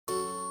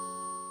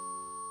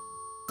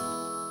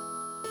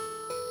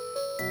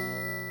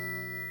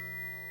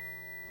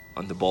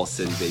on the Ball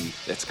City, baby.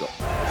 Let's go. Just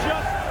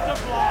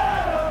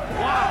sublime.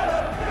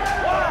 Wow.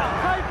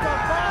 Take the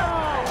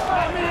ball.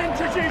 Let me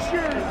introduce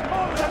you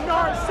to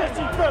Norwich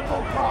City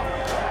Football Club.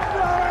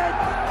 Norwich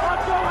are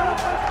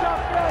Conference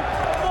champions.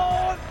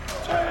 Born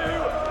to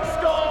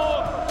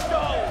score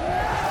goals.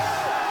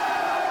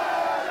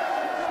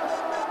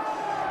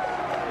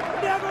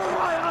 Never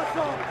write us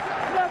off.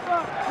 Never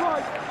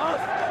write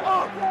us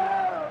off.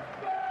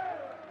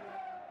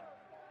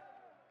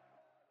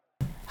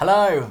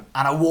 Hello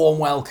and a warm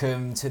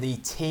welcome to the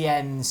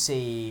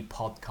TNC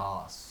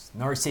podcast.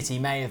 Norwich City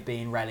may have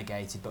been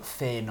relegated, but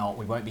fear not,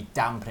 we won't be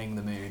dampening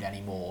the mood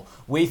anymore.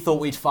 We thought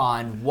we'd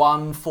find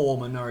one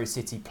former Norwich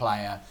City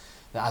player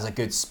that has a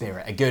good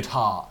spirit, a good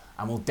heart,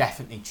 and will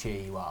definitely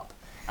cheer you up.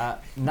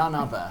 None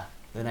other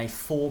than a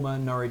former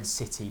Norwich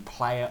City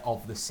player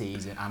of the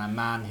season and a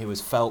man who has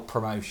felt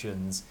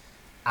promotions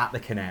at the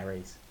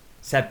Canaries,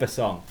 Seb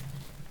Basong.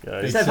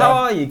 Seb, how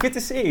are you? Good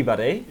to see you,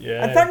 buddy.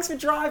 Yeah. And thanks for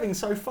driving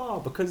so far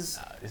because...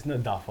 It's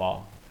not that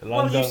far.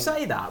 Well, you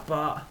say that,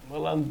 but...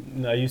 Well,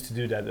 I used to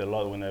do that a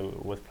lot when I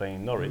was playing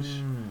in Norwich.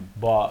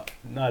 But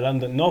no,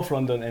 North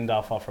London ain't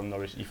that far from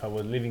Norwich. If I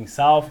was living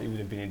south, it would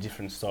have been a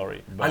different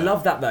story. But I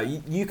love that, though.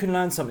 You can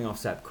learn something off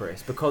Seb,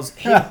 Chris, because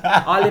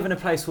I live in a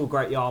place called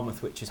Great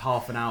Yarmouth, which is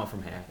half an hour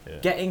from here. Yeah.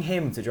 Getting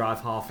him to drive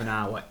half an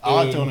hour,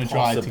 I don't want to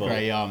drive to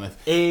Great Yarmouth.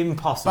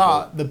 Impossible.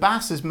 But the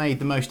Bass has made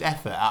the most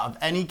effort out of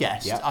any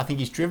guest. Yep. I think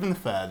he's driven the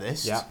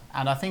furthest. Yep.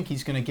 And I think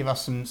he's going to give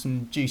us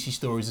some juicy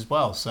stories as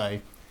well. So,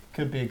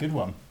 could be a good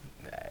one.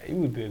 It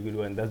would be a good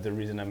one. That's the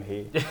reason I'm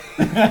here.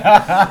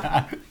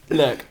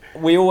 Look,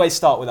 we always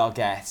start with our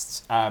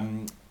guests.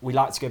 We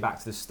like to go back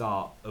to the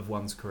start of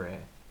one's career.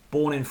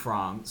 Born in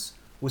France,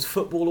 was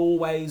football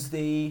always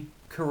the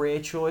career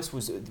choice?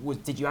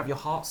 Did you have your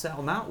heart set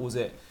on that, or was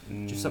it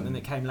just something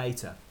that came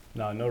later?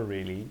 No, not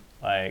really.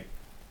 Like,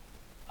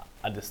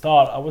 at the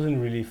start, I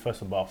wasn't really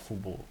fussed about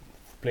football.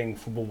 Playing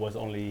football was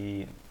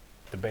only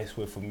the best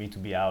way for me to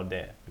be out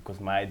there because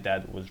my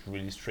dad was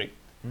really strict,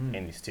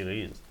 and he still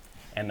is.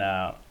 And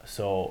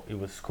so it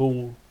was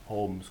school,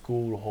 home,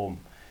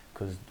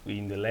 because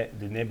in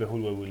the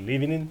neighborhood where we were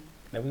living in,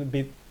 that was a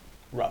bit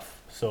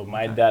rough. So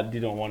my dad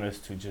didn't want us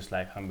to just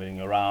like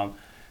humbling around.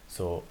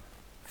 So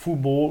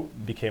football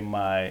became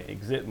my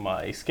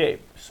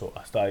escape. So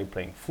I started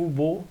playing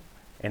football,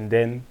 and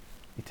then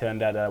it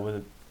turned out that I was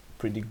a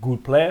pretty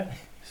good player.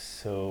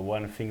 So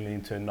one thing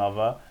led to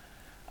another,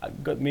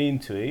 got me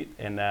into it,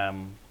 and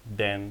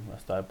then I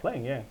started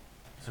playing. Yeah,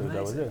 so Amazing.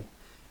 That was it.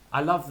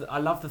 I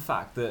love the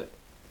fact that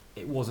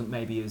it wasn't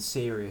maybe as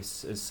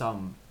serious as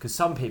some, because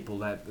some people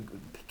they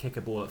kick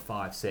a ball at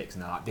 5, 6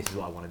 and they're like, this is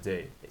what I want to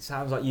do. It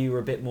sounds like you were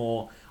a bit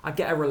more, I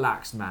get a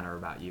relaxed manner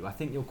about you. I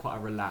think you're quite a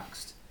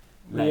relaxed,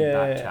 laid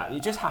back chap.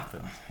 It just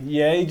happened.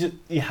 Yeah,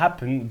 it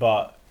happened,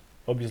 but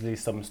obviously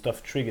some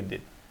stuff triggered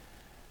it.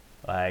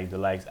 Like the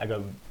likes, I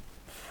got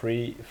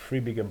three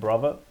bigger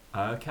brother.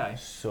 Okay.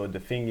 So the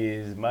thing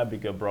is, my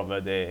bigger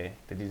brother, they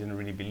didn't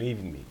really believe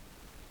in me.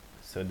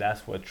 So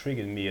that's what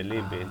triggered me a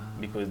little bit,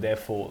 because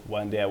therefore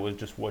one day I was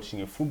just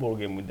watching a football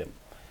game with them,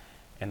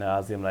 and I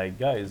asked them like,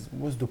 guys,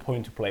 what's the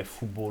point to play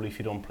football if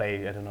you don't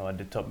play, I don't know, at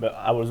the top? But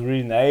I was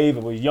really naive, I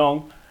was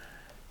young,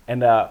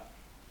 and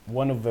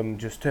one of them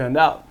just turned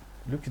out,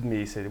 looked at me,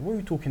 he said, what are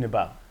you talking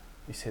about?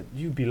 He said,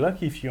 you'd be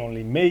lucky if you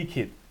only make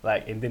it,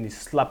 like, and then he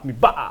slapped me,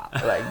 bah,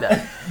 like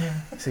that.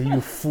 He said,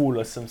 you fool,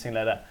 or something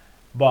like that.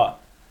 But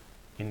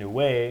in a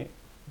way,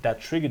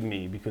 that triggered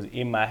me, because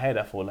in my head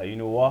I thought like, you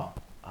know what?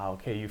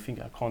 Okay, you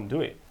think I can't do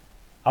it?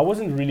 I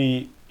wasn't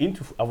really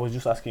into. I was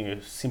just asking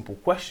a simple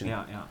question.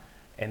 Yeah.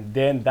 And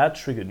then that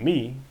triggered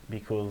me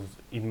because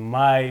with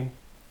my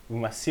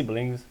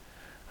siblings,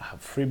 I have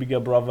 3 bigger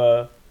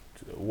brother,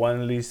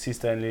 1 little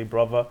sister and little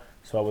brother.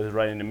 So I was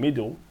right in the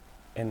middle,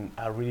 and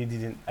I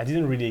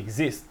didn't really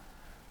exist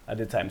at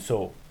the time.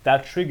 So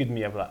that triggered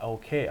me. I was like,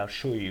 okay, I'll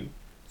show you.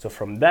 So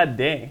from that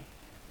day,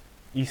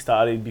 it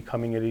started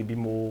becoming a little bit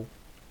more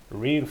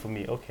real for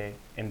me. Okay,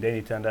 and then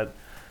it turned out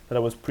that I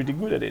was pretty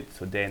good at it.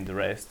 So then the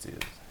rest is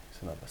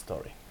another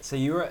story. So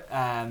you were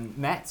at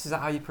Metz, is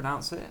that how you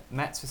pronounce it?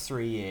 Metz for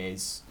 3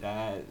 years,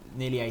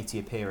 nearly 80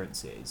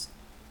 appearances.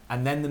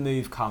 And then the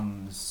move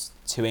comes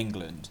to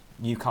England.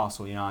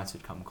 Newcastle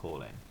United come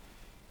calling.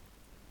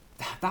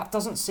 That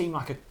doesn't seem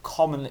like a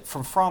common...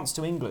 From France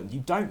to England,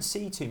 you don't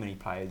see too many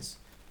players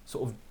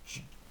sort of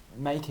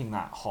making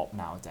that hop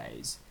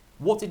nowadays.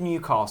 What did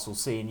Newcastle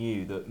see in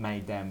you that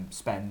made them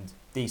spend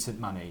decent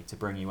money to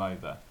bring you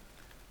over?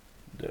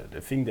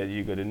 The thing that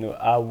you got to know,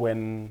 I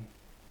went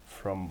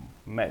from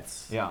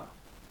Metz to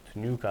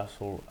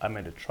Newcastle. I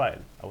made a trial.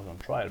 I was on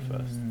trial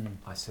first.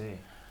 I see.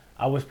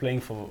 I was playing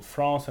for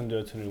France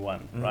under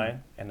 21, right?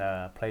 And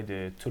I played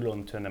the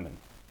Toulon tournament.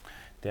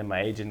 Then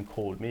my agent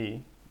called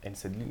me and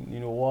said, you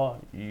know what,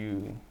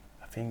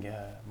 I think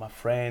my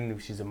friend,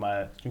 which is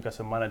a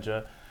Newcastle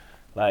manager,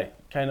 like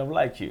kind of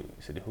like you.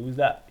 He said, who's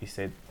that? He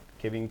said,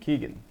 Kevin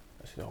Keegan.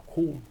 I said, oh,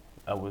 cool.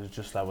 I was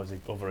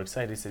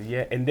overexcited. He said,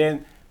 yeah. And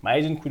then my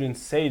agent couldn't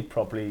say it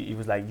properly. He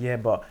was like, yeah,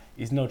 but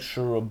he's not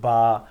sure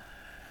about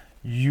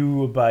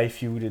about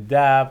if you would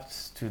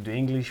adapt to the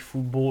English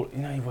football.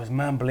 He was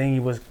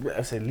mumbling.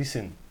 I said,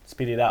 listen,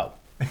 spit it out.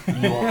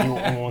 He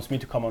wants me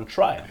to come on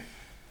trial.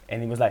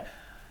 And he was like,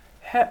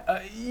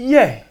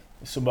 yeah.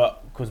 So,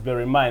 because bear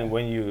in mind,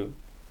 when you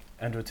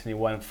under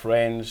 21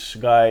 French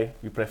guy,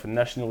 you play for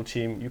national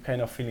team, you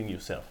kind of feeling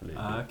yourself a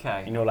little bit.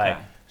 Okay. Like,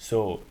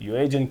 so your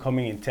agent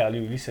coming and tell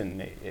you,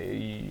 listen,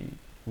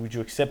 would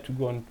you accept to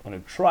go on a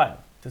trial?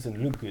 It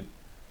doesn't look good.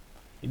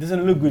 It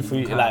doesn't look good for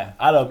you. Like,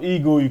 out of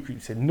ego, you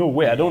could say, no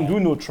way, I don't do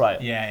no trial.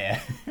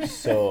 Yeah.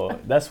 So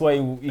that's why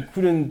he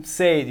couldn't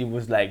say it. It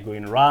was like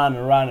going round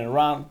and round and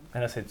round.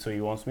 And I said, so he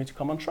wants me to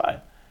come on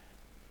trial?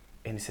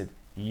 And he said,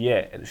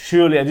 yeah.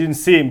 Surely I didn't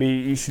see him, but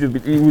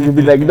he would have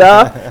been like,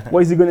 nah,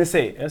 what is he going to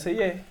say? And I said,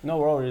 yeah, no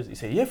worries. He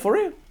said, yeah, for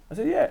real? I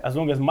said, yeah, as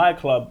long as my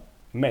club,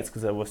 Metz,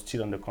 because I was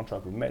still under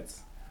contract with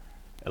Metz,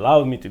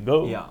 allowed me to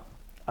go,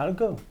 I'll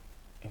go.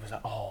 It was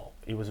like,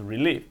 it was a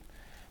relief.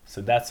 So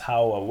that's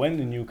how I went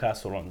to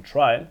Newcastle on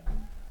trial,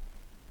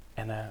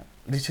 and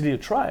literally a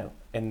trial.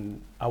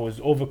 And I was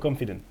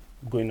overconfident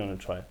going on a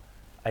trial.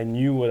 I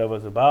knew what I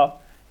was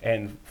about.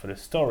 And for the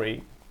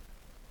story,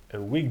 a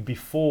week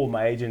before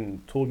my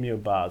agent told me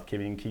about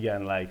Kevin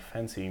Keegan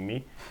fancying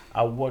me,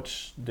 I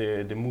watched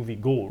the movie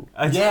Goal.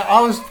 Yeah,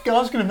 I was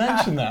going to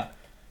mention that.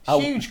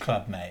 Huge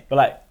club, mate.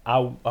 But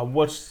I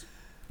watched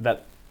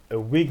that a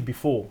week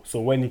before. So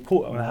when I had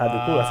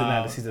the call, I said,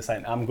 nah, this is the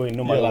sign. I'm going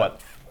no matter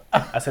what.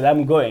 I said,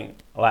 I'm going.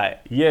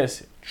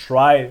 Yes,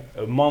 trial,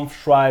 a month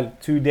trial,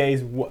 2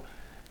 days.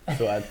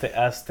 So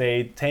I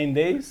stayed 10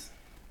 days.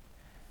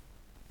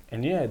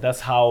 And yeah, that's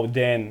how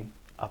then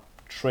I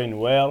trained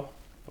well,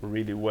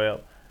 really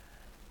well.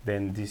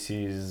 Then this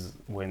is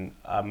when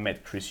I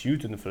met Chris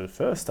Hughton for the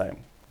first time.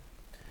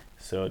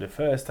 So the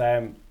first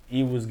time,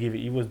 he was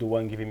the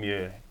one giving me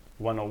a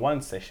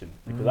one-on-one session,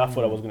 because I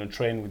thought I was going to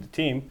train with the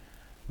team,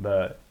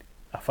 but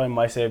I find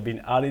myself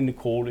being out in the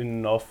cold in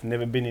the north,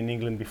 never been in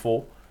England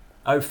before.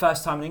 Oh,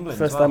 first time in England?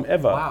 First time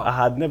ever. Wow. I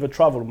had never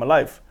traveled in my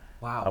life.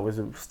 Wow. I was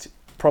a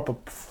proper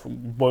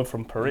boy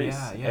from Paris.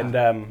 Yeah.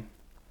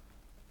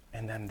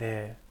 And then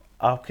there,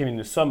 I came in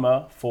the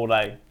summer for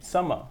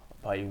summer,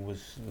 but it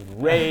was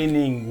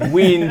raining,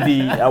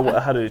 windy. I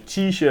had a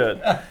t-shirt,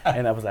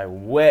 and I was like,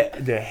 where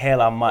the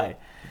hell am I?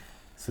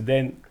 So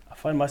then I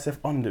find myself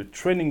on the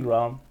training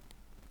ground,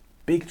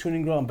 big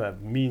training ground,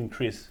 but me and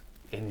Chris,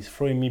 and he's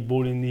throwing me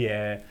ball in the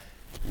air,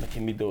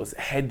 making me those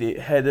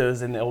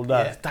headers and all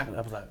that. Yeah.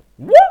 I was like,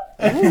 what?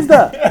 Who is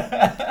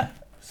that?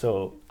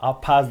 So I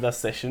passed that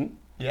session.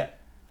 Yeah.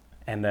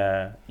 And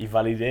he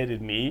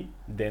validated me.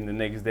 Then the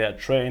next day I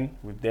trained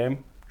with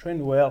them,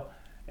 trained well,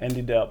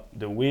 ended up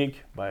the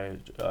week by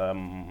a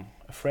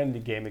friendly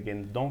game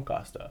against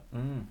Doncaster.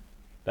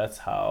 That's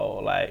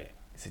how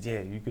he said,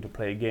 yeah, you could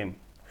play a game.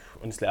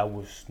 Honestly, I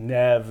was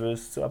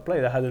nervous. So I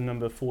played, I had a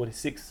number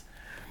 46.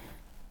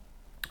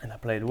 And I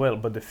played well.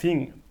 But the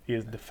thing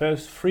is, the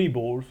first 3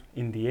 balls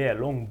in the air,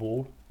 long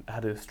ball, I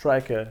had a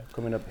striker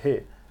coming up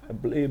here, a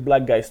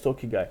black guy,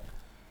 stocky guy.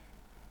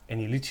 And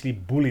he literally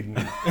bullied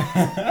me.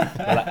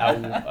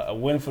 I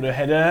went for the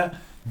header,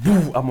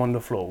 boom, I'm on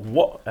the floor.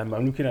 What? I'm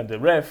looking at the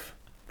ref,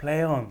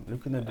 play on,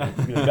 looking at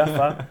the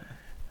gaffer,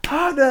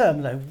 harder.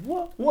 I'm like,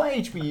 what? What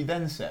age were you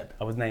then, Seb?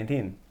 I was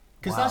 19.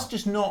 Because that's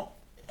just not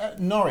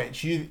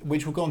Norwich,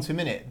 which we'll go on to in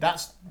a minute.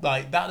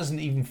 That doesn't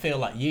even feel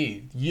like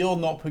you. You're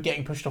not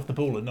getting pushed off the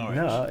ball at Norwich.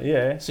 No,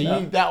 yeah. So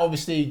that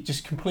obviously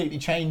just completely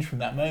changed from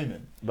that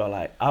moment.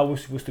 But I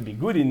was supposed to be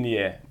good in the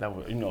air. That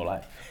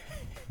was,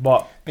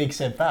 but big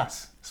Seb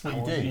Bass. That's what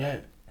you do. Yeah,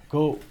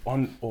 go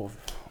on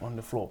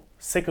the floor.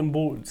 Second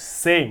ball,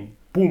 same,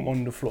 boom,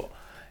 on the floor.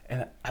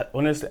 And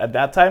honestly, at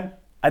that time,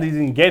 I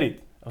didn't get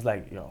it. I was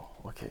like, yo,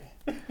 okay,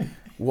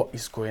 what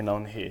is going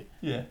on here?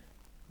 Yeah.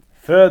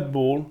 Third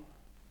ball,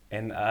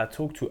 and I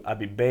talked to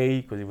Abi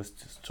Bey, because he was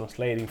just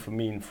translating for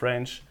me in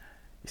French.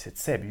 He said,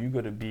 Seb, you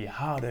got to be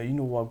harder. You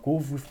know what? Go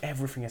with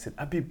everything. I said,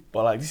 Abi,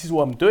 but this is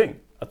what I'm doing.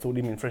 I told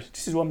him in French,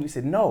 this is what I'm doing. He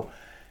said, no.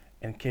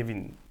 And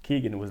Kevin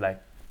Keegan was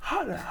like,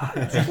 harder.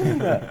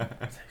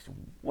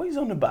 What is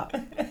on about?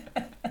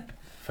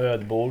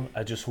 Third ball,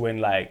 I just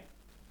went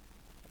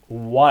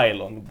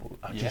wild on the ball.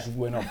 I just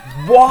went up,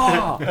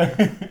 wow!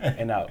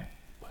 And I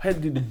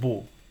headed the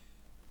ball.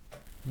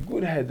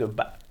 Good header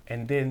back.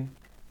 And then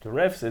the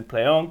ref said,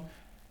 play on.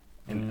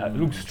 And I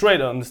looked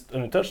straight on the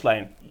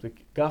touchline. The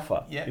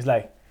gaffer is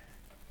like,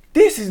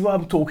 this is what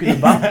I'm talking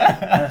about.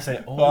 And I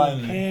said,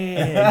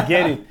 okay, I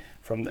get it.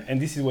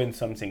 And this is when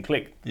something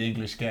clicked. The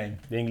English game.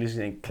 The English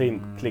game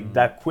clicked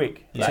that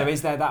quick. Yeah. So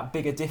is there that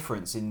bigger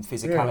difference in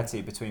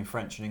physicality between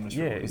French and English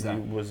football? Yeah,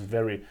 it was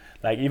very...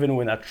 even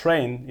when I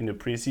trained in the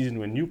pre-season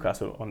with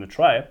Newcastle on the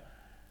trial,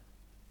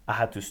 I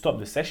had to stop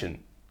the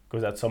session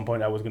because at some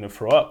point I was going to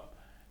throw up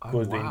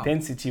because the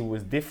intensity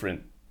was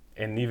different.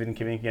 And even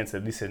Kevin Keegan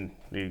said, listen,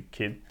 little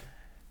kid,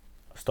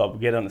 stop,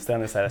 get on the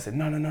standing side. I said,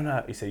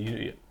 no. He said,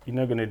 you're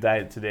not going to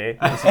die today.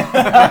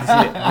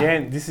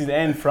 This is the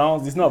end,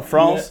 France. This is not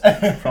France.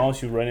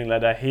 France, you're running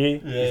like that here.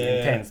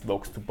 It's intense,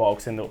 box to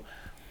box. And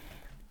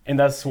And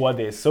that's what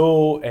they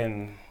saw.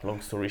 And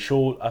long story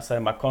short, I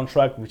signed my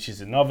contract, which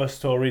is another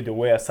story, the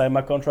way I signed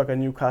my contract at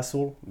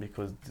Newcastle,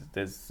 because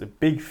there's a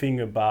big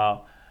thing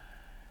about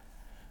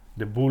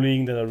the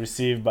bullying that I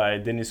received by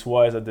Dennis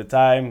Wise at the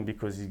time,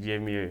 because he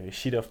gave me a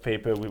sheet of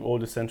paper with all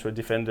the central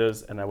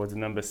defenders and I was the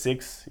number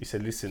 6. He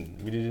said, listen,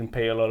 we didn't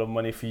pay a lot of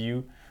money for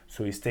you,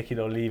 so it's take it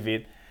or leave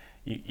it.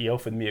 He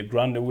offered me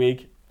 £1,000 a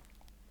week.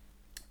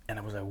 And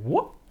I was like,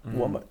 what?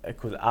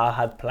 Because I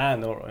had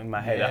planned in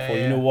my head. I thought,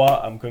 you know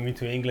what? I'm coming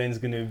to England.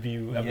 It's gonna be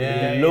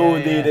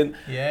loaded.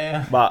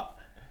 But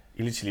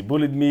he literally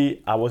bullied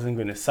me. I wasn't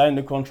gonna sign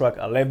the contract.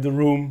 I left the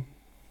room.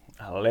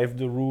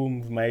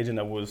 With my agent.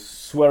 I was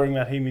swearing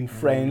at him in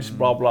French,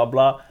 blah blah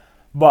blah.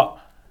 But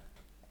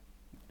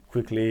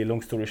quickly,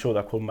 long story short,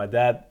 I called my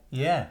dad.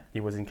 Yeah. He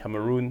was in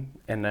Cameroon,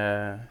 and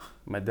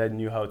my dad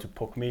knew how to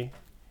poke me.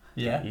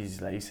 Yeah.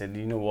 He said,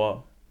 you know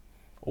what?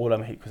 All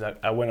I'm here, because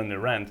I went on a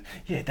rant.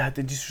 Yeah, Dad,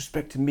 they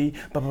disrespected me.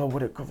 Blah, blah,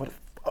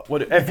 what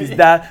the F is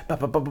that? Blah,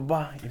 blah, blah, blah,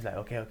 blah. He's like,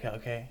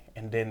 okay.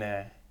 And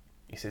then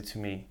he said to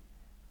me,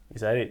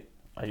 is that it?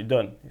 Are you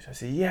done? I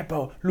said, yeah,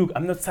 but look,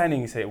 I'm not signing.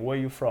 He said, where are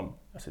you from?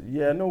 I said,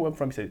 yeah, no, where I'm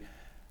from. He said,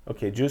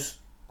 okay, just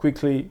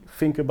quickly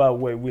think about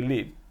where we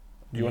live.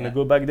 Do you want to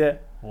go back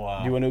there? Wow.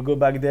 Do you want to go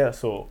back there?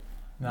 So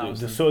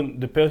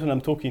the person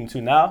I'm talking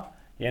to now,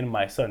 and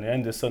my son,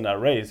 and the son I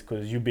raised,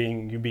 because you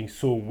being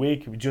so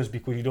weak just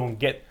because you don't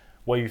get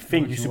what you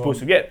think you're supposed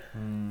to get.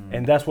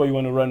 And that's why you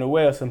want to run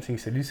away or something.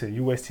 He said, listen,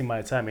 you're wasting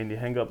my time, and he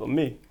hang up on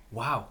me.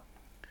 Wow.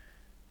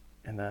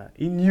 And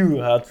he knew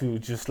how to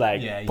just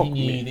like he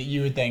knew that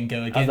you would then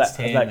go against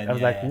him. I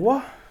was like,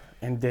 what?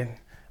 And then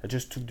I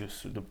just took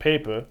the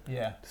paper,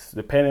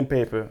 the pen and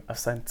paper, I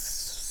signed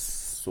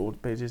all the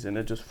pages, and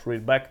I just threw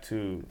it back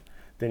to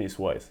Dennis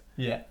Wise.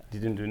 Yeah.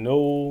 Didn't do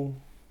no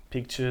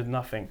pictures,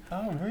 nothing.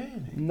 Oh,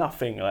 really?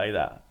 Nothing like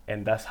that.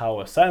 And that's how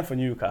I signed for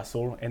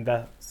Newcastle, and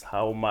that's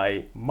how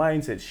my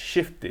mindset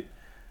shifted.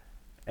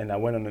 And I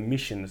went on a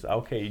mission.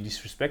 Okay, you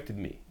disrespected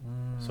me,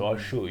 so I'll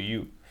show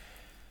you.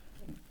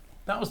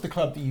 That was the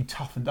club that you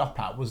toughened up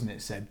at, wasn't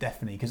it, Seb?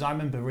 Definitely. Because I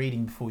remember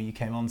reading before you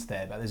came onto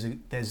there, but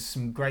there's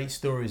some great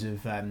stories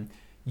of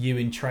you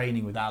in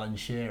training with Alan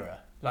Shearer.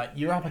 Like,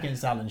 you're up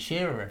against Alan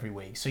Shearer every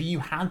week, so you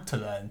had to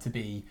learn to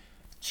be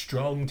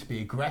strong, to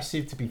be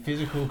aggressive, to be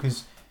physical.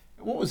 Because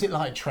what was it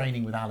like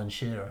training with Alan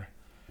Shearer?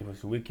 It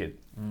was wicked.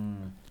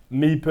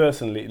 Me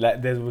personally,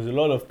 like, there was a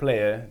lot of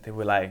players, they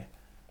were like,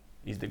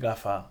 he's the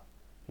gaffer,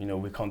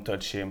 we can't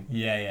touch him.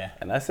 Yeah.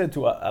 And I said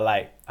to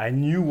I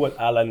knew what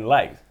Alan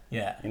liked.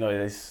 Yeah.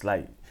 It's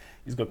like,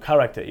 he's got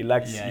character. He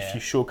likes, if you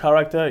show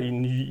character, he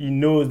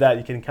knows that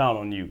he can count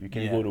on you. You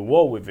can go to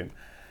war with him.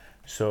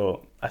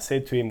 So I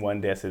said to him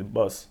one day, I said,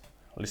 boss,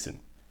 listen,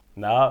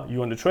 now you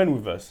want to train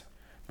with us,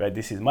 but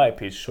this is my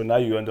pitch, so now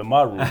you're under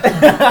my rule.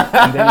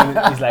 And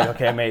then he's like,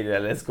 okay, mate,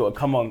 let's go,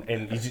 come on.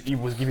 And he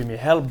was giving me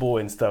elbow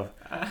and stuff.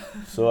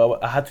 So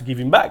I had to give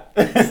him back.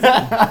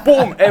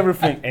 Boom,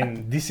 everything.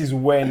 And this is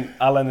when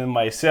Alan and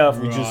myself,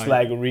 we just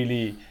like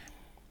really,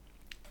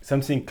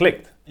 something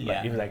clicked.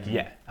 Like, he was like,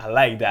 yeah, I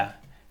like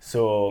that.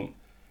 So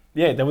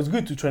yeah, that was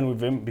good to train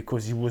with him,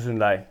 because he wasn't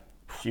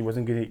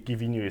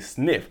giving you a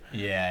sniff.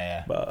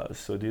 Yeah. But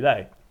so did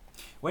I.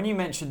 When you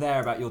mentioned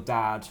there about your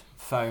dad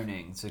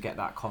phoning to get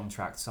that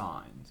contract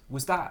signed,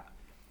 was that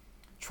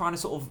trying to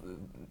sort of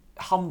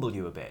humble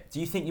you a bit? Do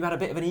you think you had a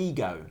bit of an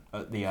ego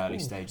at the early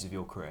stages of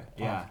your career?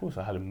 Yeah. Of course,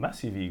 I had a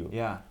massive ego.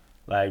 Yeah.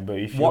 Like, but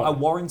if a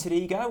warranted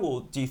ego,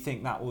 or do you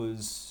think that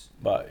was?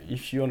 But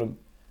if you want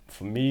to,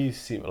 for me,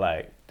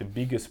 like the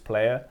biggest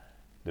player,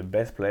 the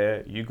best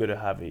player, you gotta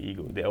have an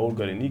ego. They all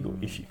got an ego.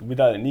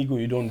 Without an ego,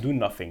 you don't do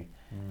nothing.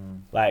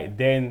 Like,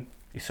 then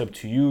it's up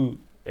to you,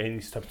 and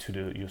it's up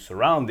to your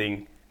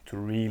surrounding to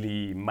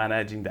really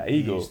managing that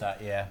ego. Use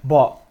that, yeah.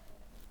 But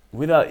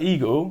without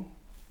ego,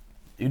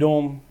 you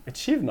don't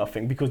achieve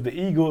nothing, because the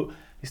ego,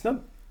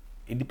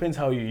 it depends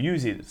how you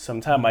use it.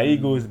 Sometimes my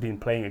ego has been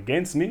playing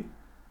against me.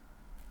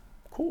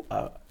 Cool,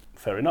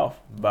 fair enough.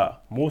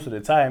 But most of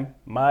the time,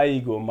 my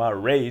ego, my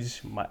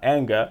rage, my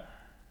anger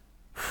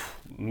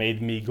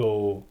made me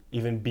go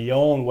even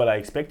beyond what I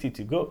expected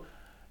to go.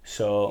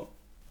 So,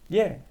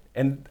 yeah.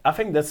 And I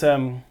think that's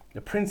a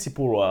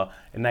principle or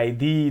an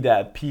idea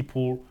that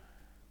people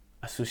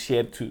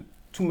associate to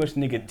too much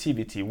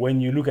negativity.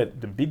 When you look at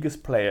the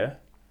biggest player,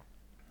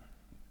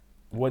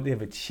 what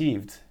they've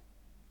achieved,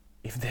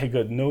 if they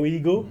got no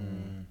ego,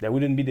 they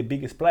wouldn't be the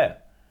biggest player.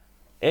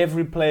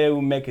 Every player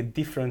who make a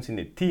difference in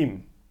a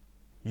team,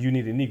 you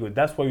need an ego.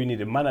 That's why you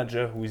need a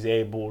manager who is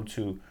able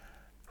to,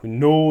 who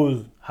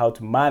knows how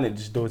to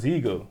manage those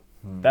ego.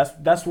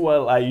 That's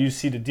why you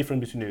see the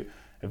difference between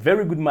a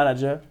very good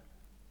manager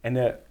and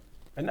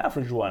an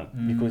average one,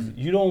 because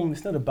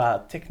it's not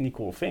about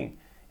technical thing.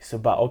 It's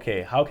about,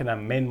 okay, how can I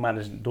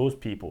manage those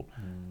people?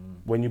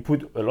 When you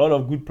put a lot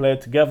of good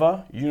players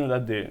together, you know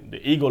that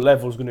the ego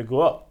level is going to go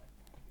up.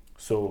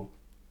 So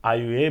are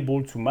you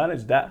able to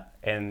manage that?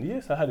 And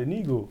yes, I had an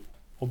ego,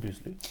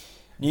 obviously.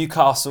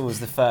 Newcastle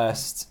was the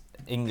first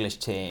English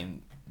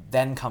team,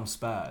 then come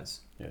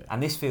Spurs. Yeah.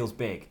 And this feels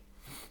big.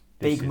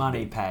 This Big is money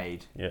big.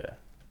 paid. Yeah.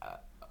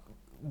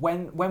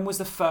 when was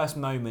the first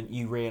moment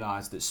you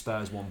realised that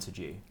Spurs wanted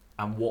you,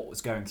 and what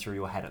was going through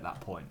your head at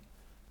that point?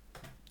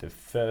 The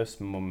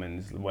first moment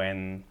is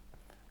when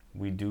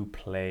we do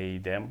play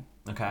them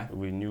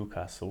with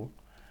Newcastle,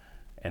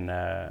 and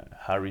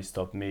Harry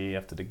stopped me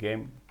after the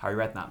game. Harry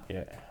Redknapp?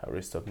 Yeah,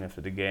 Harry stopped me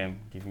after the game,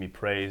 give me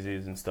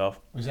praises and stuff.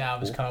 Was it out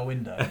of his car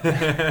window?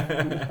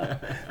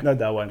 Not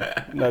that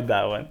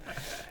one.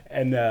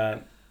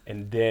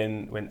 And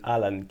then when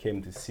Alan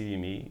came to see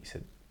me, he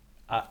said,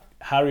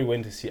 Harry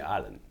went to see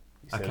Alan.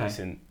 He said,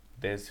 listen,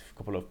 there's a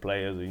couple of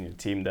players in your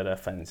team that I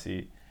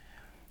fancy,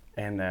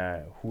 and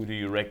who do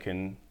you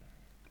reckon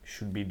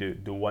should be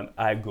the one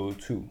I go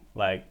to?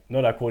 Like,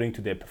 not according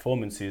to their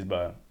performances,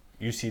 but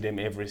you see them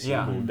every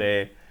single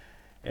day.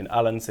 And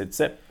Alan said,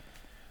 Seb.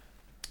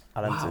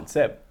 Said,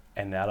 Seb.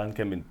 And Alan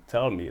came and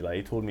told me, like,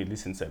 he told me,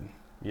 listen, Seb,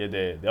 yeah,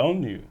 they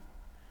own you.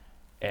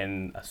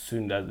 And as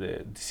soon as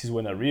this is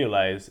when I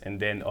realized, and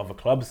then other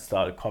clubs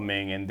started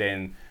coming, and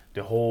then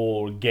the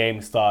whole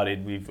game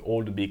started with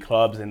all the big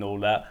clubs and all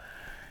that.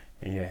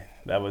 And yeah,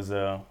 that was.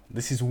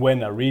 This is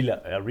when I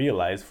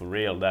realized for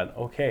real that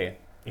okay,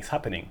 it's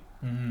happening.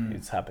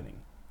 It's happening.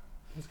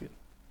 It's good.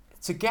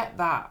 To get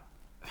that,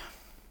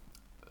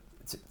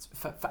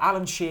 for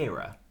Alan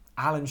Shearer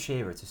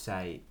to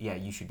say, yeah,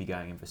 you should be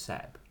going in for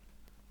Seb,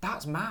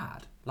 that's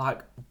mad.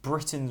 Like,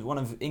 Britain's, one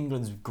of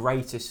England's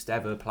greatest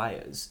ever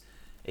players,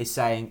 is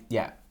saying,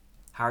 yeah,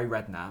 Harry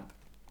Redknapp,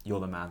 you're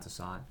the man to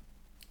sign.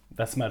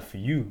 That's mad for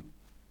you,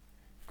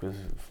 because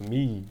for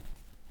me,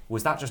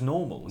 was that just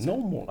normal?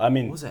 Normal. I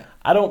mean, was it?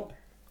 I don't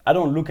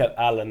look at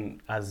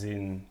Alan as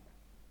in.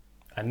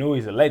 I know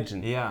he's a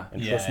legend. Yeah.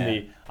 And trust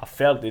me, I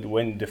felt it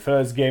when the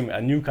first game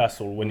at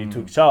Newcastle, when he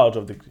took charge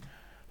of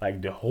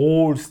the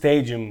whole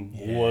stadium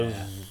was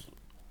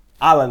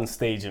Alan's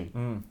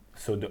stadium.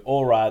 So the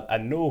aura, I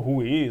know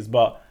who he is,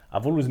 but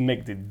I've always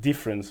made the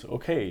difference.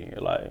 Okay,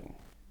 like,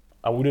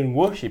 I wouldn't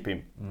worship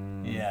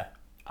him. Yeah.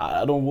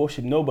 I don't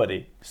worship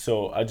nobody.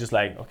 So I just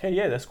like, okay,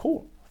 yeah, that's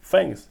cool.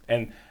 Thanks.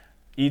 And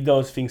he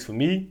does things for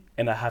me,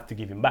 and I have to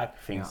give him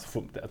back things.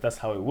 That's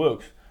how it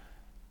works.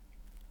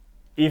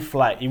 If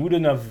like he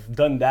wouldn't have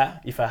done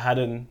that if I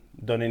hadn't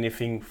done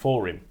anything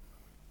for him.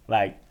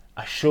 Like,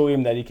 I show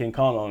him that he can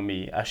count on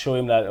me. I show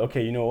him that,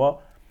 okay, you know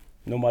what?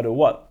 No matter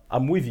what,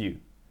 I'm with you.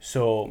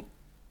 So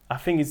I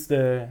think it's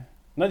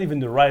not even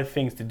the right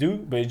things to do,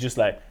 but it's just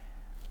like,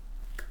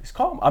 it's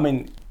calm. I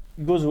mean,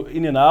 it goes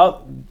in and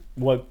out.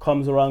 What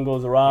comes around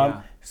goes around.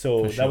 Yeah,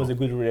 so that was a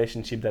good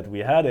relationship that we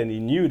had, and he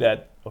knew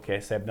that,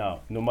 okay, Seb,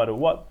 now, no matter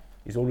what,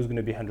 he's always going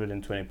to be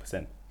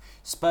 120%.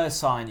 Spurs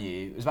signed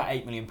you, it was about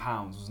 £8 million,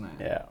 wasn't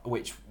it? Yeah.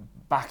 Which,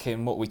 back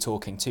in, what we're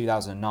talking,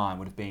 2009,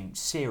 would have been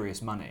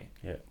serious money.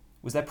 Yeah.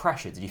 Was there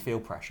pressure? Did you feel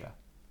pressure?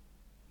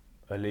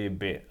 A little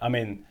bit. I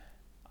mean,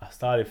 I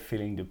started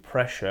feeling the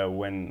pressure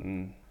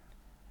when,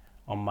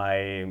 on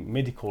my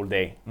medical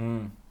day,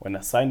 when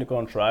I signed the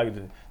contract,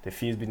 the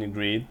fee's been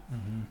agreed.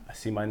 I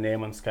see my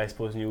name on Sky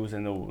Sports News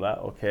and all that,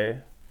 okay,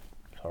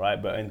 all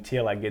right. But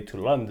until I get to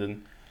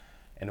London,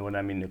 and when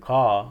I'm in the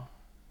car,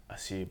 I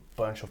see a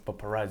bunch of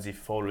paparazzi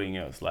following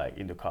us, like,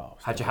 in the car.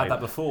 Had you had that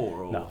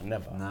before? Or? No,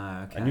 never.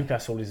 No, okay. And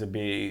Newcastle is a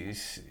bit,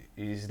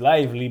 is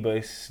lively, but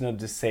it's not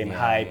the same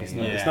hype. It's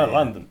not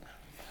London.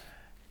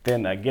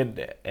 Then I get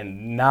there,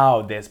 and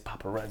now there's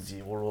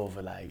paparazzi all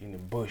over, like, in the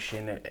bush,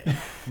 and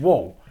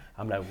whoa.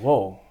 I'm like,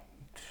 whoa,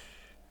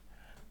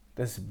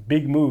 that's a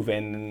big move.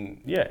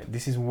 And yeah,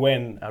 this is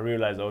when I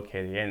realized,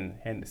 okay, the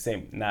end the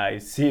same. Now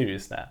it's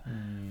serious now.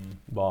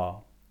 But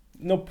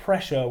no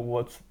pressure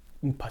was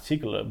in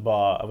particular,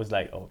 but I was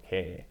like,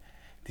 okay,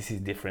 this is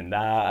different.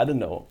 I don't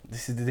know,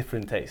 this is a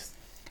different taste.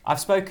 I've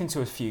spoken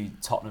to a few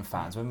Tottenham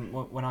fans.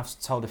 When I've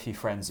told a few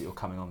friends that you're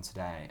coming on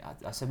today,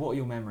 I said, what are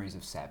your memories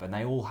of Seb? And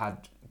they all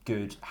had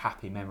good,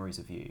 happy memories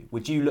of you.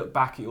 Would you look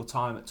back at your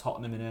time at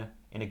Tottenham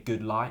in a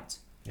good light?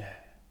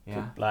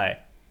 Yeah. Like,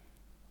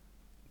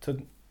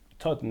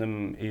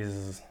 Tottenham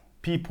is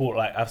people,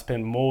 like, I've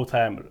spent more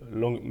time,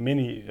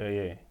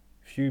 many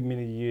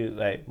years,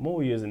 like,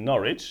 more years in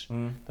Norwich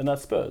than at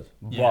Spurs.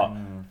 But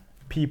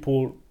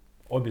people,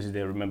 obviously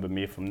they remember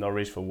me from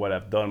Norwich for what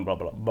I've done, blah,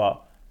 blah, blah.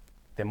 But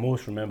they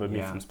most remember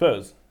me from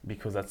Spurs,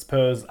 because at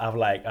Spurs I've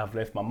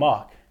left my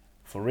mark,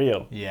 for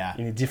real. Yeah.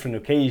 In a different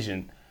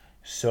occasion.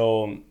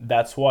 So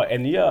that's why,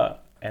 and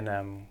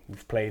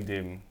we've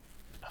played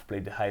I've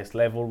played the highest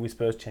level with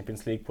Spurs,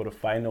 Champions League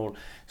quarter-final.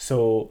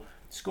 So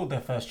scored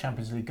their first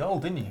Champions League goal,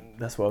 didn't you?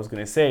 That's what I was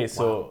going to say. Wow.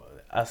 So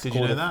did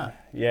you know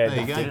that? Yeah,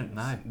 there you go. Didn't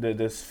know.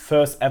 The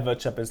first ever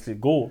Champions League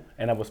goal,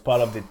 and I was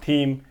part of the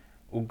team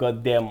who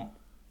got them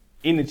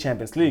in the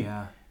Champions League.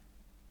 Yeah.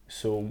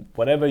 So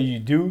whatever you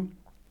do,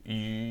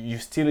 you're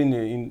still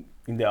in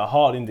their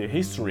heart, in their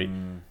history.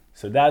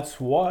 So that's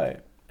why.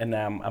 And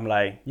I'm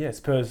like, yeah,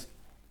 Spurs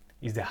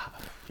is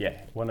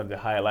one of the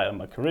highlights of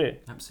my career.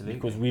 Absolutely.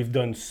 Because we've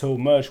done so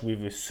much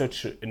with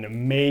such an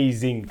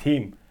amazing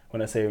team.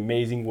 When I say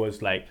amazing,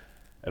 was like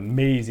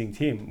amazing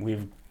team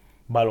with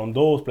Ballon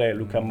d'Or player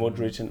Luka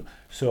Modric, and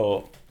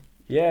so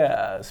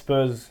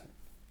Spurs.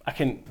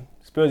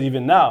 Spurs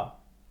even now.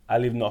 I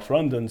live North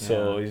London,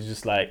 so it's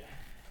just like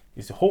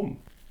it's home.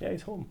 Yeah,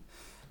 it's home.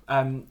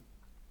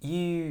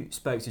 You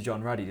spoke to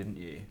John Ruddy, didn't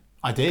you?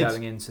 I did.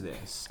 Going into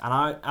this, and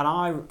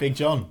I Big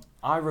John.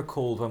 I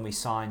recalled when we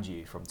signed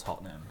you from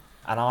Tottenham,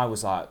 and I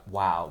was like,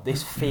 wow,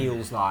 this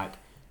feels like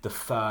the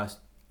first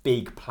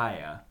big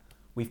player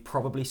we've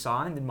probably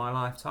signed in my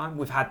lifetime.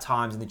 We've had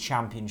times in the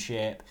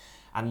Championship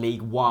and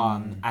League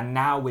One, and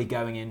now we're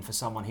going in for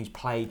someone who's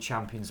played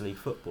Champions League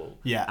football.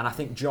 Yeah. And I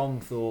think John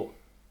thought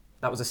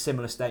that was a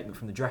similar statement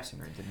from the dressing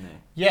room, didn't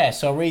he? Yeah,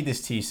 so I'll read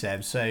this to you,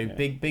 Seb. So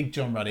big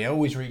John Ruddy. I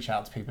always reach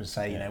out to people to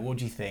say, you know, what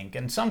do you think?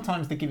 And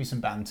sometimes they give you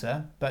some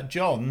banter. But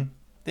John,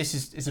 this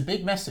is a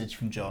big message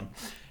from John.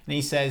 And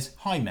he says,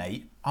 "Hi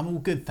mate, I'm all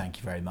good, thank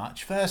you very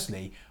much.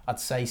 Firstly, I'd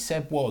say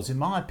Seb was, in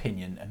my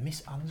opinion, a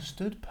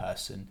misunderstood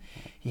person.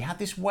 He had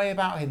this way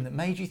about him that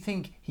made you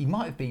think he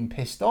might have been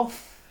pissed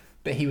off,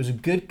 but he was a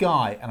good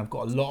guy and I've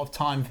got a lot of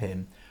time for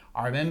him.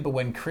 I remember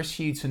when Chris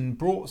Hughton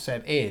brought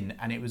Seb in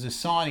and it was a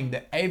signing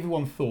that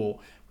everyone thought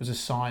was a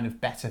sign of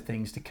better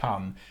things to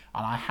come.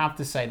 And I have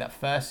to say that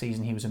first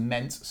season he was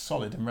immense,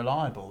 solid and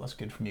reliable." That's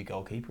good from your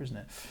goalkeeper, isn't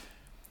it?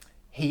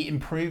 "He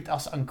improved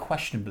us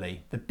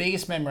unquestionably. The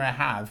biggest memory I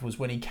have was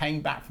when he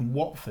came back from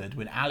Watford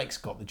when Alex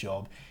got the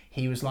job.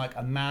 He was like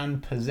a man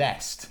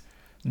possessed.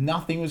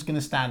 Nothing was going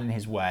to stand in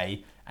his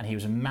way and he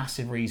was a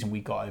massive reason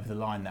we got over the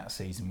line that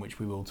season, which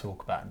we will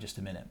talk about in just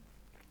a minute.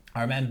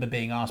 I remember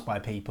being asked by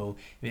people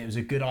if it was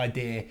a good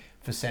idea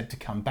for Seb to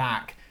come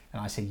back,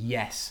 and I said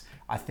yes.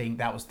 I think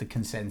that was the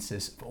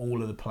consensus for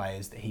all of the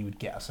players that he would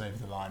get us over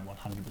the line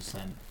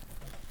 100%.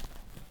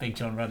 Big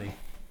John Ruddy.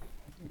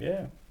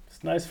 Yeah,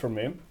 it's nice from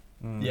him.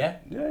 Yeah?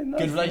 Yeah,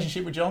 nice. Good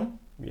relationship with John?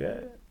 Yeah,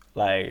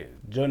 like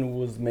John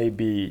was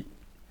maybe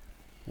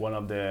one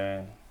of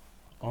the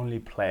only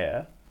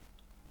player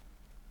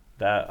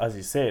that, as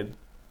he said,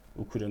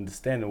 who could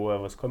understand where I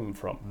was coming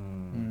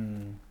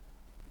from.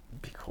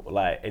 Because,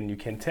 like, and you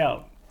can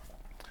tell,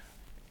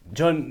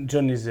 John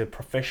is a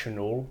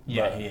professional.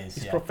 Yeah, he is.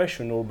 He's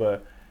professional,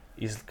 but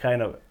he's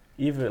kind of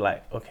even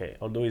like, okay,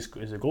 although he's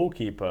a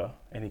goalkeeper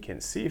and he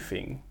can see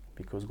things,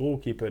 because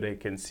goalkeeper they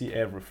can see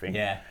everything.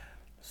 Yeah.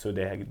 So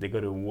they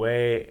got a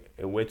way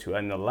to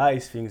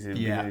analyze things in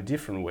a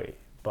different way.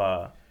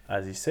 But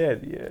as he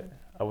said, yeah,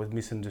 I was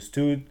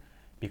misunderstood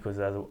because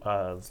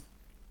as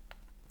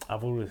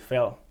I've always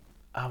felt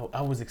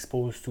I was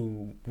exposed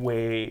to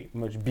way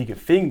much bigger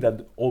thing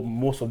than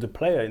most of the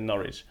players in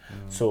Norwich.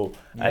 So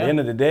at the end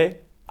of the day,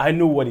 I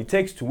know what it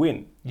takes to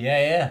win.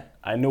 Yeah.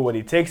 I know what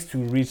it takes to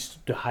reach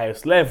the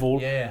highest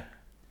level. Yeah.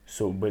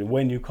 So, but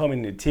when you come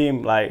in a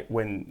team, like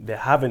when they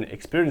haven't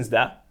experienced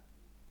that,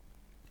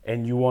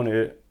 and you want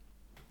to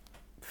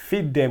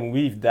feed them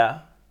with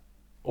that,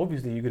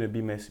 obviously you're gonna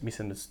be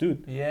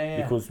misunderstood.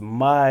 Yeah. Because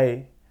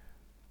my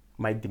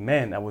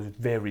demand, I was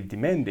very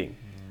demanding.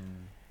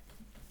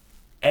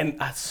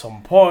 And at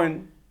some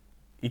point,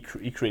 it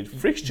created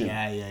friction.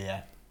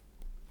 Yeah.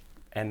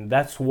 And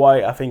that's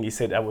why I think he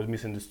said I was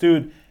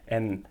misunderstood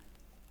and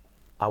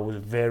I was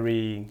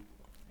very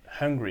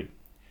hungry.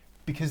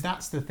 Because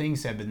that's the thing,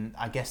 Seb, and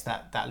I guess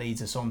that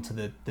leads us on to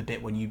the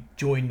bit when you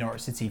join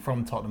Norwich City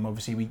from Tottenham.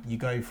 Obviously, you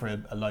go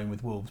for a loan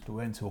with Wolves, but we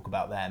won't talk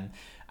about them.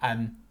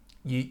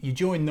 You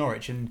join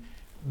Norwich, and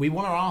we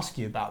want to ask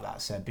you about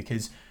that, Seb,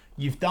 because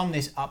you've done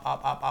this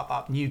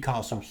up,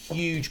 Newcastle,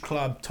 huge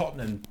club,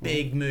 Tottenham,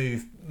 big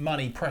move,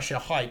 money, pressure,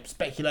 hype,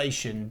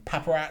 speculation,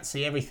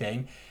 paparazzi,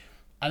 everything.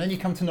 And then you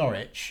come to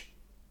Norwich.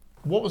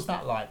 What was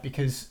that like?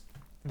 Because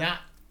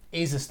that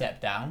is a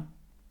step down.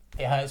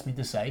 It hurts me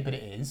to say, but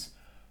it is.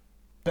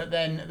 But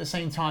then at the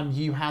same time,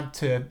 you had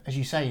to, as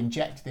you say,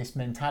 inject this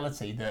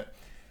mentality that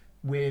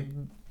we're,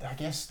 I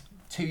guess,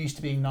 too used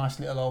to being nice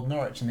little old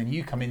Norwich. And then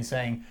you come in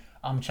saying,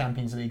 I'm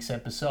Champions League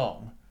Seb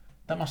Bassong.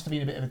 That must have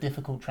been a bit of a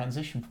difficult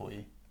transition for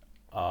you.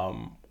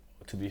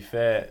 To be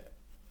fair,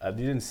 I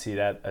didn't see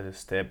that as a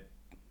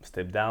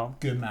step down.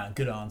 Good man,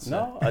 good answer.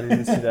 No, I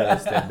didn't see that as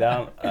a step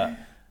down.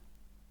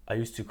 I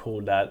used to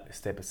call that a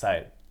step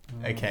aside.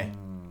 Okay.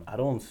 I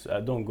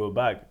don't go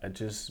back. I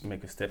just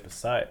make a step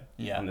aside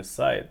on the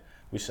side,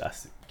 which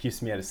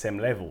keeps me at the same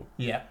level.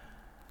 Yeah.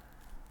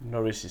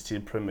 Norwich is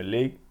still Premier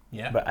League.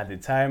 Yeah. But at the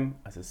time,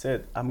 as I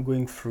said, I'm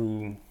going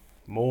through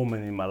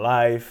moment in my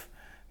life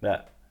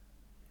that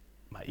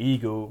my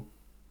ego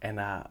and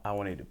I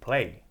wanted to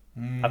play.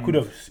 I could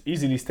have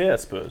easily stayed at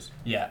Spurs.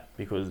 Yeah.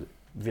 Because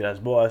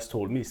Villas-Boas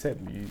told me,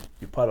 Seb,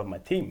 you're part of my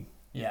team.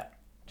 Yeah.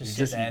 Just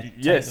sit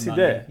there.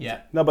 there.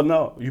 Yeah. No, but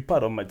no, you're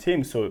part of my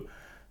team, so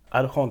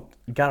I can't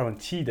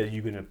guarantee that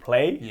you're gonna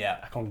play. Yeah.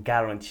 I can't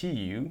guarantee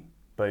you,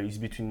 but it's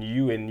between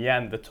you and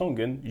Jan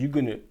Vertonghen. You're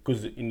gonna,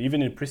 because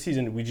even in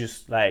preseason we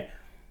just like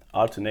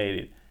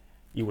alternated.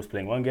 He was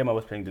playing one game, I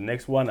was playing the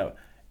next one,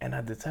 and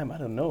at the time I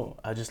don't know.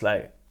 I just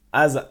like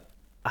as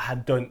I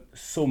had done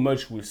so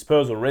much with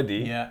Spurs already.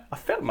 Yeah. I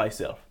felt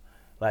myself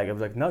like I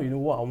was like, no, you know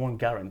what? I want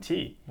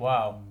guarantee.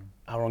 Wow.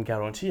 I want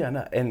guarantee,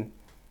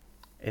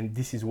 and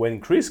this is when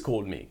Chris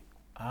called me.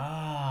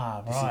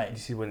 Ah, right.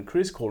 This is when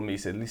Chris called me. He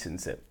said, "Listen,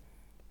 Seb."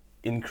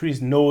 And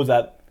Chris knows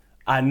that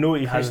I know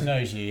Chris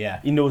knows you,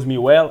 yeah. He knows me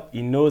well.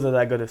 He knows that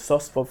I got a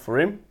soft spot for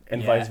him,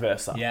 and vice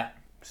versa. Yeah.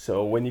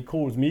 So when he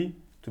calls me,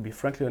 to be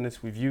frankly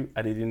honest with you,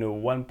 I didn't know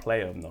one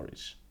player of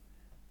Norwich.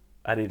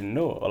 I didn't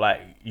know.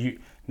 Like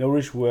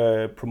Norwich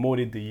were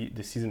promoted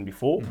the season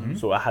before,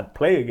 so I had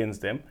played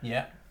against them.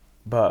 Yeah.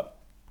 But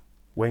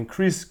when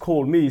Chris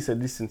called me, he said,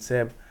 "Listen,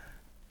 Seb,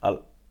 I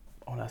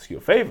want to ask you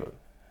a favor.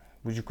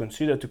 Would you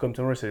consider to come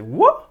to Norwich?" I said,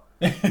 "What?"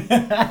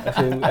 I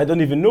said, "I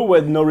don't even know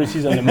where Norwich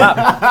is on the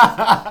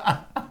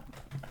map."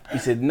 He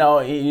said, "No,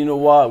 you know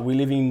what? We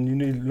live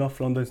in North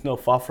London. It's not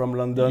far from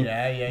London.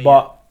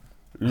 But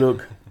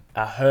look,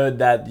 I heard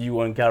that you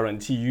won't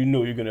guarantee. You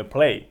know you're gonna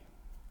play."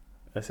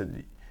 I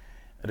said,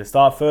 at the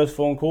start, first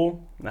phone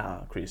call,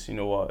 "Nah, Chris, you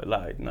know what?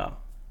 Like, nah."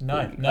 No,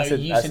 I said,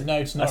 you said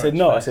no to Norwich. I said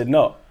no. Right? I said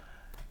no.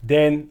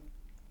 Then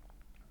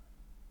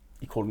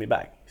he called me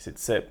back. He said,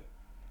 "Seb,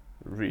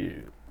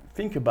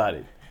 think about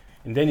it."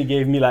 And then he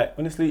gave me, like,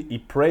 honestly, he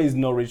praised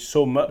Norwich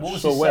so much, What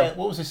was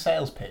well. his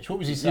sales pitch? What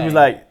was he saying? He was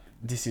like,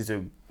 he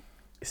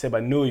said, "I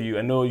know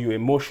you're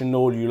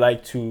emotional, you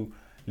like to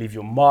leave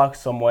your mark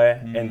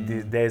somewhere, and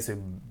there's a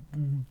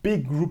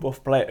big group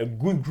of players, a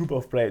good group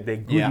of players, they're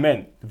good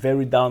men,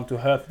 very down to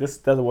earth."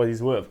 That's what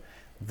he's worth.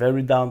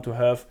 Very down to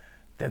earth.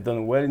 They've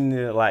done well in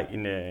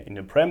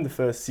the Prem the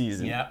first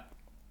season. Yeah.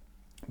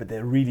 But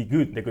they're really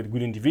good. They've got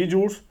good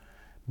individuals,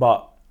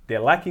 but they're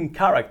lacking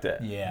character.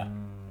 Yeah.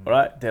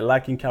 Right? They're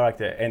lacking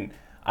character. And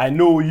I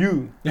know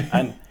you.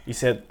 And he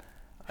said,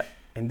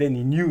 and then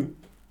he knew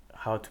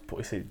how to put.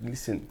 He said,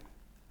 "Listen,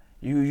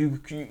 you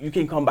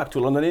can come back to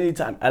London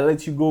anytime. I'll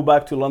let you go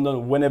back to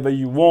London whenever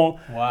you want."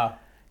 Wow.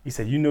 He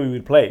said, "You know you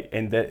will play."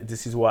 And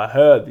this is what I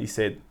heard. He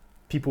said,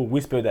 "People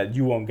whisper that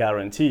you won't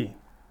guarantee.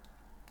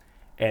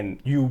 And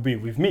you'll be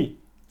with me."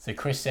 So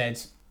Chris said,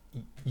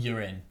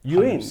 "You're in."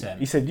 You're in. 100%.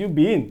 He said, "You'll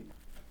be in.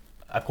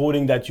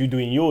 According that you're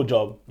doing your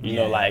job." You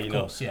know, like, you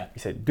course, know. yeah. He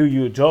said, "Do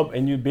your job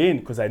and you'll be in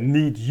because I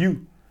need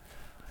you."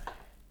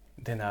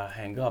 Then I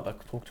hang up. I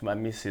talk to my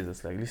missus. I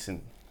was like,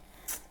 "Listen,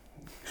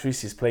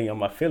 Chris is playing on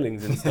my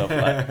feelings and stuff."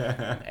 Like,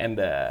 and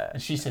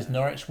she says,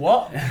 "Norwich,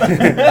 what?"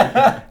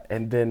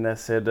 and then I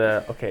said,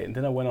 "Okay." And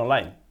then I went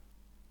online.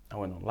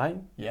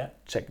 Yeah.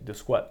 Checked the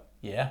squad.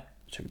 Yeah.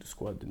 Checked the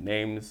squad, the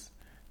names,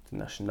 the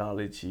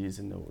nationalities,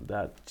 and all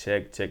that.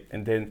 Check.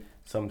 And then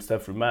some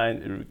stuff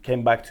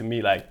came back to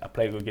me, like I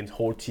played against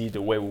Horty,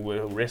 the way we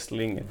were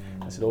wrestling. And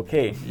I said,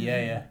 "Okay."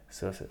 Yeah.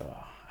 So I said,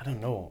 "Oh, I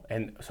don't know."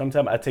 And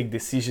sometimes I take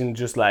decisions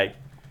just like,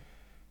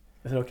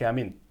 I said, "Okay, I'm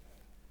in."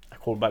 I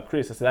called back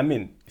Chris. I said, "I'm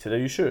in." He said, "Are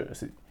you sure?" I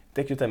said,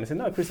 "Take your time." I said,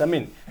 "No, Chris, I'm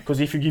in. Because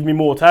if you give me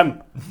more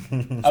time,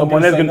 I'm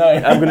going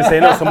to say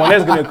no. Someone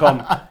else is going to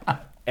come.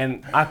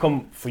 And I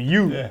come for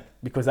you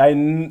because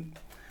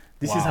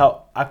this is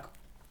how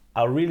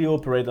I really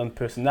operate on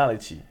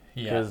personality."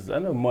 Because I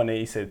know money.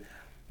 He said,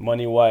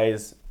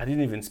 money-wise, I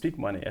didn't even speak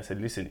money. I said,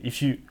 "Listen,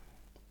 if you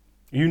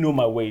know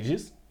my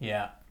wages,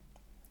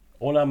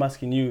 all I'm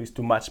asking you is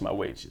to match my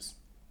wages."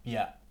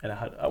 And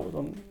I was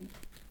on.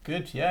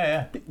 Good.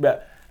 Yeah.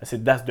 But I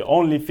said, "That's the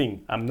only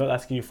thing. I'm not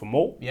asking you for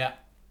more." Yeah.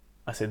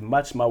 I said,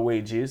 "Match my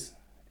wages,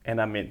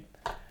 and I'm in."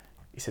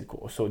 He said,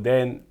 "Cool." So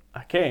then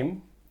I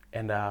came,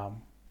 and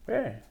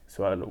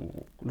so I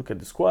look at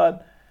the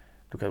squad,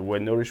 look at where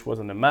Norwich was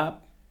on the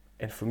map,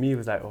 and for me it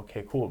was like,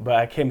 okay, cool. But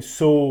I came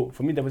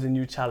for me that was a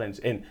new challenge,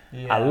 and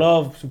I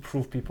love to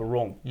prove people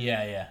wrong.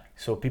 Yeah.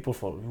 So people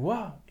thought,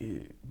 "Wow,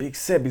 Big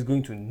Seb is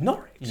going to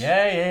Norwich."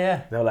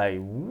 Yeah. They're like,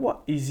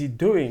 "What is he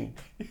doing?"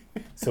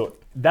 So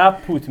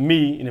that put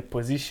me in a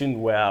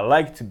position where I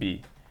like to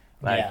be,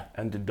 like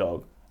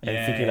underdog,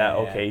 and thinking like,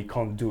 okay, he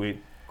can't do it.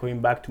 Going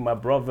back to my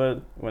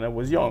brother when I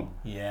was young,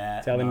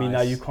 telling me,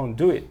 "Now you can't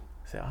do it."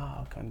 I said,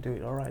 "I can't do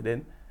it. All right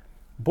then."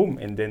 Boom,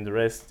 and then the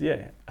rest,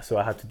 So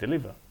I had to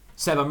deliver.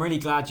 Seb, I'm really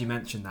glad you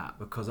mentioned that,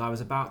 because I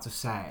was about to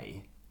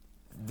say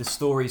the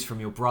stories from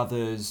your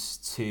brothers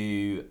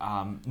to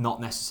not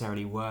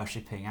necessarily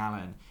worshipping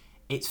Alan.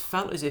 It's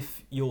felt as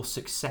if your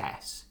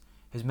success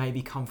has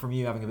maybe come from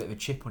you having a bit of a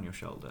chip on your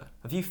shoulder.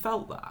 Have you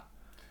felt that?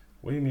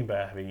 What do you mean by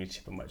having a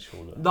chip on my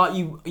shoulder? Like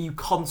you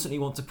constantly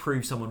want to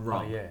prove someone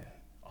wrong.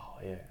 Oh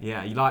yeah.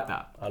 Yeah, you like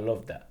that? I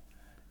love that.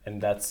 And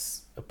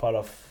that's a part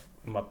of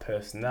my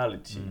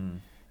personality.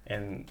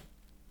 And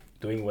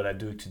doing what I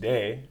do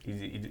today,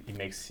 it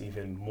makes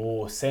even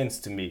more sense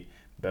to me.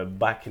 But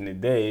back in the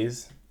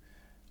days,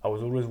 I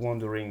was always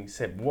wondering,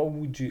 Seb,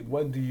 what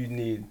do you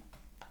need?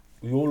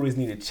 You always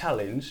need a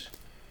challenge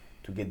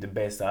to get the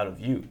best out of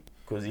you.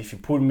 Because if you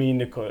put me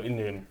in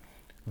a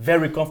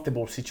very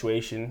comfortable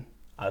situation,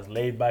 as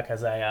laid back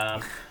as I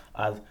am,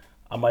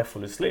 I might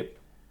fall asleep.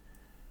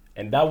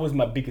 And that was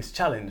my biggest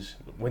challenge.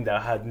 When I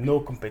had no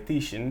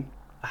competition,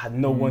 I had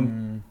no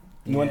one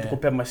to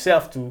compare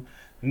myself to,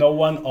 no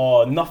one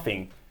or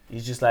nothing.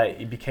 It's just like,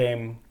 it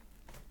became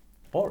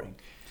boring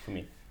for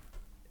me.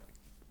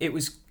 It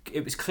was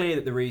clear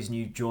that the reason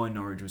you joined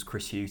Norwich was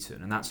Chris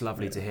Hughton, and that's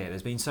lovely to hear.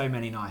 There's been so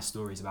many nice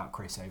stories about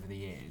Chris over the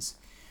years.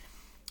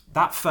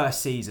 That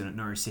first season at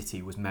Norwich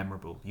City was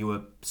memorable. You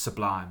were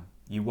sublime.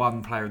 You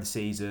won Player of the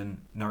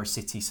Season. Norwich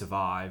City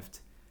survived.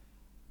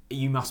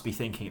 You must be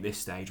thinking at this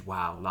stage,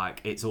 wow,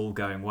 like, it's all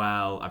going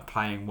well, I'm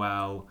playing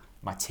well,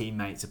 My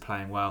teammates are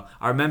playing well.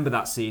 I remember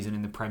that season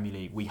in the Premier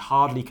League, we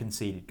hardly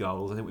conceded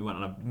goals. I think we went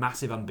on a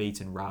massive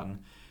unbeaten run.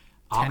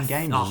 10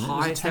 games, Our wasn't it? Was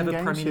it highest 10 ever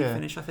games? Premier League Yeah.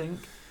 finish, I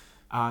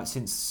think,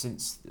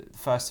 since the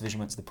First Division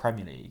went to the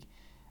Premier League.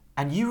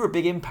 And you were a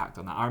big impact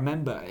on that. I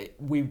remember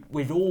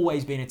we'd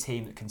always been a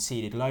team that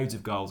conceded loads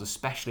of goals,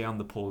 especially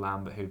under Paul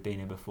Lambert, who'd been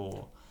here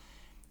before.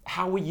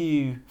 How were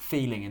you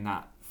feeling in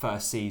that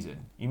first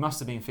season? You must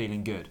have been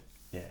feeling good.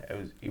 Yeah,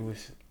 it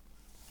was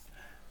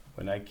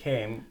when I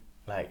came,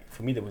 like,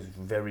 for me that was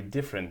very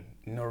different.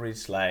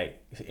 Norwich,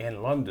 like,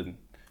 in London,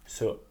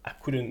 so I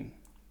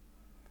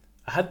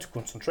had to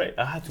concentrate,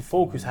 I had to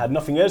focus, I had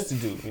nothing else to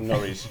do in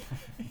Norwich.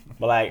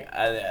 But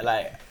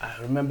I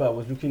remember I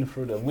was looking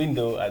through the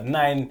window at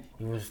 9,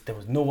 there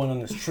was no one on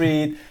the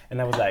street,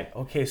 and I was like,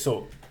 okay,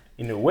 so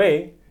in a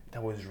way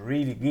that was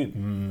really good,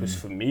 because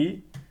for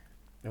me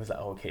it was like,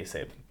 okay,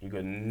 Seb, you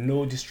got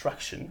no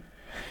distraction,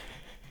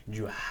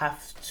 you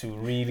have to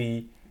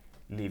really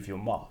leave your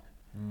mark.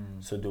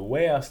 So the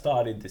way I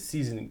started the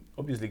season,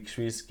 obviously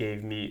Chris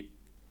gave me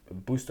a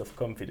boost of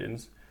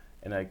confidence,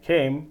 and I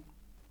came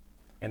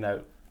and I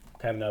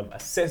kind of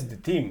assessed the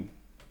team,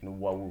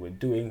 what we were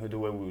doing, the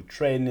way we were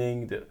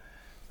training.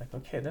 Like,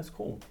 okay, that's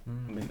cool.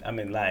 I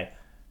mean, like,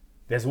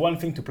 there's one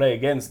thing to play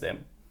against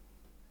them,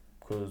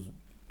 because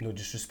no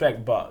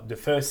disrespect, but the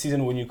first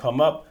season when you come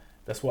up,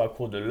 that's what I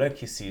call the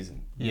lucky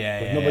season.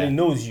 Yeah, nobody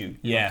knows you.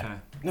 Yeah. Okay.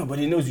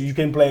 Nobody knows you. You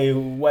can play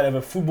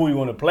whatever football you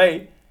want to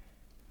play.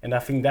 And I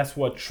think that's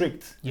what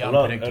tricked Yeah, a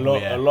unpredictable,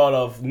 yeah. lot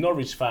of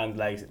Norwich fans,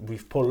 like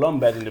with Paul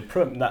Lambert in the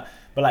Prem. But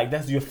like,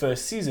 that's your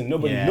first season.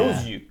 Nobody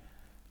knows you.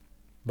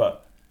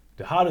 But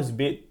the hardest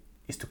bit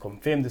is to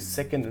confirm the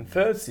second and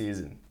third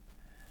season.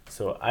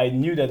 So I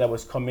knew that I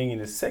was coming in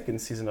the second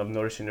season of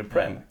Norwich in the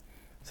Prem.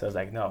 So I was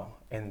like, no.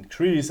 And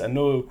Chris, I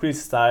know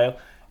Chris' style,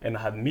 and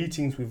I had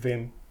meetings with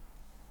him.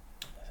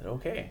 I said,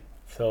 okay.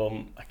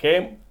 So I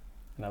came,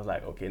 and I was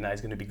like, okay, now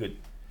it's going to be good.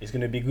 It's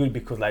going to be good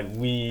because, like,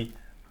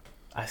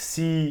 I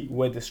see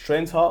where the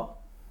strengths are,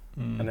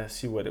 and I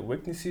see where the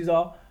weaknesses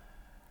are.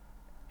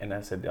 And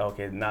I said,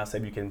 okay, now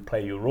Seb, you can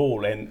play your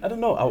role. And I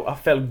don't know, I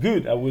felt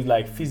good. I was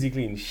like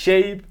physically in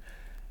shape,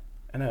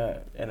 and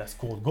I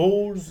scored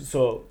goals.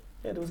 So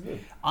yeah, it was good.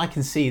 I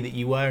can see that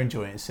you were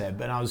enjoying it,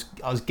 Seb, and I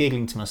was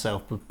giggling to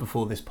myself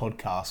before this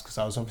podcast, because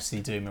I was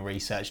obviously doing my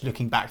research,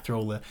 looking back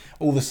through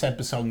all the Seb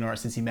Basong Norwich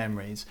City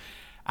memories,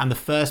 and the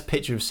first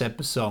picture of Seb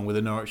Basong with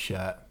a Norwich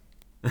shirt.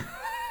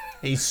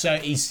 He's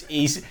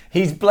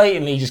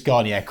blatantly just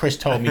gone, yeah, Chris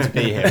told me to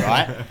be here,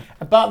 right?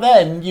 But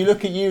then you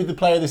look at you, the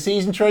Player of the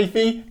Season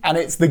trophy, and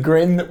it's the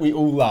grin that we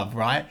all love,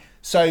 right?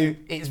 So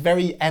it's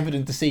very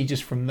evident to see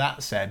just from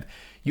that, Seb,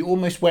 you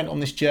almost went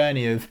on this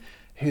journey of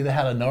who the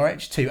hell are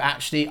Norwich to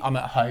actually, I'm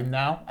at home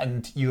now,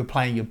 and you were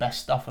playing your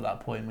best stuff at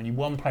that point. When you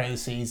won Player of the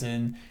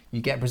Season,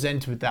 you get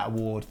presented with that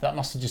award. That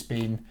must have just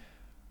been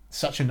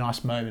such a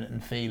nice moment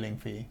and feeling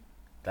for you.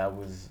 That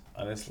was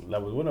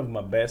one of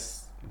my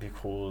best,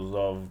 because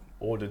of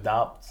all the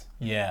doubts,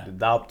 the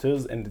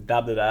doubters, and the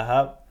doubt that I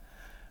have.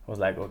 I was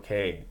like,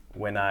 okay,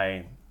 when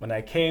I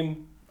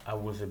came, I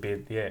was a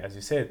bit, as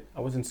you said,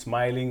 I wasn't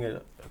smiling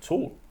at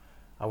all.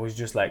 I was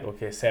just like,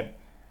 okay, Seb,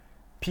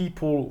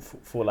 people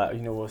for like,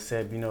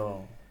 Seb,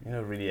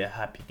 really a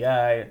happy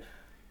guy,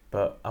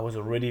 but I was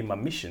already in my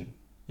mission.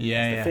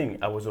 That's the thing.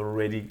 I was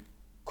already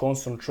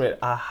concentrated.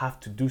 I have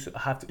to do so. I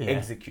have to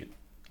execute.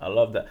 I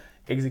love that.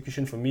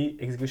 Execution for me,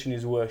 execution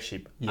is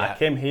worship. I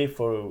came here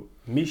for a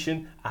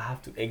mission. I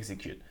have to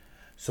execute.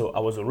 So I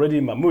was already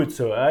in my mood.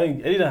 So I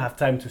didn't have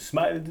time to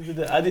smile.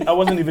 I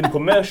wasn't even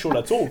commercial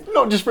at all.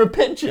 Not just for a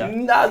picture.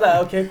 Nada.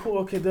 Okay, cool.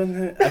 Okay,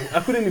 done.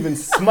 I couldn't even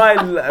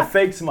smile, a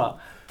fake smile.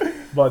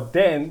 But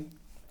then,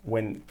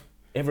 when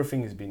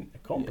everything has been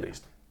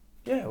accomplished,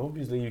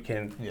 obviously you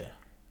can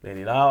let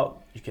it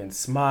out. You can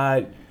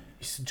smile.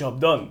 It's job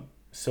done.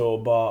 So,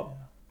 but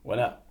when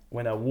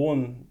I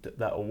won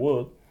that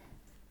award,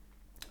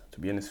 to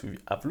be honest with you,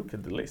 I've looked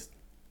at the list.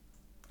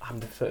 I'm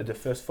the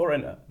first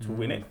foreigner to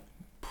win it.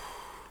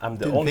 I'm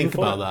the only think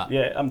foreigner. about that.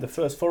 Yeah, I'm the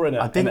first foreigner.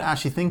 I didn't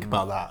actually think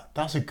about that.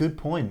 That's a good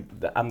point.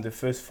 I'm the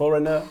first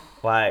foreigner.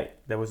 Like,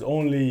 there was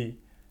only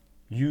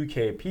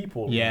UK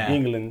people,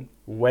 England,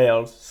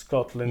 Wales,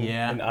 Scotland,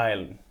 and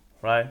Ireland,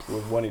 right? Who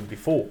have won it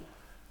before.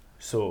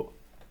 So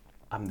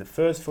I'm the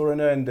first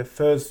foreigner and the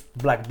first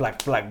black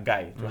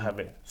guy to have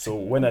it. So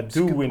when I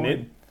do win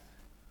it,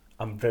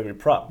 I'm very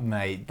proud.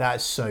 Mate,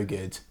 that's so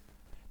good.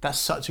 That's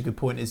such a good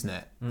point, isn't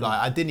it? Like,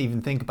 I didn't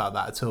even think about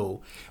that at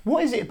all.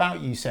 What is it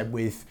about you, Seb,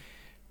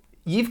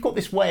 you've got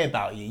this way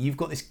about you, you've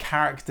got this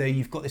character,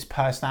 you've got this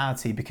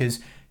personality, because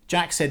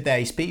Jack said there,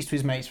 he speaks to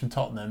his mates from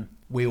Tottenham,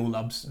 we all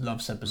love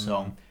Seb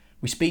Basong.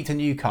 We speak to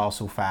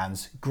Newcastle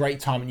fans, great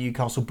time at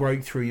Newcastle,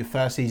 broke through your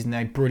first season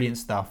there, brilliant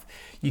stuff.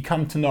 You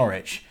come to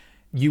Norwich,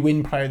 you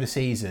win Player of the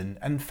Season,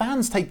 and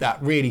fans take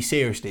that really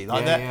seriously.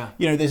 Like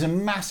there's a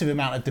massive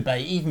amount of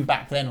debate, even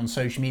back then on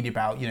social media,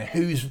 about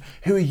who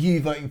are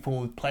you voting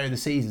for Player of the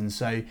Season.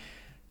 So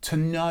to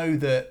know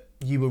that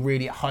you were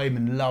really at home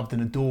and loved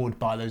and adored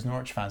by those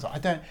Norwich fans,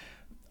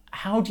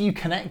 how do you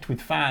connect with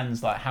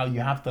fans like how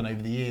you have done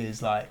over the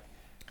years? Like,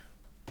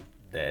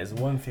 there's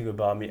one thing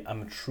about me.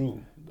 I'm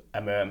true.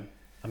 I'm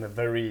a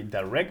very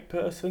direct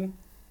person,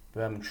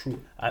 but I'm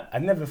true. I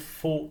never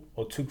thought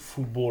or took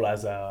football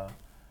as a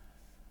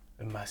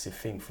massive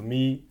thing. For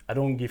me, I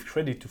don't give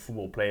credit to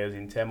football players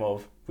in terms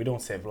of we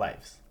don't save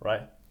lives,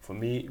 right? For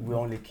me, we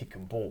only kick a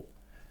ball.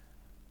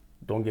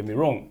 Don't get me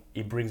wrong,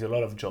 it brings a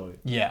lot of joy.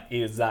 Yeah.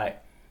 It's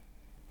like,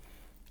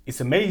 it's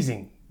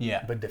amazing.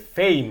 Yeah. But the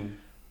fame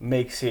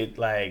makes it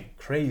like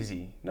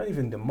crazy. Not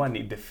even the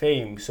money, the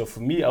fame. So for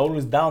me, I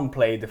always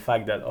downplay the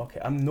fact that, okay,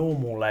 I'm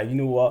normal. Like, you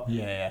know what?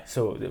 Yeah.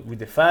 So with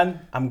the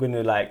fan, I'm going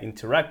to like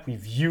interact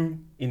with you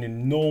in a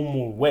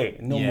normal way,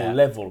 normal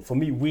level. For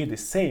me, we're the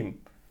same.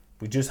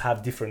 We just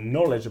have different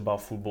knowledge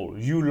about football.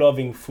 You love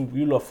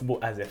football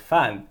as a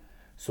fan.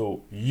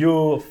 So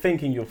your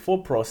thinking, your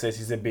thought process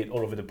is a bit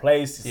all over the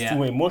place. It's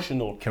too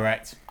emotional.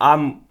 Correct.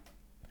 I'm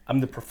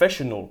the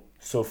professional.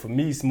 So for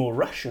me, it's more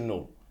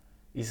rational.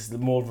 It's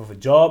more of a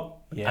job.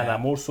 Yeah. And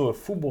I'm also a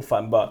football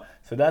fan. But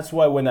so that's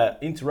why when I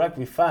interact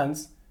with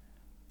fans,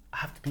 I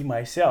have to be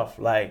myself.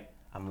 Like,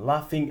 I'm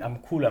laughing, I'm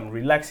cool, I'm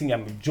relaxing,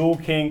 I'm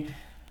joking.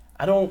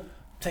 I don't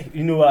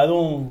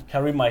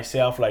carry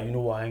myself like, you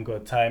know what, I ain't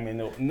got time.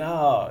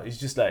 No, it's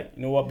just like,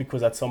 you know what,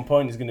 because at some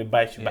point it's going to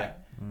bite you back.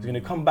 It's going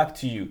to come back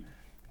to you.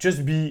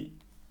 Just be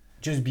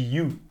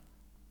you.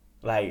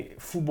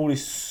 Like, football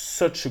is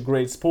such a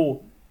great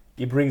sport.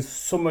 It brings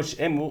so much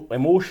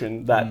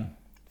emotion that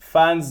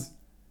fans,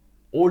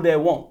 all they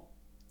want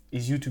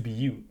is you to be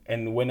you.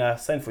 And when I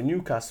signed for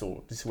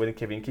Newcastle, this is when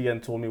Kevin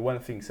Keegan told me one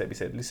thing. He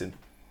said, listen,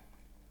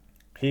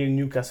 here in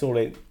Newcastle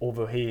and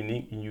over here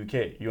in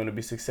UK, you want to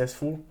be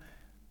successful,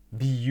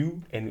 be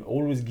you and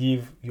always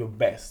give your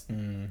best.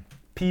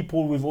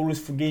 People will always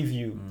forgive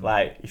you.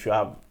 Like, if you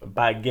have a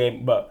bad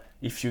game, but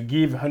if you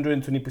give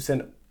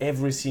 120%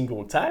 every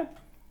single time,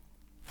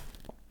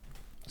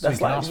 that's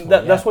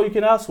what you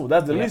can ask for.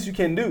 That's the least you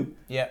can do.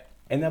 Yeah.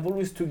 And I've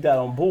always took that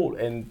on board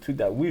and took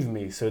that with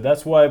me. So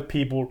that's why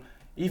people,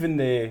 even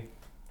the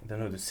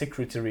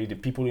secretary, the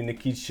people in the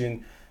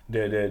kitchen,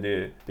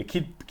 the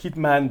kit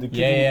man,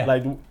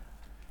 like,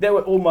 they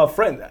were all my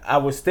friends. I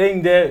was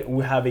staying there,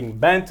 we're having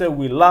banter,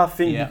 we're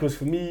laughing, because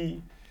for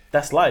me,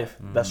 that's life.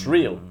 That's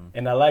real.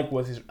 And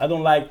I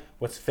don't like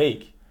what's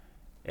fake.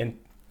 And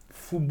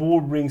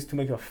football brings too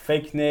much of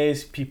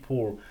fakeness.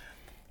 People,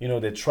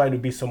 they try to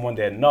be someone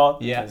they're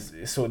not. Yeah.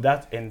 So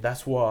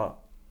that's what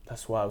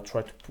I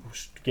try to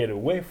push to get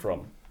away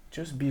from.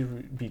 Just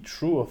be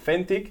true,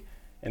 authentic,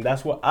 and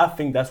that's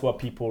what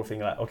people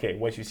think, like, okay,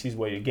 what you see is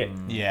what you get.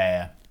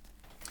 Yeah.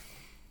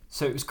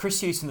 So it was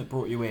Chris Hughton that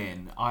brought you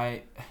in.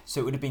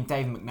 So it would have been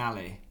Dave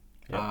McNally,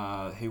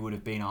 who would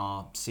have been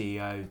our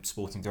CEO,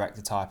 sporting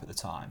director type at the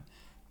time.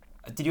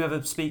 Did you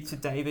ever speak to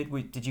David?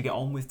 Did you get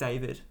on with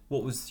David?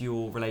 What was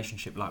your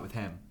relationship like with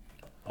him?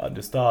 At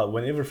the start,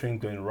 when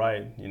everything's going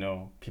right,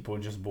 people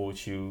just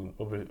bought you.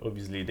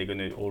 Obviously, they're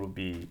gonna all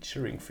be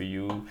cheering for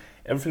you.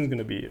 Everything's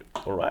gonna be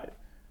all right,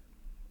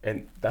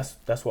 and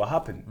that's what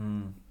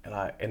happened. And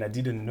I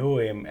didn't know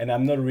him, and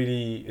I'm not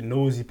really a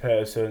nosy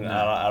person.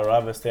 I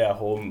rather stay at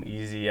home,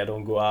 easy. I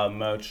don't go out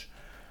much,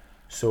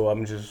 so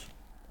I'm just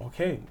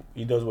okay.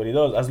 He does what he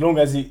does, as long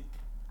as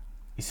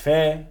he's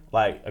fair.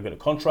 Like, I got a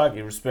contract,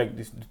 he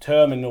respects the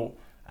term, and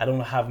I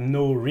don't have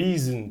no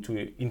reason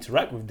to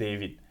interact with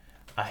David.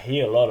 I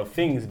hear a lot of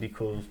things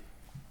because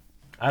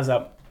as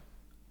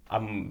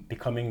I'm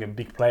becoming a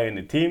big player in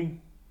the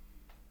team,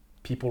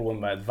 people want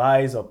my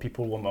advice or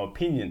people want my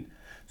opinion.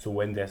 So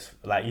when there's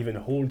like even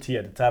Holty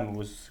at the time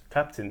was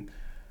captain,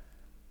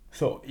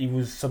 so he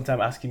was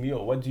sometimes asking me,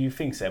 what do you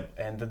think, Seb?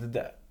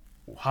 And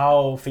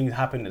how things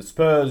happen at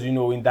Spurs,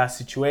 in that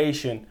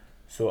situation.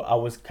 So I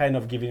was kind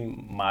of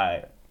giving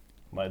my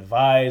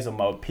advice or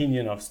my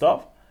opinion of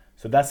stuff.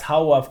 So that's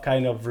how I've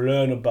kind of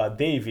learned about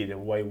David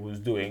and what he was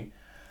doing.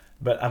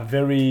 But I'm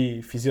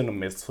very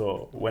physiognomist,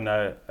 so when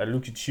I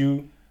look at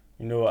you,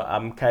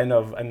 I'm kind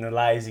of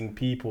analyzing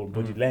people,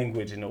 body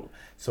language,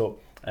 So,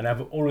 and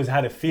I've always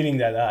had a feeling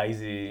that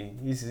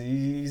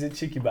he's a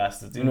cheeky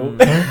bastard,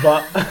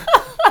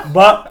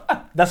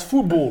 but that's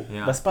football.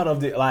 Yeah. That's part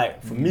of the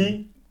For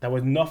me, there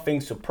was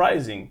nothing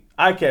surprising.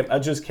 I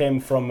just came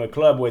from a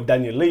club where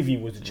Daniel Levy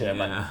was the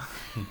chairman,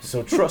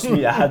 so trust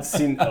me, I had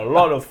seen a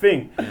lot of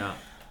things. Yeah.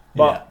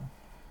 But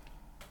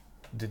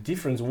the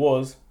difference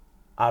was,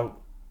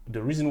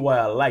 the reason why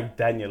I like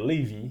Daniel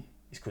Levy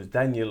is because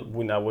Daniel,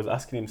 when I was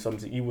asking him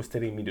something, he was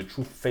telling me the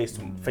truth face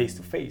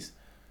to face.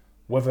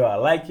 Whether I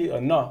like it or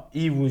not,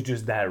 he was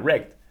just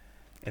direct.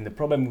 And the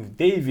problem with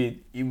David,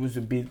 he was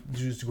a bit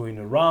just going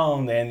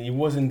around and he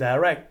wasn't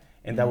direct.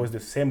 And that was the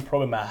same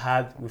problem I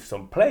had with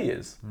some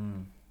players.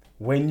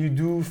 When you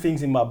do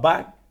things in my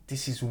back,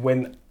 this is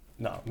when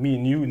me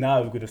and you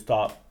now are going to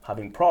start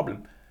having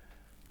problem.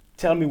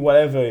 Tell me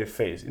whatever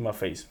in my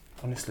face.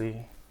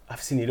 Honestly,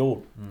 I've seen it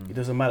all. It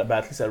doesn't matter, but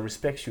at least I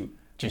respect you.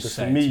 Just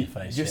say it to your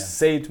face,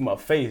 say it to my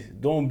face.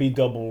 Don't be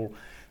double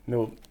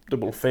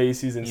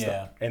faces and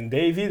stuff. And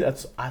David,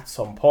 at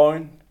some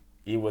point,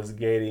 he was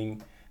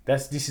getting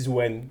this is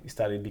when it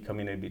started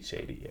becoming a bit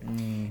shady.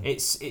 Yeah.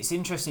 It's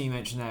interesting you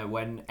mentioned there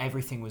when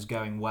everything was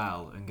going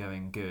well and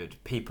going good.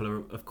 People are,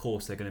 of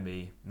course, they're going to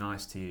be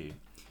nice to you.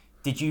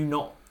 Did you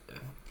not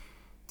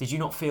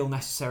feel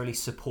necessarily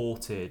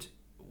supported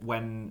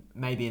when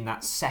maybe in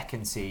that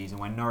second season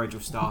when Norwich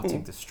were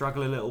starting to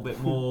struggle a little bit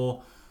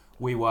more?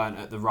 We weren't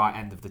at the right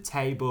end of the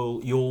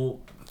table. Your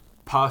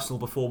personal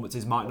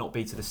performances might not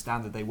be to the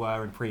standard they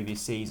were in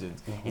previous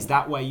seasons. Is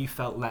that where you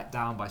felt let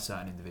down by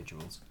certain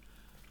individuals?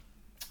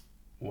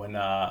 When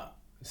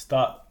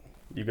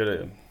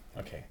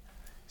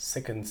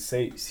second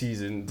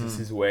season, this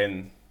is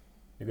when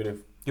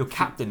you're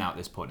captain now at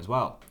this point as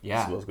well. Yeah,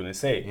 that's what I was gonna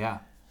say. Yeah,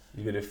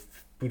 you gotta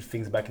put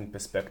things back in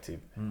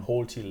perspective.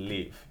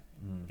 Holty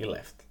he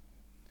left.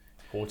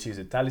 Holty is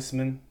a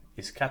talisman.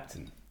 He's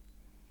captain.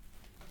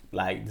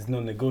 Like there's no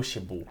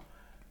negotiable.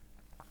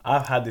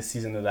 I've had the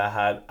season that I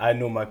had. I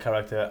know my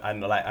character. I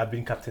know, like I've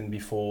been captain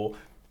before,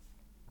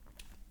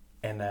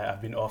 and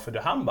I've been offered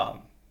a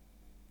armband.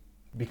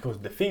 Because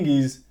the thing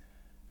is,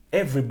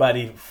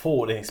 everybody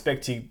thought and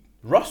expected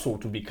Russell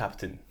to be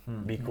captain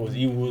because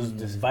he was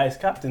the vice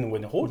captain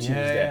when Holty was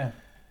there.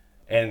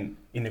 And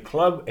in a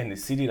club and a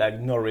city like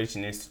Norwich,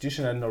 in an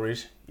institution like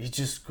Norwich, he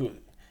just could.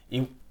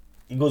 It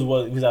goes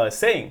without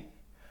saying.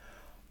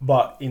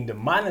 But in the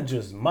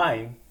manager's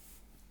mind,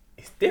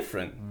 it's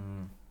different.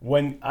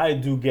 When I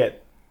do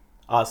get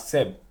asked,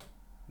 Seb,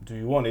 do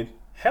you want it?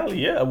 Hell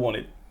yeah, I want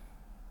it.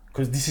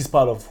 Because this is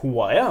part of who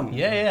I am.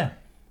 Yeah.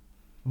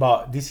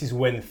 But this is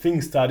when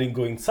things started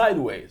going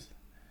sideways.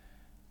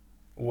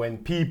 When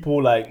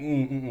people like...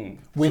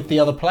 With the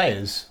other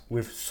players?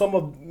 With some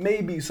of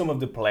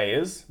the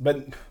players,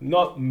 but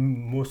not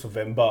most of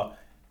them, but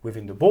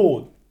within the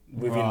board,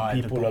 within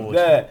people up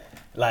there.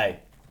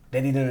 Like,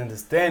 they didn't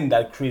understand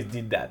that Chris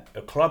did that.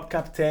 A club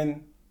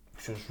captain,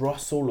 which was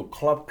Russell, a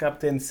club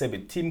captain, Seb, a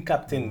team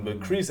captain.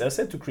 But Chris, I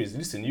said to Chris,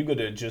 listen, you got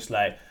to just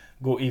like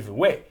go either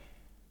way.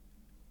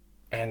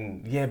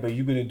 And yeah, but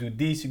you're going to do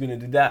this, you're going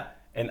to do that.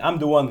 And I'm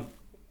the one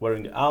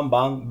wearing the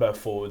armband, but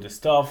for the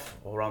stuff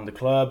around the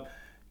club,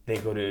 they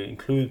got to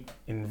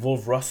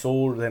involve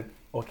Russell. Then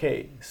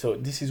okay, so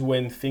this is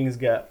when things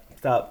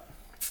start.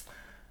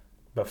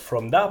 But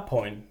from that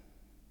point,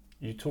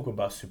 you talk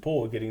about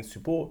support, getting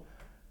support.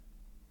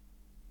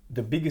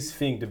 The biggest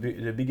thing, the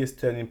biggest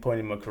turning point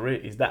in my career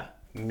is that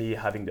me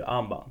having the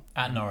armband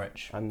at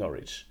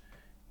Norwich.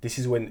 This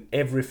is when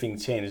everything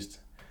changed,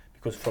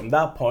 because from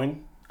that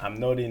point, I'm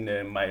not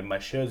in my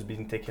shirts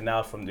being taken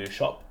out from the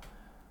shop.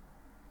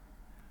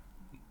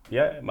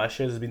 Yeah, my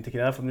shares has been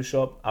taken out from the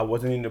shop. I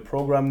wasn't in the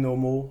program no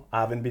more. I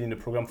haven't been in the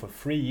program for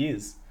 3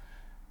 years.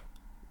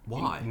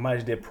 Why?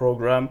 Match day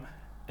program.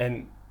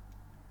 And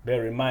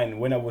bear in mind,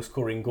 when I was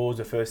scoring goals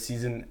the first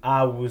season,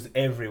 I was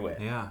everywhere.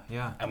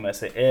 Yeah. I must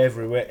say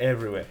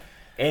everywhere.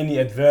 Any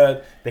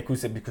advert, they could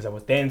say because I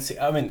was dancing.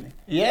 I mean,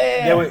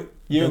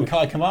 you and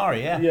Kai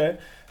Kamari, Yeah,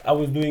 I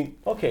was doing,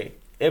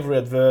 every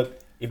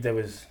advert, if there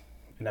was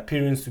an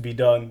appearance to be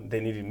done, they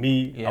needed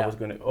me. Yeah. I was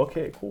going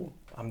to, cool.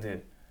 I'm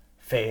the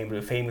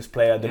famous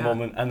player at the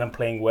moment, and I'm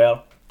playing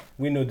well.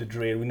 We know the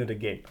drill, we know the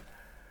game.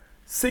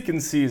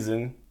 Second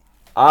season,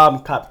 I'm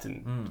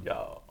captain.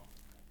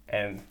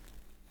 And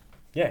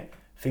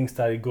things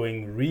started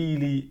going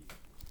really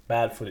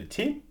bad for the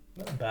team.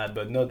 Not bad,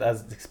 but not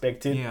as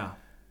expected. Yeah.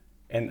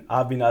 And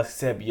I've been asked,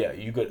 Seb,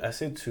 I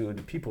said to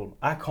the people,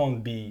 I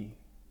can't be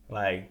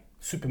like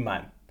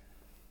Superman.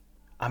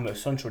 I'm a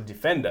central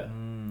defender.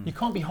 You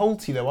can't be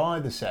Holty though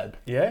either, Seb.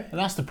 Yeah. And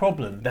that's the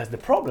problem.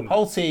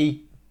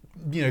 Holty,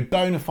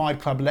 bona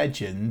fide club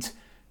legend,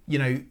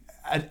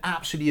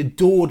 absolutely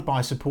adored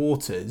by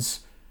supporters.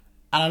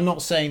 And I'm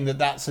not saying that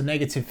that's a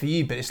negative for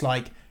you, but it's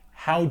like,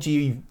 how do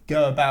you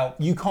go about,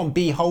 you can't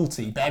be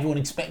Holty, but everyone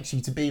expects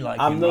you to be like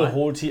I'm not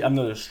Holty, I'm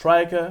not a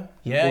striker.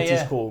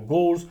 Holty scored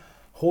goals.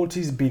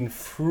 Holty's been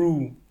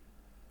through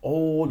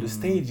all the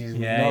stages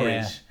with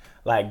Norwich,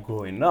 like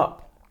growing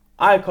up.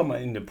 I come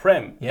in the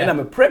Prem, and I'm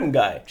a Prem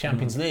guy.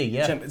 Champions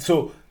League,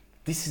 So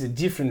this is a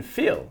different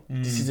feel.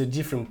 This is a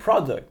different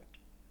product.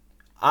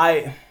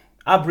 I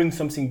bring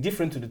something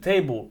different to the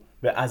table,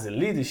 but as a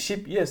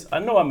leadership, yes, I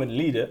know I'm a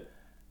leader.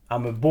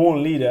 I'm a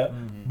born leader,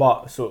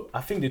 but so I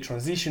think the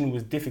transition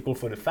was difficult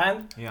for the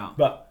fan. Yeah.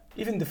 But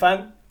even the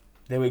fan,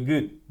 they were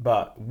good.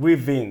 But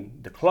within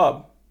the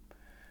club,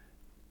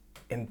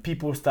 and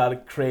people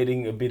started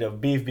creating a bit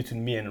of beef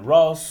between me and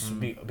Ross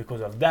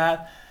because of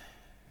that.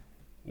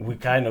 We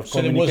kind of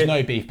So there was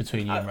no beef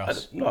between you and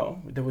Ross?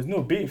 No, there was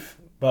no beef.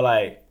 But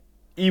like,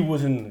 he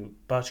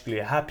wasn't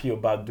particularly happy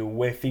about the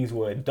way things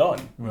were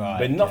done. Right.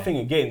 But nothing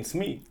against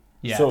me.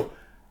 Yeah. So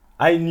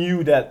I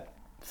knew that,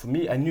 for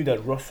me, I knew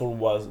that Russell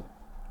was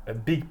a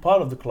big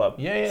part of the club.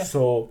 Yeah.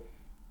 So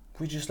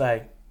we just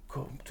like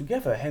go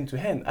together, hand to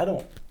hand.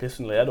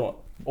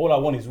 All I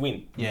want is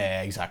win.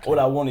 Yeah, exactly. All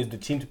I want is the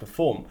team to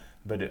perform.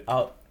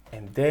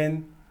 And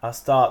then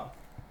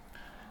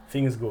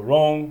things go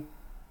wrong.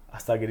 I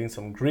start getting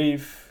some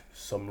grief,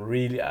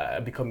 I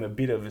become a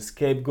bit of a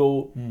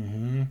scapegoat.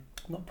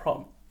 No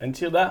problem.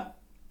 Until that,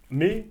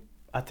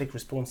 I take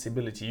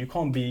responsibility. You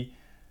can't be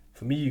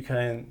for me,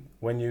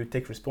 when you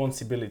take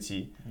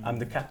responsibility, I'm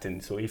the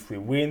captain. So if we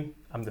win,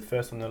 I'm the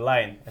first on the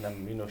line, and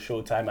I'm,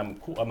 showtime. I'm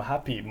cool. I'm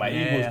happy. My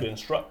ego's getting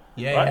struck.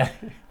 Yeah, right?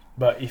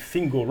 But if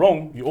things go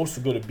wrong, you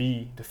also got to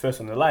be the first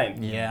on the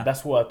line. Yeah.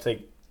 That's what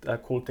I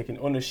call taking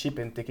ownership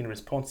and taking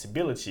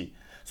responsibility.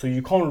 So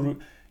you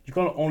can't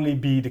only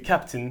be the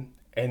captain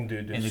and the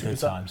in the good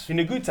times. In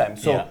the good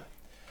times. So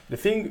the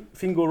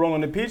thing go wrong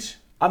on the pitch,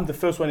 I'm the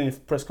first one in the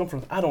press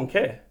conference. I don't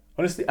care.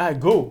 Honestly, I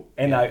go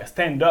and I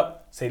stand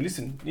up, say,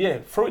 listen,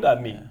 throw it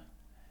at me. Yeah.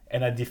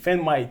 And I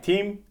defend my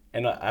team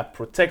and I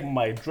protect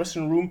my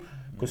dressing room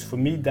because for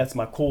me, that's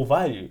my core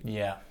value.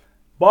 Yeah.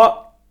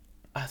 But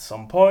at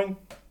some point,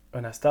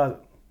 when I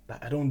start,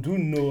 I don't do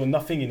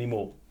nothing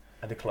anymore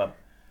at the club.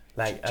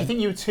 Do you think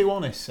you were too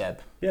honest,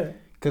 Seb? Yeah.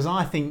 Because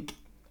I think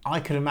I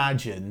could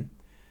imagine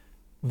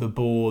the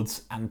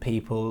boards and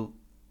people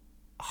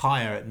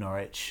higher at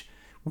Norwich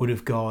would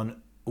have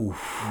gone,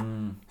 oof,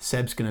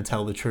 Seb's going to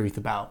tell the truth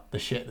about the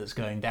shit that's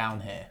going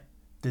down here.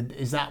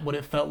 Is that what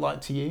it felt like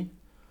to you?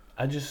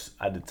 At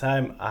the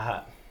time,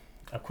 I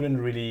couldn't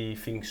really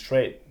think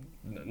straight.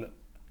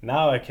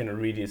 Now I can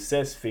really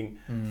assess things,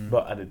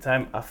 but at the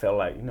time I felt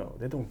like,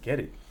 they don't get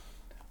it.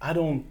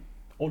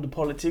 All the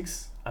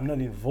politics, I'm not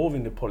involved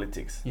in the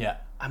politics. Yeah.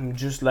 I'm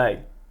just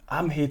like,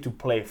 I'm here to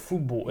play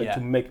football and to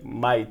make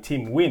my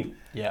team win.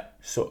 Yeah.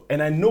 So,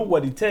 and I know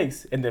what it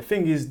takes. And the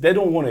thing is, they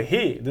don't want to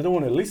hear, they don't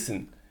want to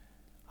listen.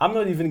 I'm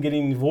not even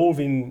getting involved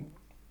in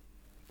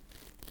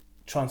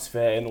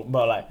transfer,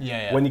 but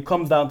when it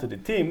comes down to the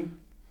team,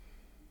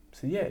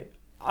 so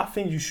I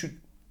think you should,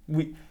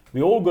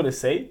 we all got to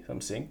say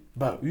something,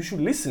 but you should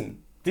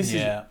listen.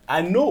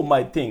 I know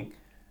my thing,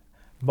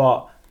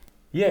 but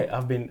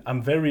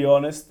I'm very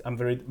honest,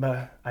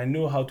 but I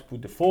know how to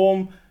put the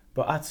form,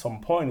 but at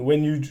some point,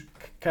 when you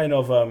kind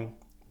of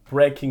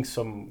breaking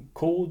some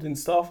code and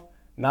stuff,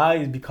 now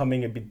it's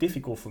becoming a bit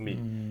difficult for me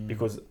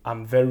because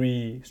I'm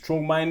very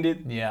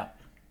strong-minded. Yeah.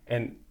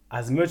 And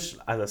as much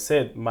as I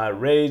said, my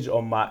rage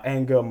or my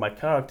anger, my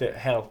character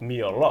helped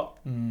me a lot.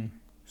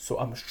 So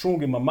I'm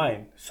strong in my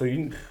mind. So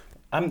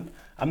I'm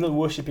not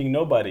worshipping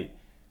nobody.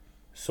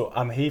 So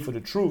I'm here for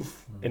the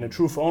truth and the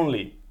truth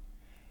only.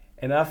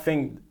 And I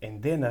think,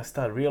 and then I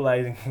start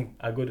realizing,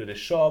 I go to the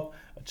shop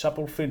at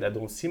Chapel Field, I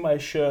don't see my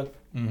shirt.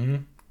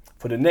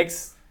 For the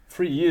next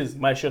 3 years,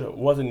 my shirt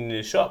wasn't in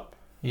the shop.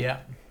 Yeah.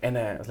 And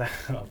I was like,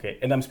 okay,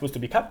 and I'm supposed to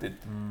be captain.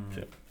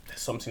 So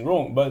there's something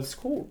wrong, but it's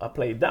cool. I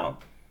play it down.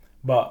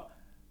 But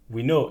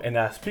we know, and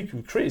I speak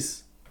with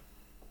Chris,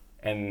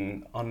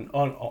 and on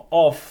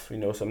off,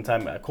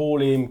 sometimes I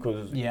call him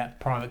because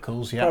private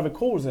calls,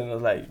 and I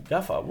was like,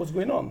 Gaffer, what's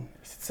going on?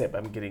 He said, Seb,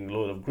 I'm getting a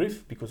lot of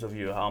grief because of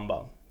your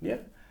armband. Yeah,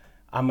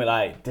 I'm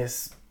like,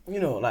 there's,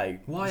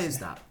 why is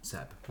that,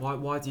 Seb?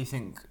 Why do you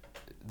think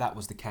that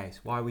was the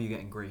case? Why were you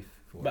getting grief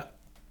for it?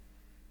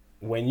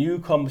 When you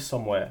come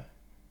somewhere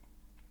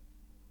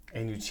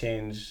and you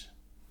change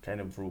kind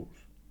of rules,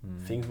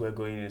 things were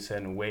going in a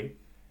certain way,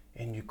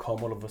 and you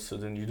come all of a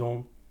sudden,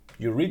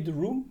 you read the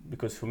room,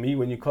 because for me,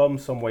 when you come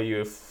somewhere,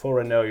 you're a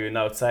foreigner, you're an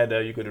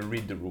outsider, you got to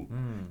read the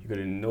room. You got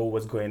to know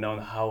what's going on,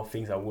 how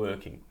things are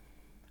working.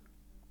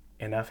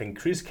 And I think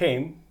Chris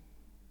came,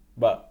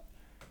 but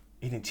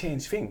he didn't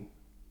change things.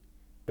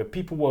 But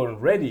people weren't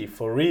ready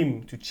for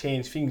him to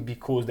change things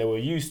because they were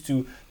used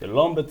to the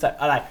lumber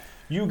type.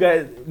 You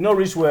guys,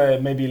 Norwich were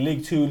maybe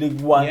League 2,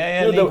 League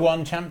 1. League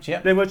 1 champs,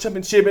 They were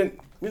championship and,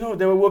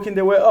 they were working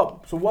their way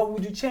up. So what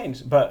would you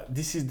change? But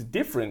this is the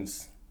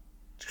difference.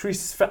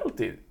 Chris felt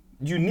it.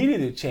 You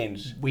needed a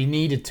change. We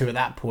needed to, at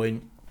that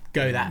point,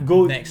 go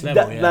next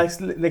level.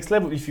 Next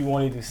level if you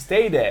wanted to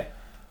stay there.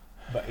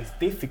 But it's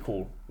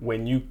difficult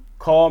when you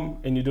come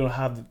and you don't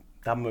have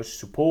that much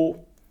support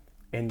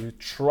and you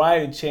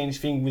try to change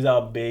things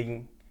without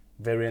being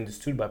very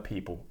understood by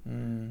people.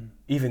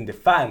 Even the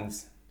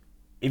fans,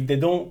 if they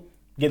don't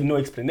get no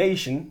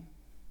explanation,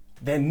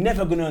 they're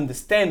never going to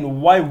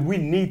understand why we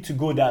need to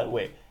go that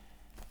way.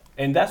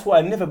 And that's why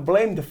I never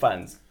blame the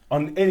fans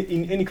in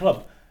any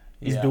club.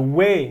 It's the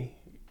way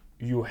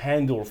you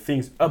handle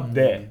things up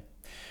there.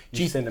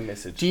 You send a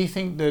message. Do you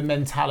think the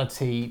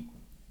mentality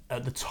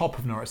at the top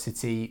of Norwich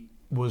City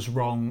was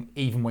wrong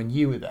even when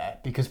you were there?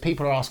 Because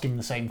people are asking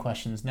the same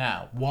questions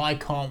now. Why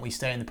can't we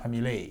stay in the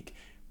Premier League?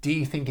 Do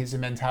you think it's a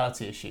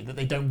mentality issue that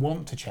they don't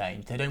want to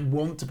change? They don't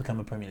want to become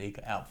a Premier League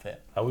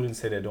outfit? I wouldn't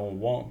say they don't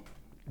want.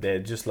 They're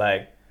just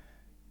like,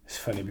 it's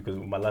funny because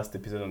my last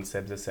episode on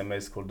Seb's SMA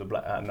is called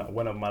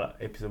one of my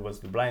episodes was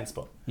the blind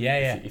spot.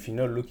 If you're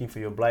not looking for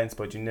your blind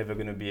spot, you're never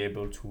going to be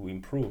able to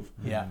improve.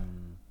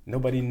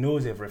 Nobody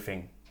knows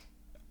everything.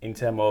 In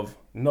terms of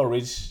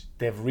Norwich,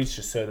 they've reached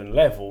a certain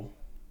level,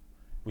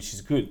 which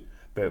is good.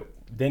 But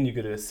then you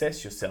got to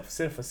assess yourself,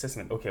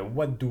 self-assessment. Okay,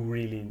 what do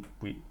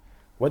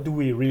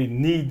we really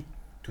need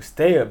to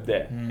stay up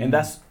there? And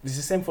it's the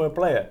same for a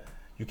player.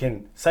 You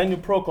can sign your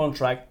pro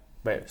contract,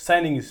 but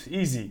signing is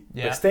easy.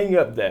 But staying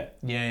up there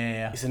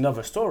is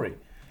another story.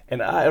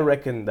 And I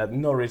reckon that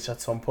Norwich at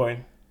some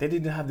point, they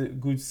didn't have the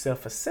good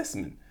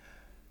self-assessment.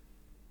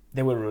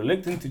 they were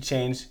reluctant to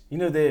change. You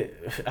know,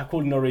 I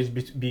call Norwich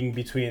being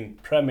between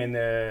Prem and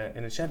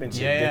the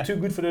Championship. Yeah, They're too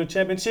good for the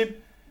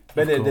Championship,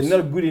 but they're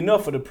not good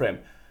enough for the Prem.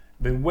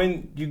 But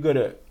when you got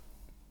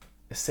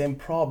the same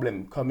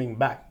problem coming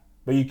back,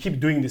 but you keep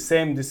doing the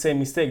same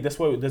mistake, that's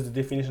the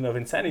definition of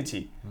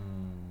insanity.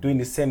 Doing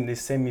the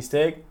same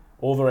mistake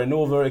over and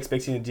over,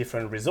 expecting a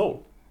different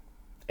result.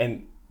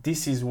 And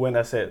this is when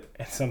I said,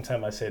 and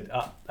sometimes I said,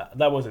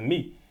 that wasn't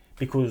me,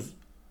 because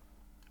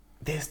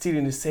they're still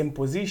in the same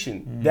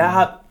position.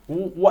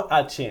 What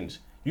had changed?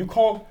 You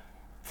can't.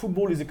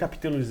 Football is a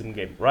capitalism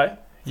game, right?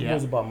 Football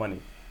is about money.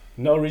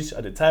 Norwich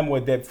at the time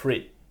were debt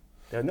free.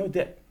 There were no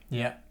debt.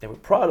 Yeah. They were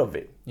proud of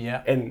it.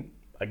 Yeah. And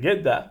I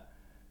get that,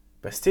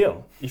 but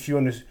still, if you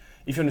want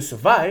to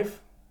survive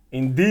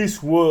in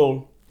this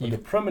world of the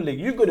Premier League,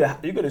 you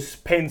gotta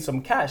spend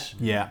some cash.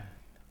 Yeah.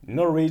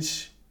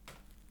 Norwich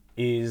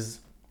is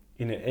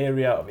in an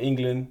area of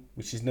England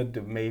which is not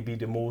maybe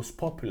the most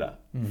popular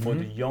for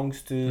the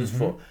youngsters.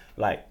 For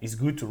like, it's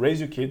good to raise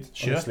your kids.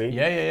 Sure. Honestly.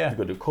 Yeah. You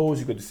got the coach,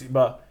 you got the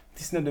but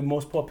this is not the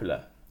most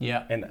popular.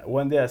 Yeah. And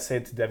one day I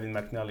said to David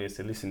McNally, I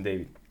said, listen,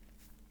 David,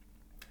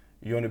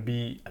 you want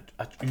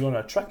to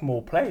attract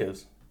more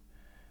players.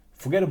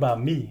 Forget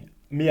about me.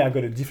 I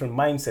got a different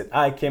mindset.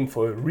 I came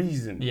for a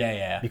reason.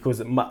 Yeah. Because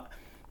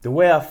the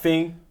way I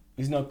think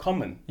is not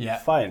common. Yeah.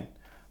 Fine.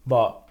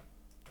 But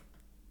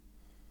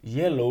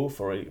yellow,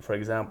 for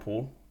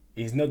example,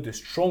 is not the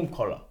strong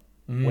color.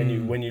 When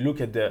you look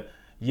at the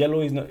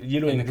yellow, is not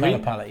yellow In and the green.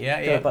 colour palette.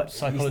 Yeah. Colour palette.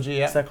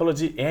 Psychology. It's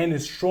psychology and a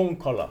strong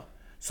color.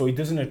 So it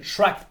doesn't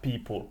attract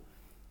people.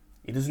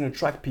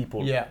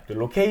 Yeah. The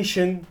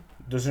location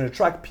doesn't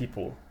attract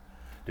people.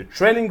 The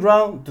training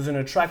ground doesn't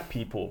attract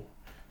people.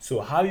 So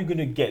how are you going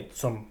to get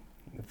some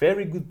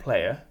very good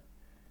player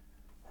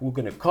who are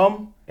going to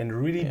come and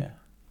really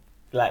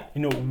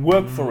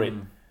work for it?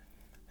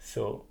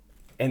 So,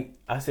 and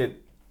I said,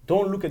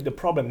 don't look at the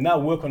problem, now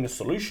work on the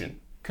solution.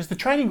 Because the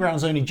training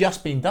ground's only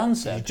just been done,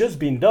 sir. It's just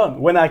been done.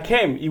 When I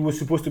came, it was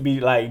supposed to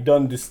be like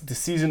done the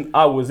season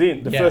I was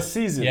in, the first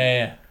season.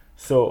 Yeah.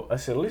 So I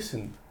said,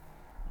 listen,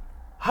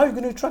 how are you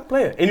going to attract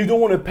players? And you don't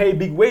want to pay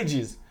big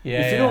wages.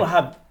 If you don't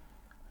have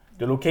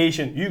the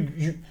location,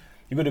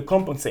 you got to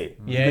compensate.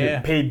 You got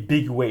to pay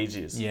big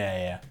wages.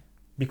 Yeah.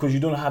 Because you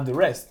don't have the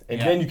rest.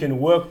 And then you can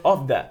work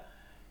off that.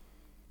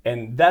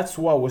 And that's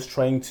what I was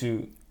trying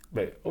to,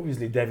 but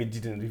obviously David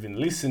didn't even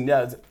listen. Yeah,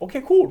 I was,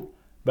 okay, cool.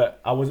 But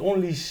I was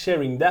only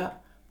sharing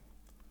that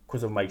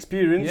because of my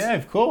experience. Yeah,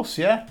 of course,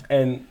 yeah.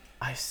 And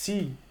I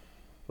see,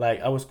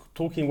 like, I was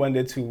talking one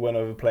day to one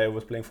of the players who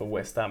was playing for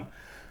West Ham.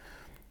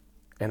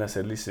 And I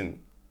said,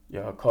 listen,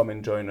 come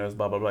and join us,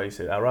 blah, blah, blah. He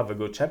said, I'd rather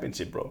go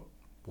Championship, bro.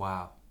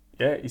 Wow.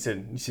 Yeah, he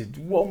said,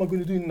 what am I going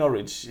to do in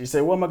Norwich? He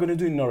said, what am I going to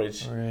do in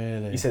Norwich?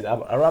 Really? He said,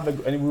 I'd rather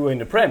go, and we were in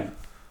the Prem.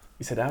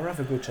 He said, I'd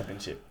rather go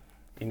Championship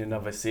in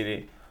another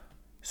city.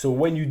 So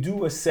when you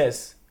do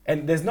assess,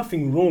 and there's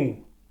nothing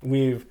wrong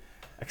with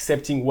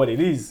accepting what it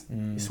is,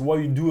 it's what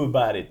you do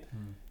about it.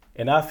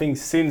 And I think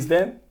since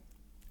then,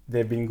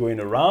 they've been going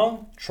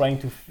around trying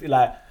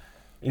to,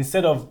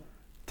 instead of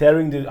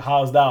tearing the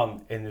house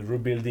down and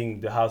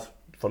rebuilding the house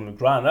from the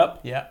ground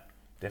up,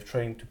 they're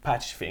trying to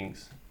patch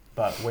things.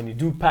 But when you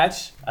do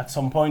patch, at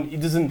some point, it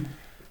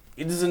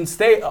doesn't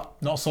stay up.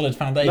 Not solid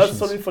foundations. Not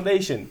solid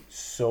foundation.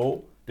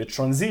 So the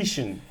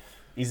transition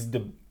is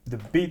the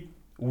bit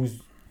who's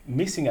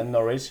missing at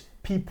Norwich.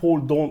 People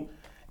don't,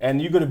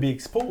 and you're gonna be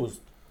exposed.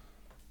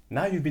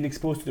 Now you've been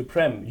exposed to the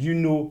Prem. You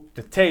know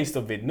the taste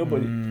of it.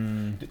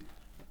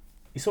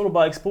 It's all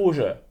about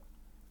exposure.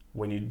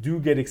 When you do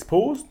get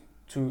exposed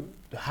to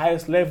the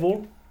highest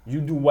level, you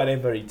do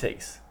whatever it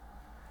takes.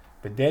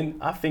 But then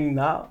I think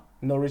now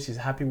Norwich is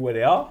happy where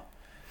they are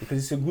because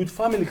it's a good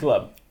family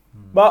club.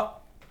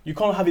 But you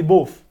can't have it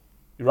both.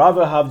 You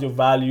rather have your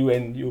value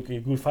and your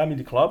good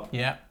family club.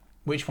 Yeah.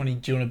 Which one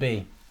do you want to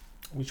be?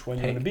 Which one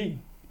you want to be?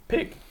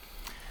 Pick.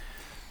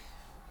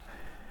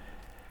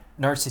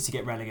 Norwich City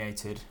get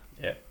relegated.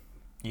 Yeah.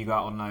 You go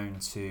out on loan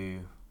to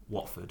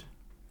Watford.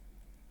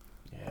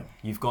 Yeah.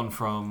 You've gone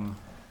from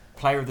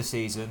player of the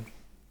season,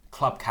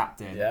 club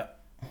captain. Yeah.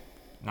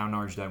 Now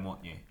Norwich don't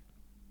want you.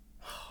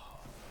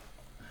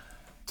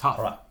 Tough.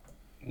 All right.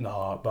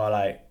 No,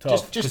 but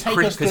tough. Just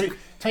Chris-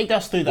 take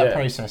us through that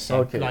process.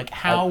 So. Okay. Like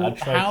how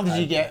I'll did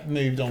you get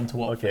moved on to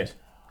Watford? Okay.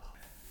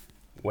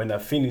 When I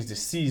finished the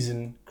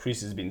season,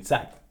 Chris has been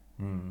sacked.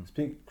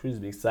 Chris has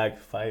been sacked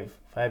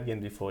five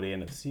games before the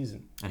end of the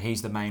season. And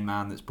he's the main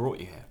man that's brought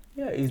you here.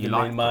 Yeah, he's You the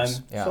like main man.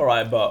 Chris? It's all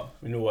right, but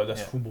you know what?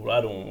 That's football.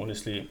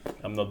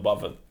 I'm not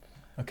bothered.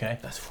 Okay.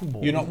 That's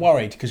football. You're not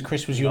worried because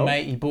Chris was your No.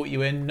 mate. He brought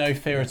you in. No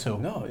fear at all.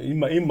 No, in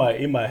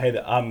my head,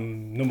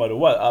 I'm no matter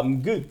what,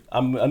 I'm good.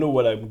 I know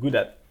what I'm good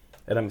at,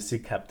 and I'm still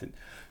captain.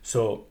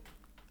 So,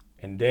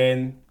 and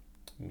then,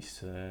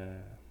 Mr.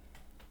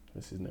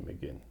 What's his name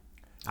again?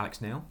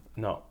 Alex Neil?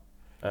 No.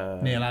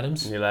 Neil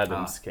Adams. Neil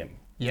Adams came.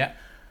 Yeah.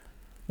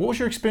 What was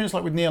your experience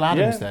like with Neil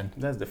Adams then?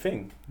 That's the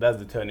thing. That's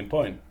the turning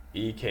point.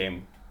 He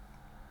came.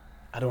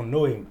 I don't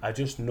know him. I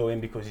just know him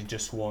because he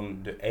just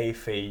won the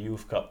AFA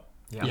Youth Cup.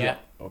 Yeah.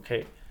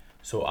 Okay.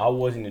 So I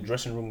was in the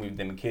dressing room with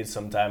them kids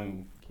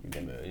sometime,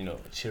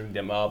 cheering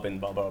them up and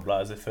blah blah blah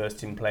as a first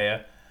team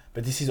player.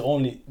 But this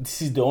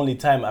is the only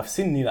time I've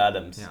seen Neil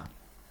Adams. Yeah.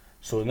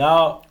 So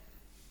now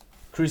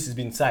Chris has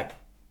been sacked.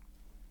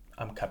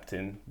 I'm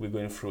captain. We're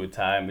going through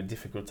a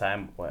difficult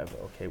time, whatever.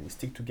 Okay, we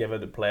stick together,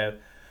 the player.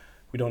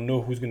 We don't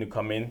know who's going to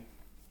come in.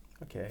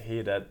 Okay, I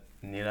hear that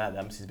Neil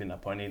Adams has been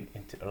appointed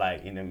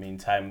in the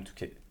meantime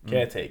to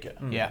caretaker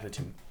of the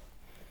team.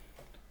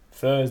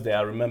 Thursday,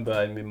 I remember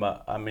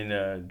I'm in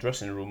a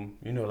dressing room.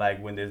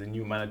 Like when there's a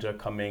new manager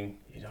coming,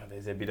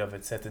 there's a bit of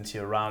uncertainty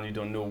around. You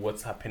don't know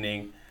what's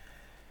happening.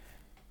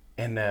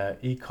 And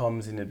he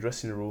comes in the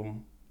dressing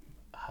room,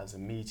 has a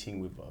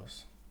meeting with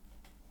us.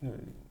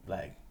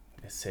 Like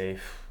a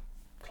safe,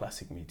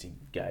 classic meeting.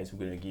 Guys,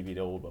 we're gonna give it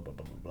all. Blah blah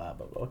blah blah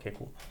blah blah. Okay,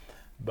 cool.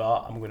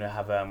 But I'm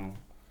gonna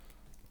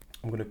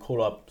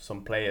call up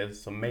some players,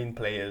 some main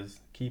players,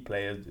 key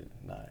players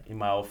in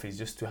my office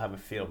just to have a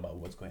feel about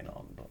what's going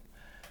on. But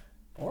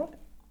all right.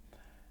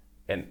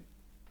 And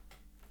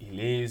he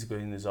leaves,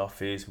 goes in his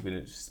office. We're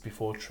gonna just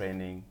before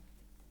training,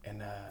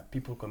 and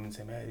people come and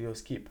say, "Man, yo,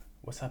 Skip,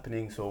 what's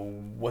happening? So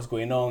what's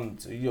going on?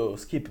 So, yo,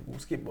 Skip.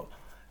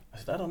 I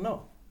said, I don't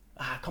know.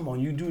 Come on,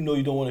 you do know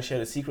you don't want to share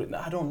the secret. No,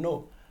 I don't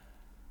know.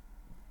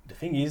 The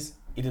thing is,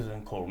 he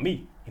doesn't call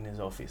me in his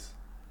office.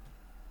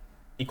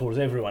 He calls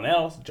everyone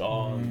else,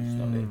 John,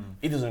 stuff like that.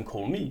 He doesn't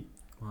call me.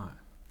 Right.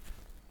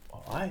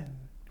 All right.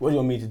 What do you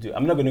want me to do?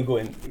 I'm not going to go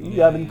in.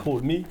 You haven't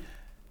called me.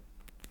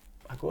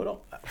 I go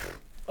along.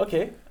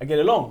 Okay, I get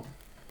along.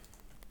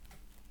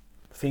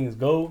 Things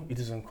go. He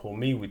doesn't call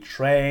me. We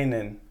train,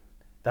 and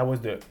that was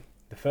the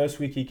first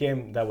week he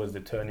came. That was the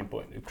turning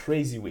point. A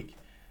crazy week.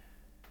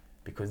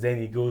 Because then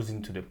he goes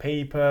into the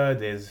paper,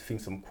 there's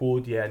some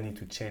quote, I need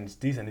to change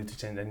this, I need to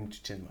change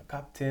my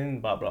captain,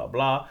 blah, blah,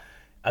 blah.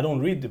 I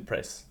don't read the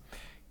press.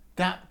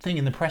 That thing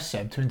in the press,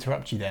 Seb, to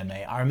interrupt you there,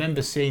 mate, I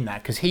remember seeing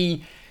that because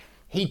he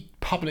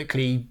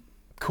publicly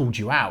called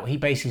you out. He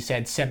basically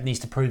said Seb needs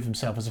to prove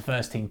himself as a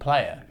first team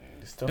player.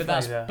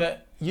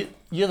 But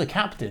you're the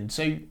captain,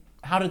 so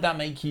how did that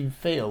make you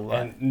feel?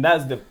 Like?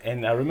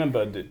 And I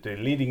remember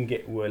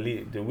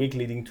the week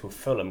leading to a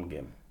Fulham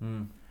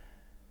game.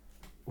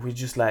 We're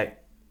just like,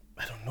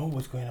 I don't know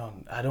what's going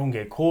on. I don't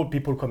get called.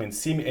 People come and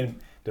see me, and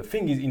the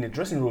thing is, in the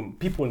dressing room,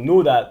 people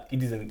know that he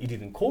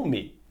didn't call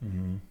me.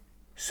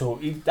 So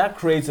that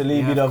creates a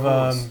little bit of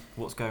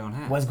what's going on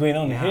here? What's going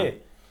on here?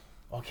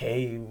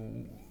 Okay,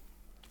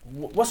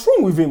 what's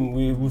wrong with him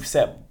with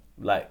Seb?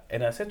 Like,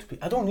 and I said to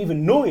people, I don't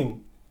even know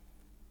him.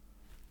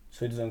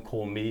 So he doesn't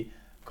call me.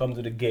 Come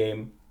to the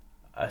game,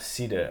 I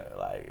see the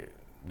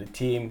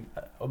team.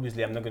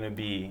 Obviously, I'm not gonna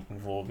be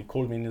involved. He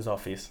called me in his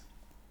office.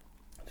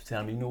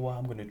 Tell me, you know what?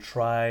 I'm gonna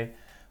try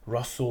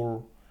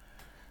Russell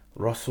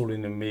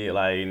in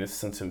a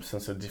sense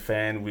of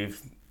defense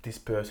with this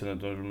person. I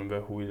don't remember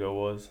who it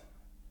was,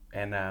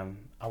 and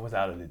I was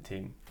out of the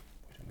team.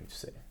 What do you want me to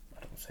say?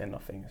 I don't say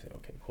nothing. I say,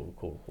 okay,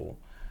 cool.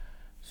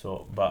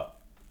 So, but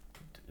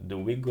the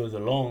week goes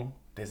along.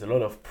 There's a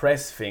lot of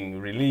press thing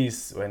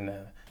released when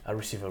I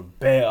receive a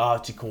bare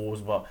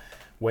articles, but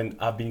when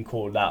I've been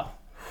called out.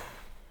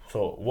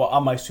 So, what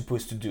am I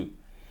supposed to do?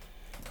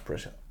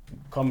 Pressure.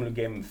 Come to the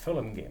game,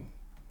 Fulham game,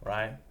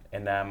 right?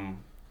 And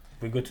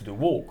we go to the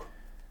walk.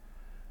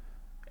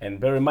 And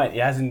bear in mind, he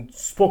hasn't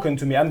spoken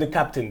to me. I'm the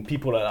captain.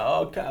 People are like,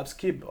 oh, Cap,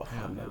 Skip.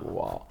 I'm like,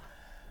 wow.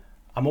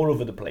 I'm all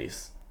over the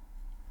place.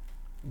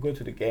 We go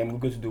to the game. We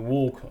go to the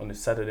walk on a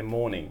Saturday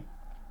morning.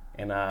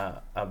 And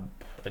I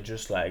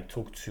just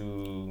talked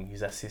to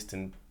his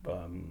assistant,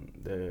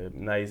 the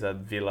nice at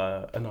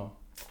Villa. No,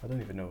 I don't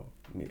even know.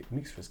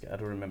 Mixed risk. I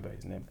don't remember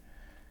his name.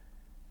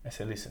 I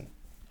said, listen,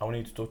 I want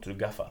you to talk to the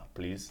gaffer,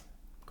 please,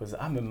 because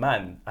I'm a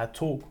man. I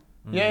talk.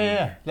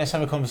 Yeah. Let's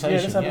have a conversation.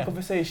 Yeah, let's have a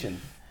conversation.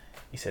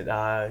 He said,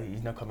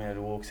 he's not coming out of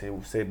the walk. Say,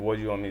 what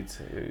do you want me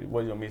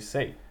to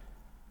say?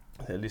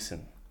 I said,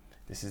 listen,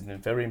 this is a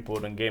very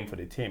important game for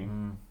the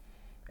team,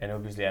 and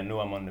obviously I know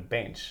I'm on the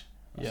bench.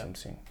 That's what I'm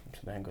saying.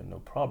 So I ain't got no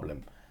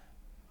problem.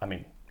 I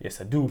mean,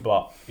 yes, I do,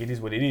 but it is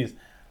what it is.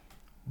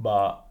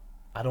 But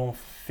I don't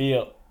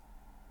feel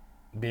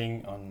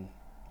being on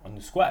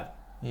the squad.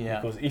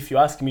 Yeah. Because if you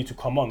ask me to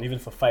come on even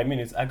for 5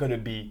 minutes, I gotta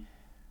be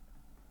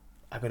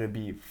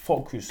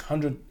focused,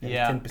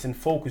 110%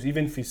 focused,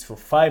 even if it's for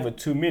 5 or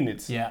 2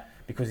 minutes. Yeah.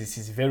 Because this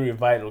is a very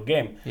vital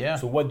game. Yeah.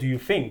 So what do you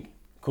think?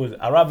 Because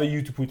I'd rather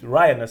you to put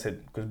Ryan, I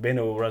said, because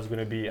Beno was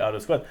gonna be out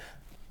of the squad,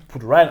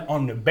 put Ryan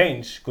on the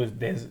bench because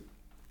there's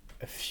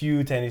a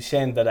few tiny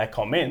chance that I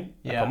come in,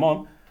 I come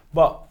on,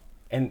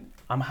 and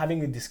I'm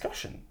having a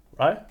discussion,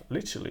 right?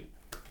 Literally,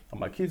 on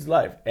my kid's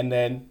life, and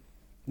then.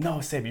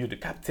 No, Seb, you're the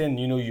captain,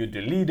 you're the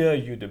leader,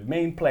 you're the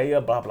main player,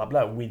 blah, blah,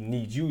 blah. We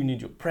need you, we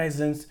need your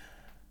presence.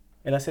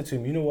 And I said to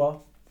him, you know what?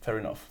 Fair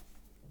enough.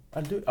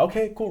 I'll do it.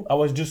 Okay, cool. I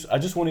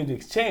just wanted to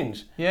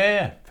exchange.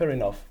 Yeah. Fair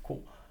enough.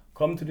 Cool.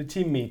 Come to the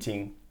team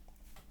meeting.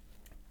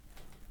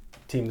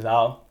 Team's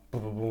out.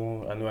 Boom, boom,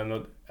 boom. I know I'm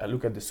not. I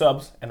look at the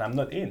subs and I'm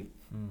not in.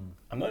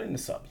 I'm not in the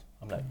subs.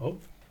 I'm like, oh.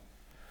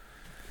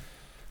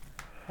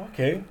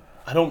 Okay.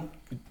 I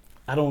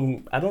I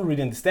don't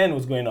really understand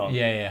what's going on.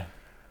 Yeah.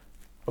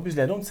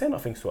 Obviously, I don't say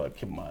nothing, so I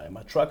keep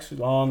my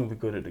tracksuit on. We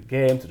go to the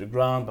game, to the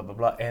ground, blah blah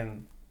blah,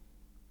 and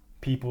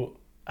people.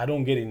 I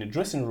don't get in the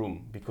dressing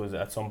room because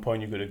at some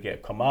point you gotta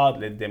come out,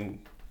 let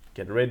them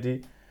get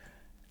ready,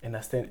 and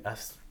I sit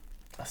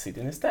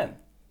in the stand.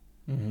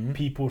 Mm-hmm.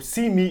 People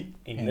see me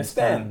in the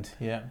stand.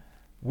 Yeah.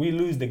 We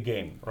lose the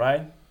game,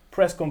 right?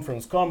 Press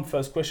conference come.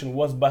 First question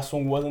was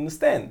Bassong was in the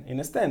stand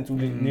to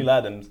Neil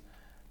Adams,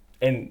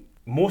 and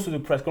most of the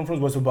press conference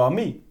was about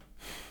me.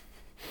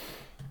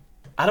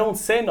 I don't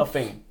say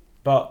nothing,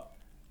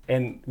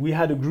 and we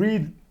had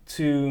agreed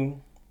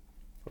to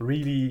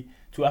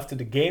after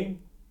the game,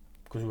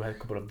 because we had a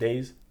couple of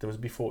days, that was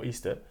before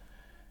Easter,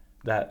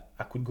 that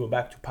I could go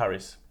back to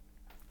Paris.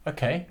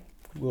 Okay.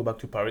 Go back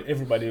to Paris.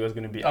 Everybody was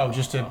going to be...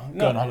 just to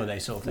go on holiday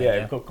sort of thing.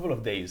 Yeah, a couple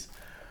of days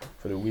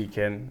for the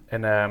weekend.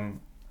 And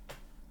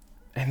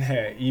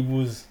he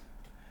was...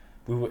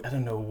 I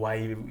don't know why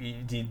he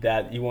did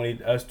that. He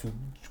wanted us to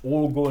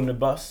all go on the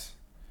bus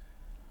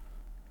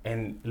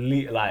and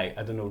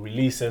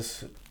release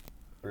us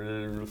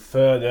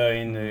further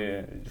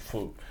in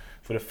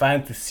for the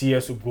fan to see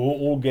us go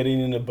all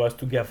getting in the bus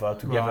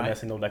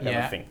togetherness and all that kind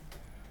of thing.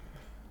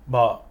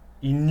 But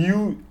he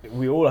knew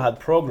we all had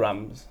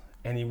programs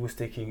and he was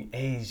taking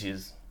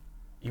ages.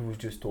 He was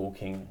just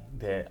talking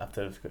there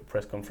after the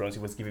press conference.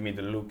 He was giving me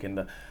the look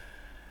and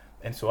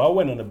so I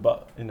went on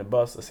the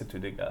bus. I said to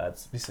the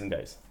guys, "Listen,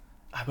 guys,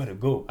 I gotta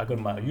go. I got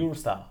my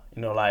Eurostar.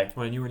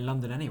 Well, you were in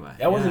London anyway.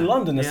 I was in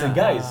London.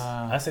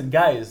 I said,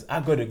 guys, I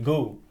gotta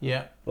go.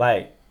 Yeah.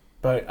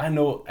 But I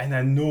know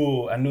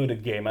the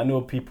game. I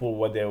know people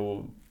what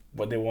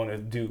they want to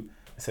do.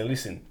 I said,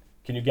 listen,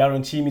 can you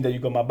guarantee me that you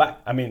got my back?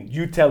 I mean,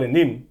 you telling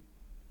him,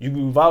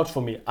 you vouch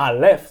for me. I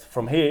left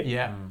from here.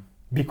 Yeah.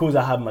 Because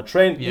I have my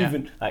train. Yeah.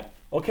 Even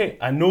okay,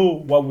 I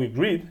know what we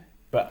agreed,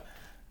 but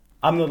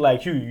I'm not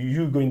like you.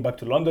 You going back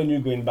to London. You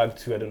going back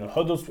to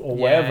Huddersfield or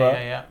wherever.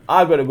 Yeah.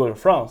 I gotta go to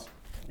France.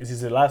 This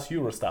is the last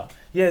Eurostar.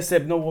 Yeah,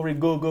 Seb, no worry.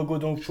 Go.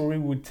 Don't worry.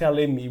 We'll tell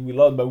him. He will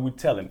not, but we'll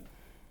tell him.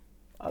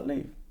 I'll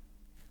leave.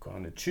 Go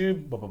on the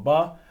tube.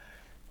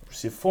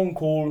 Receive phone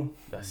call.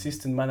 The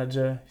assistant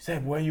manager.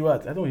 Seb, where you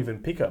at? I don't even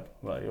pick up.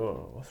 Like,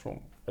 what's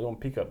wrong? I don't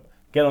pick up.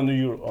 Get on the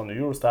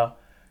Eurostar.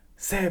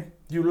 Seb,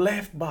 you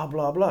left. Blah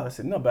blah blah. I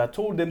said no, but I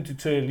told them to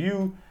tell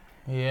you.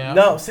 Yeah.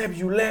 No, Seb,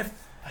 you left.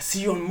 I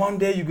see you on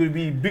Monday, you're going to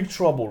be in big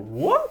trouble.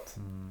 What?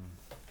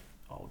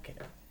 Okay.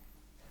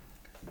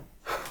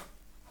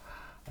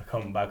 I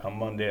come back on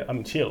Monday.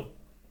 I'm chill.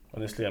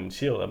 Honestly, I'm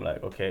chill. I'm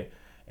like, okay.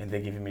 And they're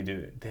giving me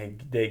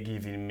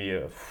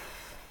a...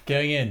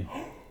 Going in.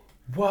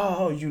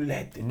 Wow, you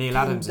let the Neil team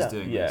Adams down. is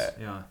doing this.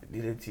 Yeah.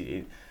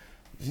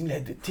 You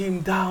let the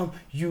team down.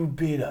 You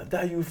better.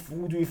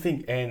 Who do you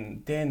think?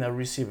 And then I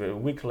receive a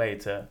week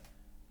later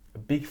a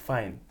big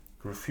fine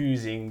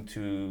refusing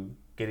to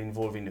get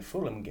involved in the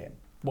Fulham game.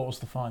 What was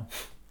the fine?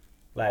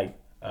 1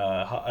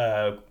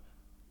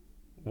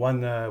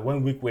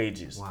 week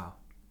wages. Wow.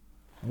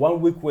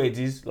 1 week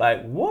wages,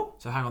 like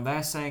what? So hang on,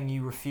 they're saying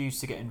you refused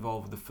to get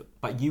involved with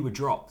but you were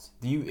dropped.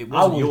 It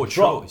wasn't your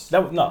choice.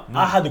 No,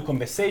 I had a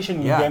conversation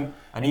with them.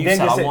 And you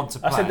said, I want to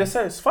play. They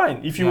said, it's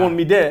fine. If you want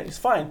me there, it's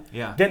fine.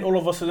 Yeah. Then all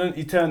of a sudden,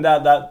 it turned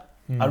out that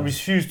I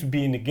refused to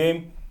be in the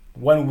game.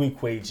 1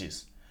 week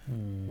wages.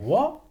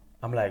 What?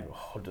 I'm like,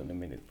 hold on a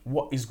minute.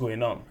 What is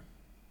going on?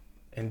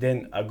 And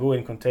then I go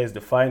and contest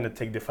the fine. I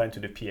take the fine to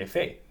the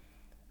PFA.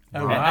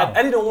 Oh, wow.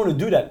 I didn't want to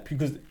do that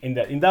because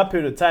in that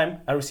period of time,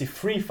 I received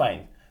 3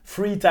 fines.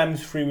 3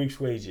 times 3 weeks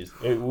wages,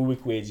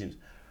 week wages.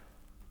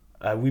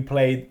 We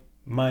played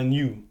Man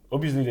U.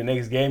 Obviously, the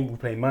next game, we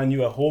play Man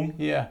U at home.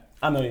 Yeah.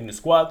 I'm not in the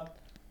squad.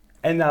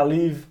 And I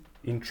live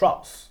in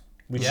Trots,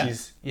 which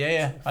is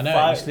I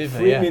know.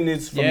 3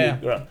 minutes from the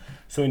ground.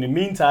 So in the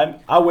meantime,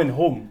 I went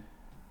home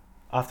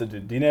after the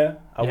dinner.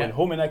 I went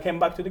home and I came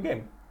back to the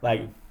game.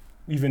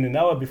 Even an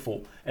hour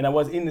before. And I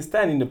was in the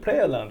stand in the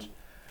player lounge.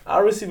 I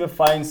received a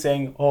fine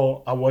saying,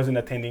 I wasn't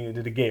attending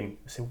the game.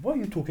 I said, what are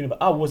you talking about?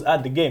 I was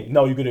at the game.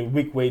 No, you got a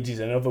week wages,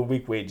 another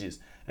week wages,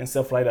 and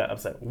stuff like that. I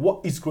was like,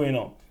 what is going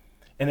on?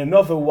 And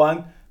another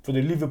one for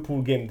the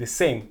Liverpool game, the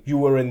same. You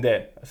weren't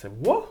there. I said,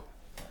 what?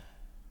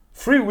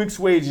 3 weeks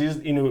wages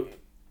in of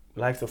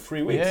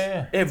 3 weeks.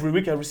 Yeah. Every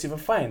week I receive a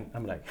fine.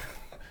 I'm like...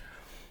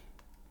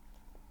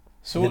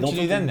 So what did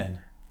you do then?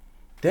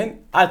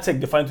 Then I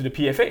take the fine to the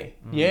PFA.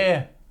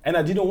 Yeah. And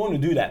I didn't want to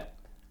do that.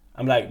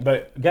 I'm like,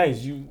 but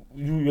guys, you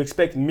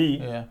expect me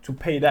to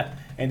pay that.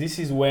 And this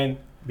is when,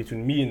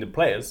 between me and the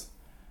players,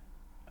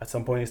 at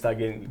some point you start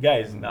getting,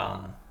 guys,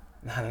 nah.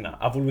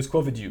 I've always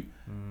covered you.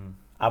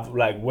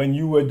 When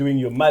you were doing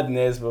your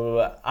madness, blah,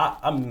 blah, blah,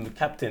 I'm the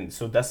captain.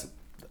 So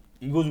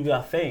it goes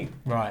without saying.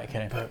 Right,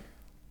 okay. But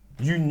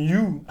you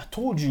knew, I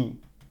told you.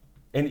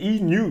 And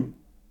he knew.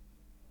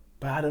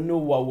 But I don't know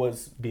what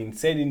was being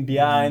said in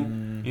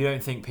behind. You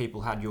don't think people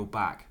had your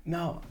back?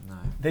 No.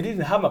 They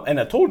didn't have my... And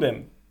I told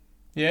them.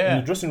 Yeah. In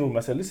the dressing room, I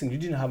said, listen, you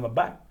didn't have my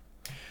back.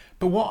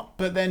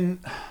 But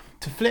then,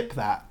 to flip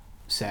that,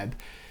 Seb,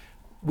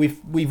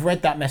 we've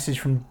read that message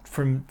from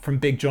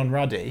Big John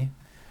Ruddy,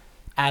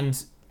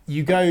 and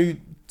you go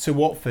to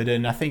Watford,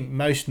 and I think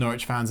most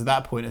Norwich fans at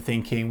that point are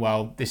thinking,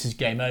 well, this is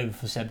game over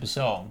for Seb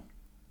Bassong.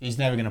 He's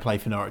never going to play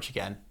for Norwich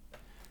again.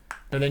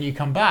 But then you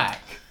come back.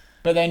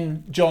 But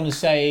then John is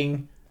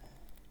saying,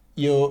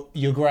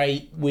 you're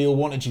great. We all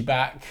wanted you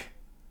back.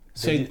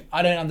 So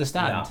I don't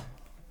understand. Nah.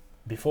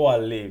 Before I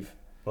leave,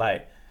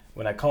 like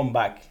when I come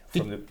back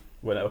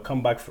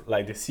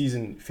like the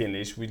season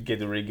finished, we'd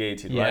get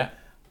relegated, right?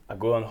 I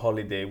go on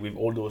holiday with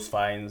all those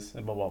fines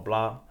and blah blah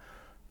blah.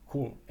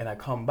 Cool. And I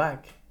come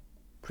back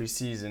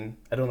pre-season.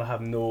 I don't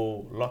have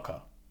no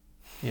locker.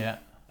 Yeah.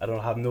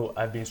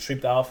 I've been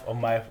stripped off of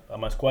my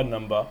squad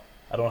number.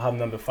 I don't have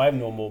number 5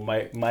 no more.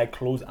 My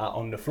clothes are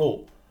on the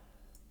floor.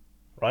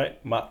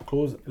 Right? My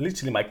clothes,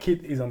 literally my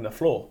kit is on the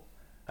floor.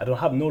 I don't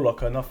have no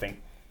locker, nothing.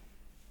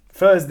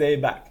 First day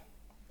back,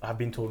 I've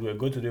been told we'll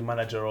go to the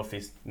manager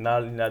office. Now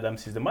Lynn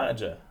Adams is the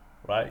manager,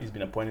 right? He's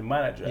been appointed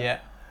manager. Yeah.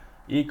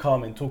 He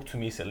come and talk to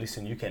me, said,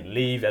 listen, you can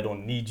leave. I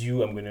don't need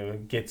you. I'm going to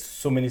get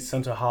so many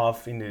centre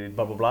half in the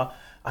blah, blah, blah.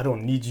 I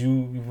don't need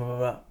you. Blah, blah,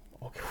 blah.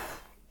 Okay.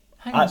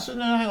 Hang on. Seb,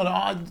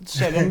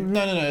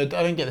 no, I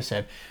don't get this,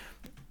 Seb.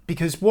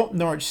 Because what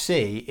Norwich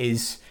see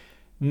is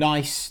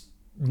nice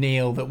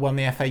Neil that won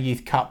the FA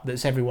Youth Cup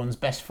that's everyone's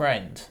best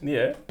friend.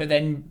 Yeah. But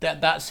then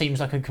that seems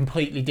like a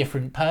completely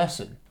different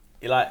person.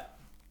 Like,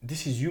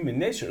 this is human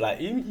nature. Like,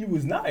 he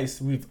was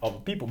nice with other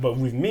people. But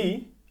with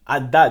me,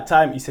 at that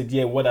time, he said,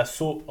 yeah, what I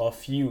saw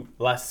of you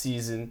last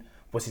season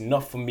was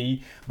enough for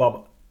me.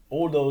 But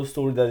all those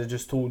stories that I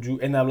just told you,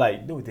 and I'm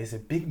like, no, there's a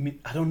big,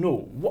 I don't know.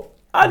 What?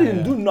 I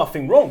didn't do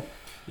nothing wrong.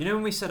 You know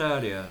when we said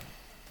earlier,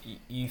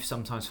 you've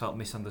sometimes felt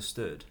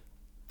misunderstood.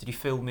 Did you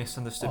feel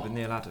misunderstood with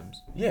Neil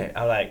Adams? Yeah,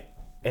 I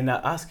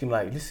asked him,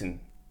 like, listen,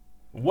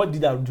 what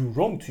did I do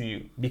wrong to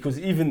you? Because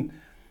and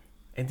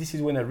this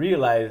is when I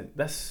realized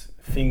that's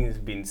things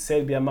being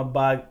said behind my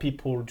back.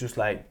 People just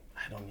like,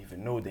 I don't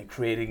even know, they're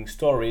creating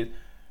stories.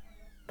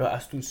 But I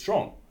stood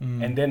strong.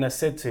 And then I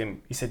said to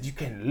him, he said, you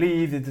can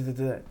leave.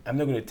 I'm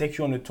not going to take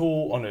you on a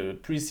tour, on a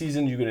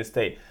pre-season, you're going to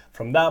stay.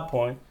 From that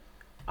point,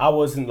 I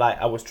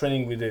was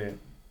training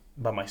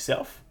by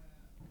myself.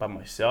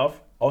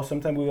 Or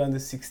sometimes we were under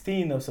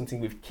 16 or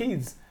something with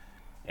kids.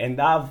 And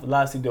I've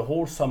lasted the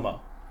whole summer.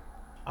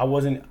 I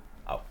wasn't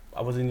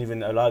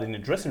even allowed in the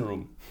dressing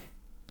room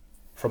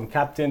from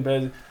captain.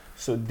 But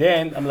so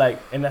then I'm like,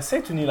 and I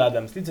said to Neil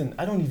Adams, listen,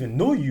 I don't even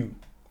know you.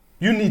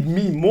 You need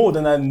me more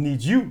than I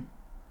need you.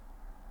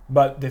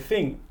 But the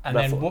thing, and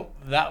then what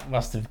that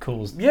must have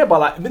caused. Yeah,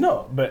 but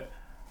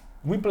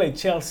we played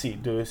Chelsea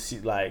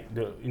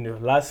in the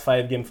last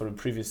 5 games for the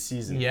previous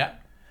season. Yeah,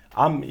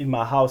 I'm in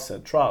my house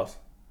at Trials,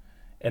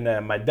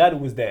 and my dad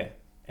was there,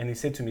 and he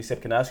said to me,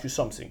 "Seb, can I ask you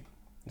something?"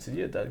 I said,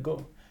 "Yeah, Dad, go."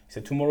 He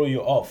said, "Tomorrow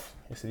you're off."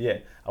 I said, "Yeah,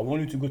 I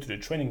want you to go to the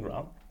training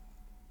ground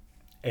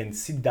and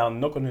sit down,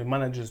 knock on the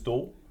manager's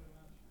door,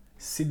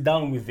 sit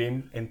down with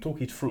him and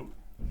talk it through."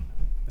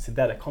 I said,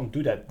 "Dad, I can't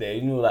do that there.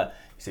 You know that."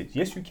 He said,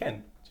 "Yes, you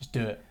can. Just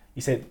do it." He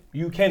said,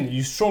 "You can.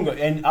 You're stronger,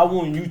 and I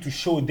want you to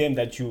show them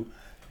that you're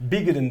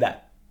bigger than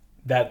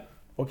that."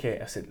 Okay.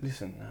 I said,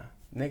 "Listen.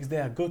 Next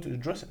day I go to the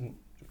dressing,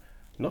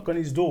 knock on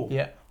his door.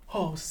 Yeah.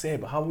 Oh,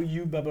 Seb, how are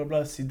you? Blah blah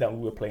blah. Sit down.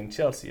 We were playing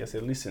Chelsea." I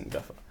said, "Listen,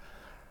 Gaffer.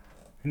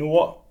 You know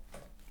what?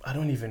 I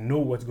don't even know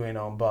what's going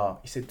on." But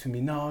he said to me,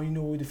 "No, you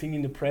know the thing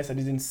in the press. I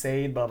didn't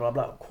say it. Blah blah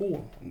blah."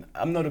 Cool.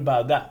 I'm not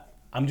about that.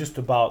 I'm just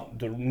about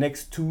the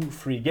next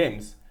 2-3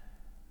 games,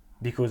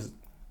 because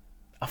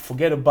I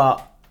forget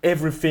about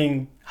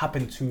everything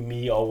happened to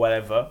me or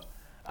whatever.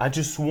 I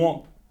just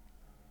want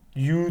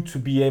you to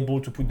be able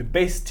to put the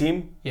best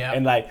team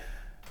and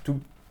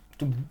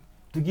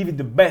to give it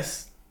the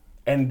best.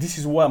 And this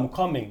is where I'm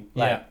coming.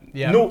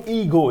 No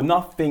ego,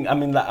 nothing. I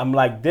mean, I'm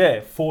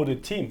there for the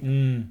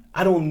team.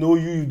 I don't know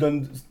you. You've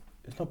done.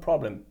 It's no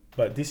problem.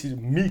 But this is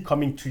me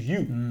coming to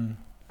you.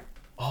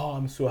 Oh,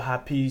 I'm so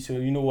happy. So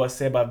you know what,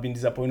 Seb? I've been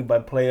disappointed by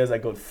players. I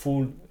got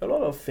fooled. A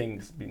lot of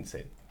things being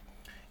said.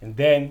 And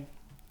then,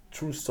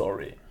 true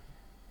story.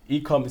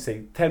 He comes and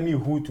say, "Tell me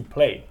who to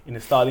play in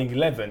the starting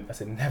 11." I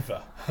said,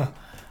 "Never.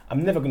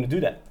 I'm never going to do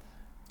that."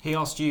 He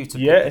asked you to.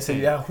 Yeah. I said,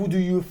 "Yeah. Who do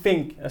you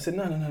think?" I said,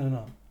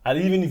 No. I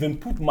didn't even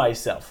put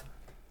myself.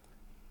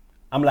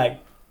 I'm like,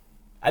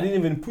 I didn't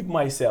even put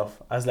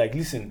myself. I was like,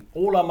 listen,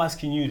 all I'm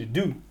asking you to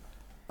do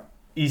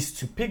is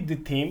to pick the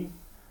team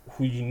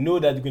who you know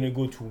that's going to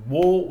go to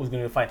war, who's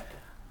going to fight.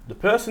 The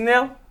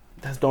personnel,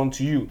 that's down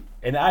to you.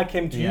 And I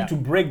came to you to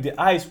break the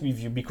ice with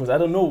you, because I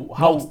don't know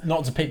how...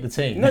 Not to pick the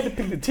team. Not to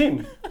pick the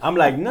team. I'm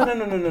like, no.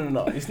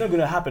 It's not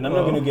going to happen. I'm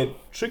not going to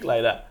get tricked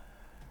like that.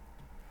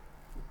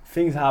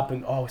 Things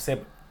happen. Oh,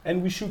 Seb.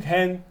 And we shook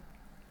hands.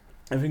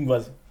 Everything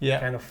was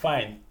kind of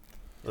fine.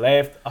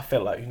 Left, I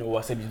felt like, you know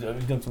what, Seb,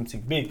 you've done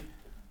something big.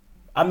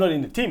 I'm not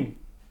in the team.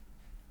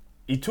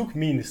 He took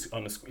me in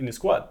the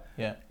squad.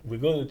 Yeah. We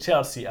go to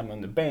Chelsea. I'm on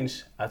the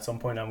bench. At some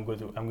point, I'm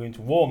going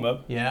to warm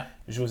up. Yeah.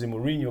 Jose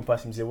Mourinho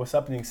passed me and said, "What's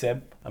happening,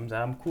 Seb?" I'm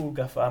like, "I'm cool,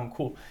 Gaffer. I'm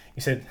cool."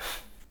 He said,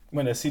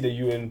 "When I see that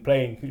you weren't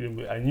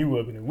playing, I knew we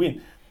were going to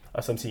win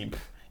or something."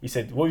 He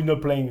said, "Why are you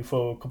not playing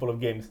for a couple of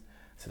games?"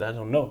 I said, "I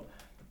don't know."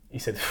 He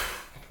said,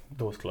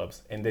 "Those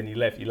clubs." And then he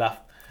left. He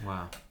laughed.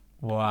 Wow.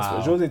 Wow. That's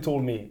what Jose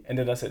told me. And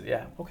then I said,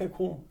 yeah, okay,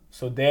 cool.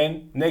 So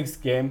then next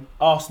game,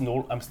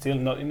 Arsenal, I'm still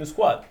not in the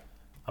squad.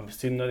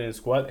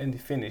 And they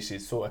finish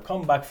it. So I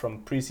come back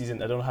from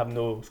preseason. I don't have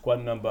no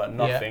squad number,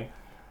 nothing.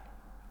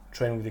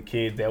 Train with the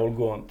kids. They're all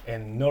gone.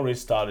 And Norwich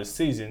started the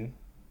season.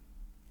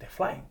 They're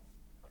flying.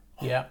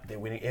 Yeah. They're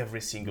winning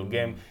every single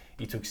game.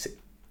 It took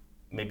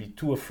maybe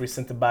 2 or 3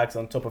 centre backs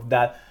on top of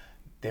that.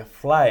 They're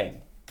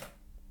flying.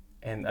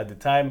 And at the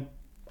time,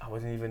 I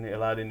wasn't even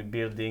allowed in the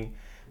building.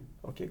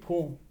 Okay,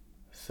 cool.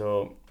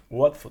 So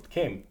Watford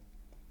came.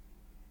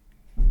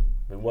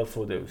 But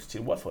Watford, they were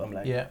still Watford. I'm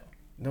like,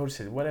 Norwich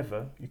said,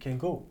 whatever, you can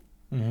go.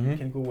 You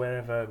can go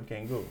wherever you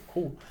can go.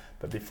 Cool.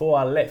 But before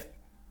I left,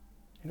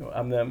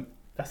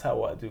 that's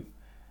how I do.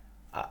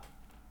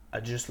 I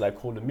just like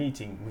called a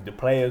meeting with the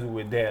players who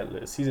were there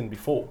the season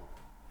before.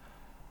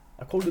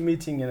 I called the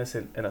meeting and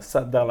I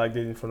sat down like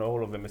this in front of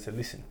all of them and said,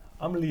 listen,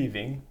 I'm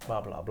leaving,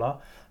 blah, blah, blah.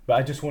 But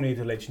I just wanted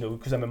to let you know,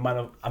 because I'm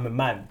a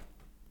man.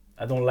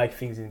 I don't like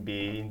things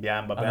behind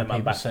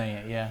my back. Saying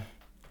it, yeah.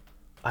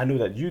 I know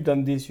that you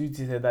done this, you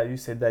said that, you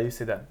said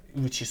that,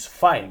 which is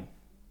fine.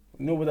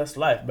 But that's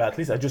life. But at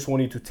least I just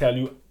wanted to tell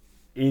you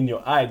in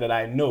your eye that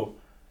I know,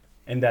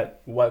 and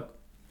that what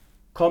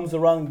comes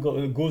around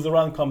goes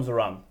around comes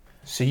around.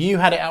 So you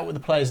had it out with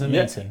the players in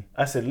the meeting.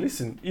 I said,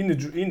 listen, in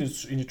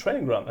the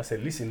training ground. I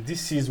said, listen,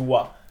 this is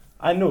what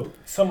I know.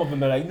 Some of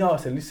them are like, no. I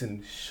said,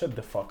 listen, shut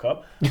the fuck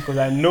up, because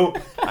I know.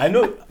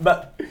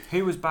 But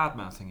who was bad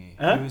mouthing you?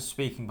 Huh? Who was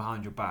speaking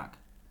behind your back?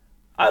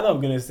 I'm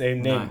not gonna say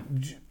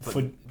name.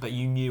 But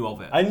you knew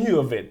of it. I knew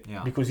of it,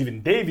 Yeah. because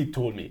even David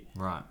told me.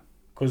 Right.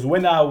 Because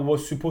when I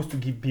was supposed to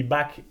be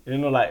back,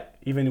 like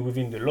even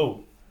within the law,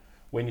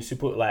 when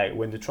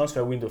the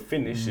transfer window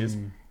finishes,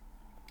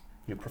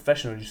 you're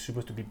professional. You're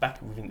supposed to be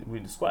back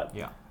within the squad.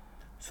 Yeah.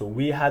 So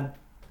we had,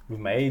 with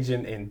my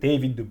agent and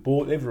David, the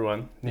board,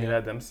 everyone, Neil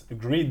Adams,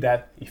 agreed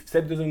that if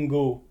Seb doesn't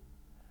go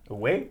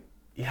away,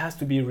 he has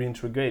to be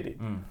reintegrated.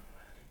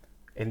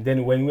 And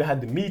then when we had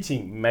the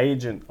meeting, my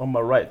agent on my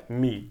right,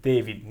 me,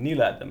 David,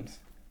 Neil Adams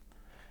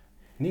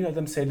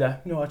said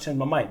that, I changed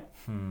my mind.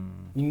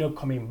 You're not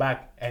coming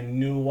back. And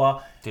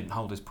didn't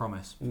hold his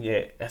promise.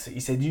 Yeah, he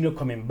said, you're not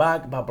coming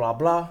back, blah, blah,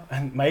 blah.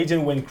 And my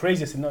agent went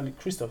crazy. I said, no,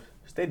 Christoph,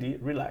 steady,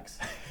 relax.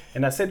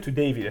 And I said to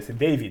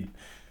David,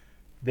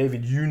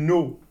 David, you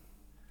know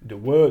the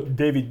word.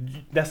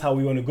 David, that's how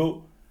we want to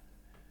go.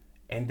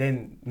 And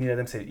then Neil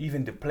Adams said,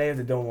 even the players,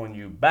 they don't want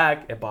you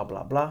back, and blah,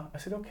 blah, blah. I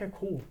said, okay,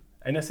 cool.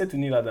 And I said to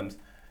Neil Adams,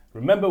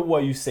 remember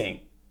what you're saying.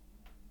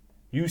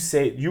 You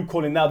said, you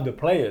calling out the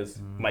players,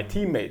 my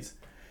teammates.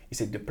 He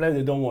said, the players,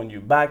 they don't want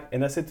you back.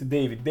 And I said to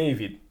David,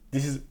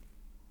 this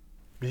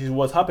is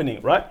what's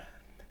happening, right?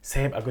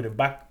 Seb, I got to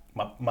back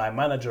my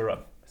manager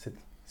up. I said,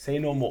 say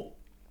no more.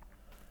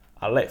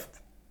 I left.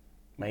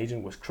 My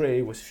agent was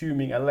crazy, was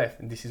fuming. I left.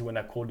 And this is when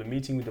I called the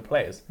meeting with the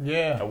players.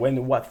 Yeah. I went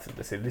to Watford.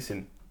 I said,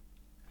 listen,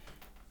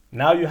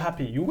 now you're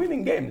happy. You're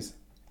winning games.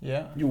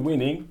 Yeah. You're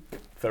winning.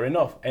 Fair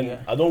enough. And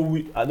I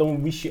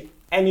don't wish you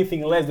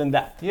anything less than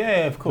that.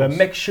 Yeah, of course. But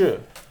make sure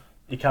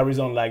it carries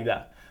on like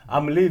that.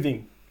 I'm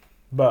leaving,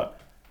 but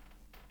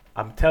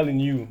I'm telling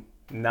you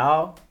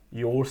now,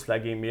 you're all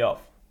slagging me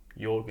off.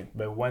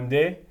 But one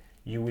day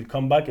you will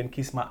come back and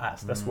kiss my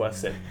ass. That's what I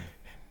said.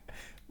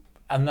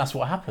 And that's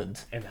what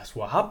happened. And that's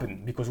what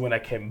happened, because when I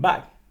came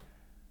back,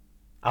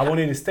 I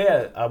wanted to stay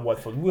at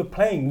Watford. We were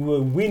playing, we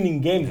were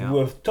winning games, we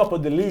were top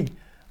of the league.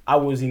 I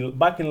was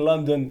back in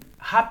London,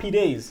 happy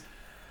days.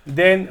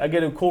 Then I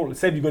get a call,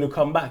 said you're going to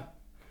come back.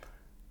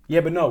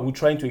 Yeah, but no, we're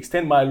trying to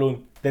extend my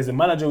loan. There's a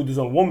manager who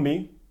doesn't want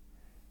me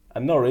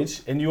at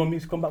Norwich, and you want me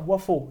to come back?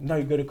 What for? No,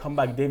 you got to come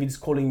back. David's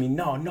calling me.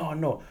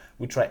 No.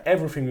 We try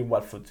everything with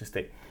Watford to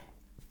stay.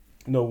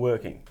 Not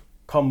working.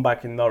 Come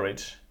back in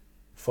Norwich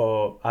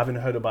I haven't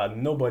heard about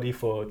nobody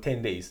for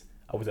 10 days.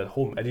 I was at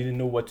home. I didn't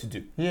know what to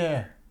do.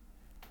 Yeah.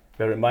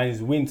 Bear in mind,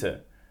 it's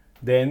winter.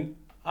 Then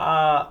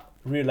I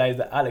realized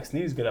that Alex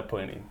Neil's got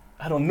appointed in.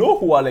 I don't know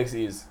who Alex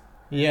is.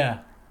 Yeah.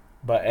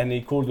 And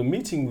he called a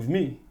meeting with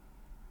me.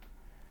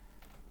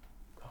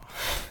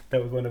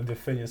 That was one of the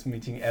funniest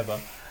meetings ever.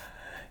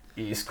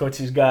 He's a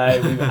Scottish guy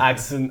with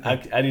accent. I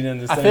didn't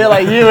understand. I feel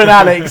like you and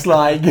Alex,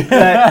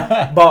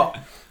 but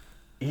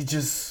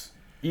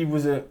he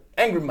was an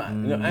angry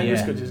man, angry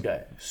Scottish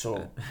guy.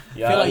 So I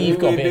feel like you've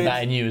got a bit of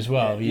that in you as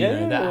well.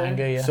 That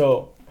anger. Yeah.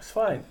 So it's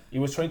fine. He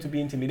was trying to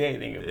be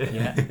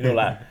intimidating.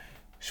 Like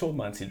short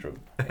man syndrome.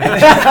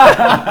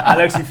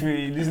 Alex, if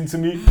you listen to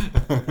me,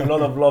 a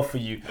lot of love for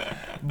you.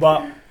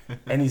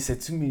 And he said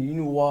to me, you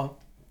know what?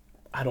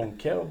 I don't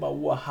care about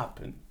what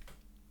happened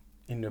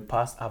in the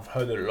past. I've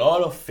heard a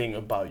lot of things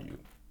about you.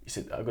 He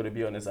said, I got to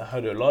be honest, I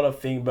heard a lot of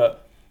things,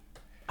 but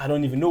I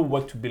don't even know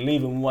what to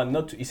believe and what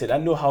not to. He said, I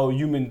know how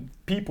human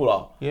people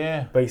are.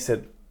 Yeah. But he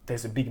said,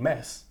 there's a big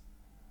mess.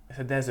 I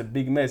said, there's a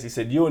big mess. He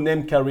said, your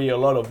name carry a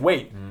lot of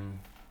weight.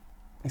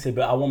 He said,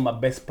 but I want my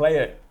best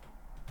player.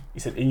 He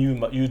said, and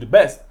you're the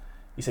best.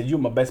 He said, you're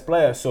my best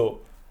player,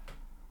 so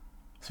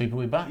you put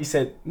me back? He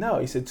said, no.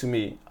 He said to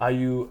me, are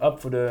you up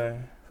for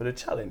the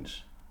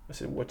challenge? I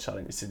said, what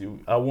challenge? He said,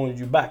 I want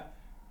you back.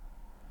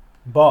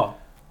 but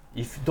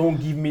if you don't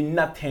give me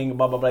nothing,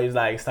 blah blah blah, he's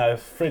like start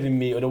threatening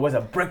me, otherwise I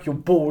break your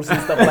balls and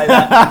stuff like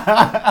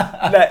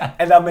that.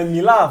 And that made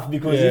me laugh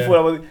because he thought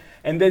I was.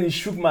 And then I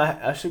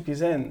shook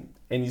his hand,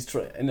 and he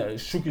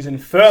shook his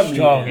hand firmly,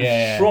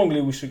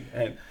 strongly. We shook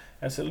hand.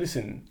 I said,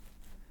 listen,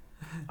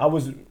 I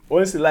was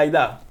honestly like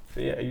that. I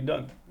said, yeah, are you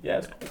done? Yeah,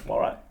 it's cool. All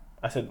right.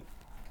 I said,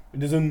 it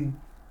doesn't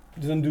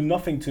do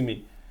nothing to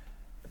me,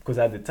 because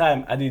at the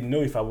time I didn't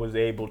know if I was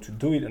able to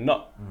do it or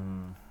not.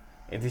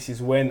 And this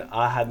is when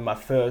I had my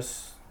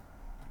first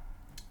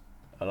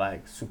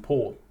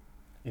support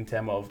in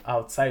terms of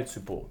outside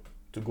support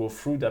to go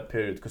through that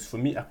period, because for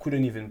me I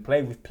couldn't even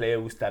play with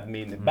players who stabbed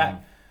me in the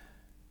back,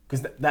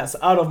 because that's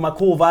out of my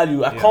core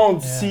value. I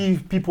can't see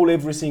people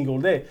every single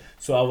day,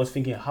 so I was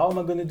thinking, how am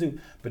I going to do?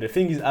 But the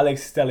thing is,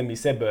 Alex is telling me,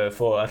 Seb,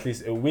 for at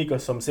least a week or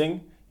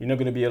something, you're not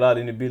going to be allowed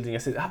in the building. I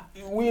said,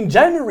 we're in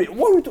January,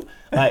 what are we doing?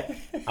 Like,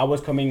 I was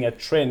coming at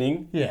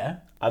training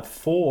at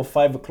 4 or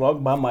 5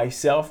 o'clock by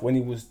myself when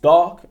it was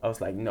dark. I was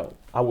like, no,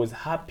 I was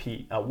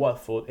happy at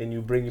Watford and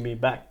you bringing me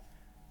back.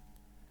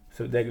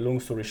 So long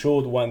story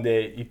short, one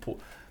day he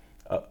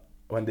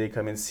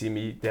come and see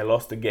me. They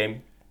lost the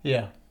game.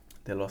 Yeah.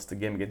 They lost the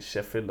game against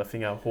Sheffield, I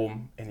think, at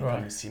home. And he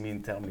come and see me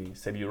and tell me,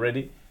 Seb, you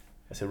ready?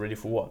 I said, ready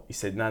for what? He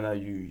said, no,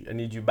 I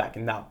need you back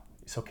now.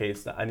 It's okay,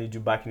 I need you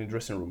back in the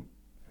dressing room.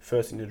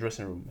 First in the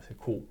dressing room. I said,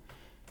 cool.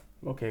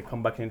 Okay,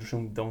 come back in the dressing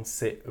room, don't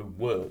say a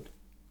word.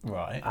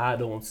 Right. I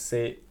don't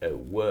say a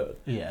word.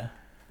 Yeah.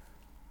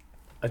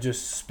 I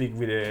just speak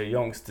with the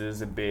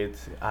youngsters a bit,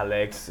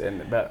 Alex,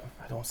 but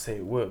I don't say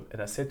a word.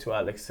 And I said to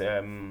Alex,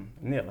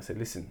 Neil, I said,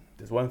 listen,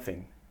 there's one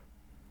thing.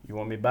 You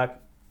want me back,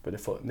 but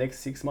for the next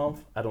 6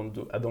 months, I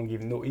don't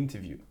give no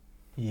interview.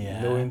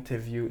 Yeah. No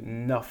interview,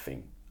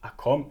 nothing. I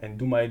come and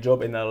do my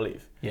job and I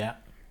leave. Yeah.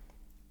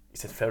 He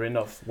said, fair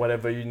enough,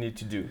 whatever you need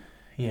to do.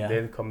 Yeah.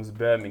 Then comes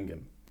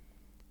Birmingham.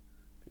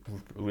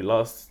 We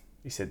lost.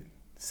 He said,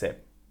 Seb,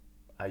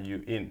 are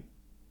you in?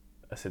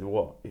 I said,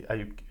 what?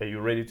 Are you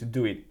ready to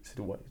do it? He said,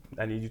 what?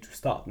 I need you to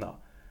start now.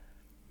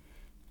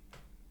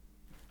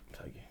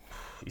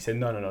 He said,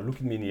 no, look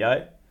at me in the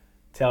eye.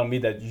 Tell me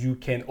that you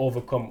can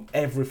overcome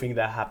everything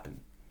that happened.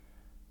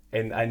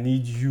 And I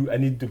need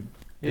the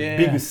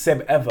biggest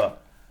Seb ever.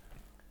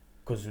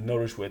 Because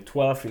Norwich were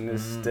 12th in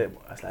this step.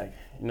 I was like,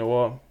 you know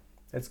what?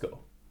 Let's go.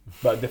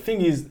 But the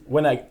thing is,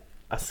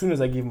 as soon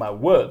as I give my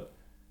word,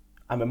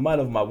 I'm a man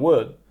of my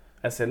word.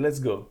 I said, let's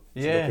go.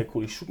 I said, okay,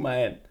 cool. He shook my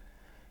hand.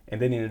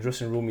 And then in the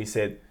dressing room, he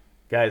said,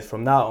 guys,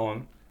 from now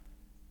on,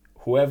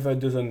 whoever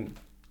doesn't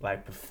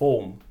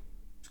perform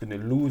is going to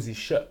lose his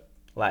shirt.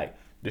 Like,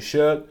 the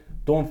shirt,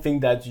 don't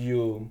think that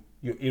you're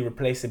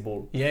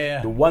irreplaceable.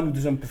 Yeah. The one who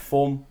doesn't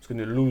perform is going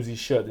to lose his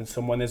shirt and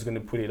someone else is going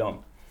to put it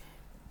on.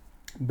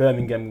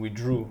 Birmingham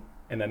withdrew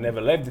and I never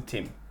left the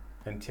team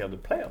until the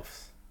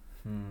playoffs.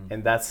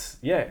 And that's,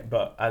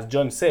 but as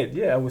John said,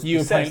 I was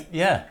possessed.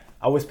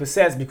 I was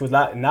possessed because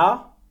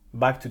now,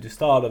 back to the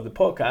start of the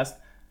podcast,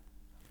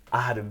 I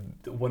had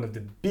one of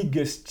the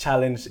biggest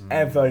challenge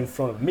ever in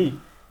front of me.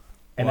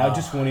 And I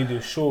just wanted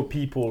to show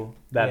people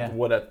that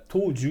what I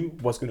told you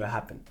was going to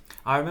happen.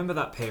 I remember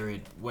that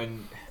period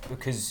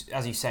because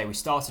as you say, we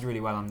started really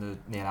well under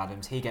Neil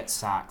Adams. He gets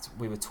sacked.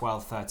 We were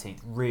 12th, 13th,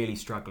 really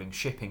struggling,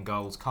 shipping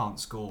goals, can't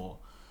score.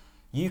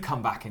 You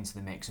come back into the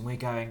mix and we're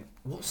going,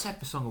 what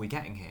Seb song are we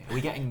getting here? Are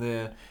we getting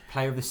the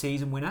Player of the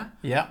Season winner?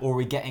 Yeah. Or are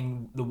we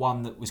getting the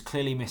one that was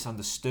clearly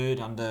misunderstood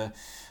under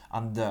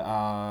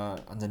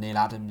Neil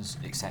Adams,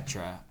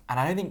 etc.? And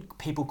I don't think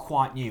people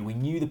quite knew. We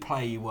knew the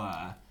player you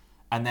were.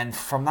 And then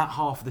from that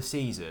half of the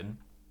season,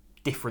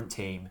 different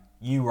team.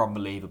 You were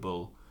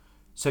unbelievable.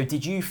 So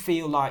did you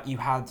feel like you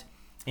had,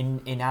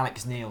 in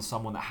Alex Neil,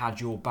 someone that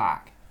had your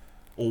back?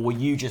 Or were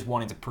you just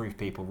wanting to prove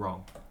people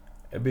wrong?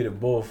 A bit of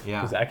both. Yeah.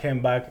 Because I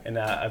came back and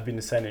I've been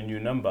assigned a new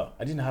number.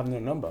 I didn't have no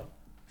number.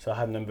 So I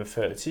had number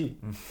 30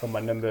 from my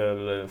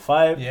number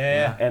 5.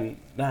 Yeah. And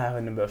now I have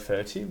a number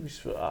 30.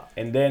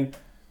 And then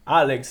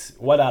Alex,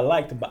 what I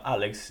liked about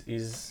Alex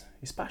is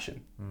his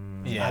passion.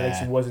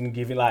 Alex wasn't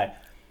giving,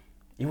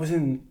 it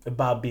wasn't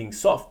about being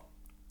soft.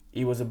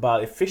 It was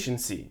about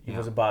efficiency. It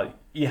was about,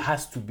 it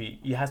has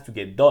to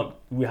get done.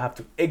 We have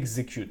to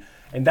execute.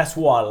 And that's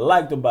what I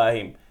liked about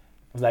him.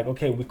 I was like,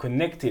 okay, we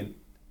connected.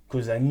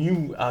 Because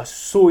I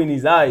saw in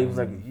his eye, it was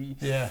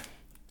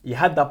he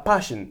had that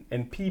passion,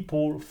 and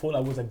people thought I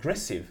was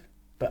aggressive,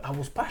 but I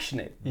was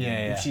passionate,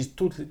 which is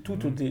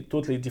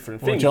totally different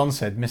thing. What John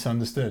said,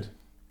 misunderstood.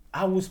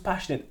 I was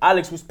passionate.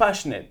 Alex was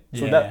passionate.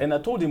 So and I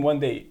told him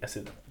one day, I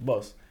said,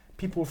 boss,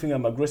 people think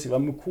I'm aggressive.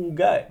 I'm a cool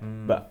guy,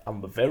 but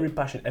I'm very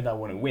passionate and I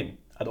want to win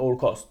at all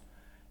costs.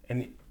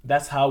 And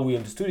that's how we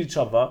understood each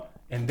other.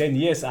 And then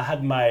I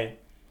had my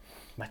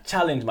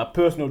challenge, my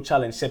personal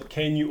challenge. Said,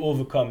 can you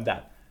overcome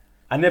that?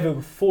 I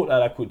never thought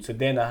that I could. So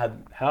then I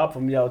had help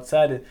from the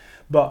outside,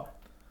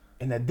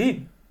 and I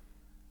did.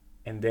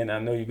 And then I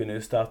know you're going to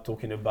start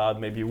talking about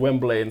maybe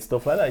Wembley and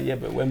stuff like that. Yeah,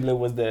 but Wembley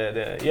was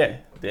the.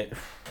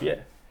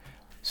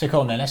 So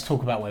come on then, let's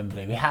talk about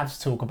Wembley. We have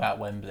to talk about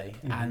Wembley.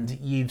 And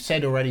you've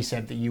already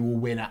said that you will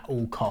win at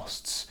all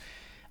costs.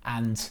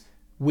 And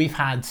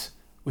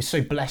we're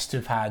so blessed to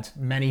have had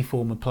many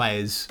former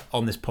players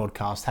on this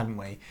podcast, haven't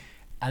we?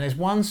 And there's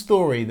one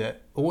story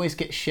that always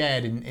gets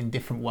shared in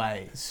different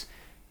ways.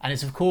 And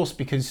it's, of course,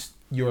 because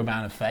you're a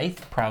man of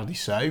faith, proudly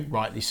so,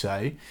 rightly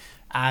so.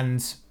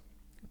 And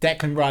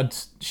Declan Rudd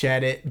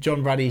shared it,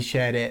 John Ruddy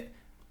shared it.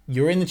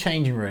 You're in the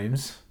changing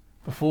rooms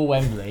before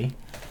Wembley.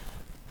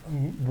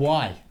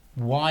 Why?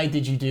 Why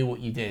did you do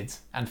what you did?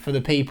 And for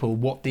the people,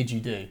 what did you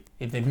do?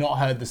 If they've not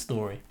heard the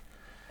story.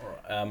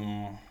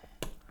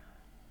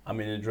 I'm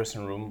in the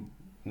dressing room.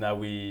 Now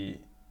we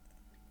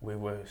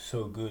were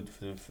so good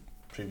for the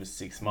previous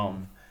 6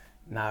 months.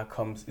 Now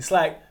comes, it's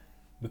like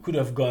we could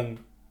have gone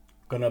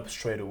up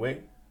straight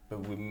away,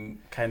 but we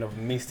kind of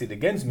missed it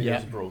against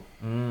Middlesbrough.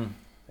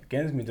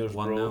 Against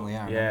Middlesbrough,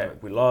 1-0, yeah,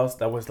 we lost.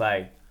 That was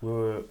like we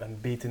were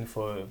unbeaten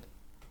for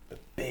a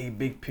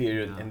big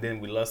period, and then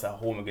we lost at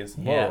home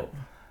against Borough.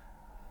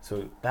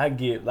 So that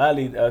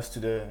led us to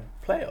the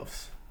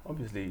playoffs.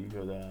 Obviously, you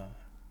got the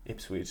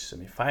Ipswich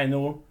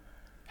semi-final.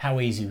 How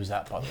easy was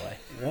that, by the way?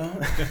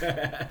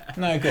 Yeah.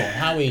 No, go on.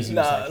 How easy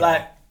was that?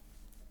 Like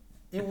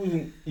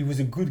it was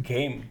a good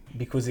game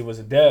because it was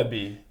a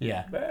derby.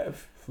 Yeah. But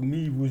for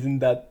me, it wasn't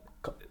that.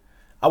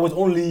 I was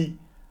only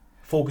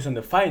focused on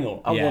the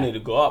final. I wanted to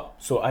go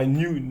up, so I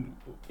knew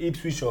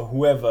Ipswich or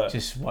whoever,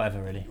 Just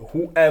whatever, really.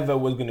 whoever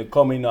was going to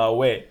come in our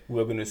way, we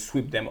were going to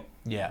sweep them up.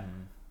 Yeah.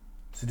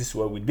 So this is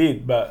what we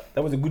did. But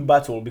that was a good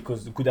battle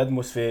because good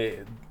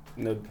atmosphere,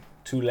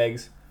 2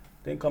 legs.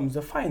 Then comes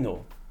the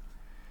final.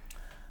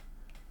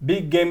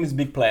 Big games,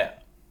 big player.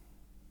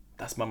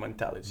 That's my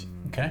mentality.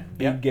 Okay.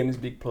 Big games,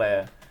 big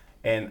player.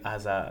 And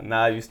as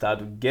now you start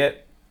to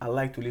get, I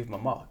like to leave my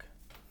mark.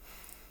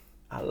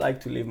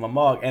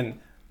 And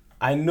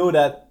I know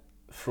that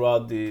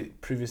throughout the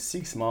previous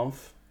 6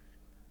 months,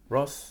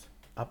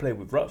 I played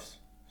with Ross.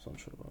 So I'm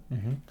sure about.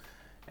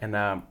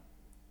 And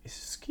he's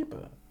a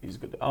skipper. He's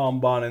got the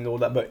armband and all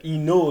that. But he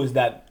knows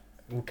that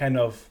we're kind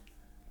of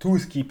 2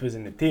 skippers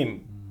in the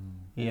team.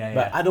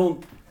 But I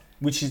don't,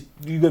 which is,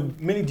 you got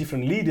many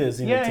different leaders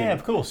in the team. Yeah,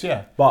 of course,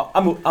 yeah. But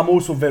I'm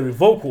also very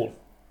vocal.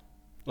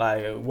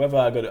 Like, whether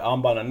I got an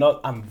armband or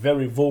not, I'm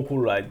very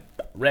vocal. Like,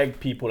 reg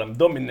people, I'm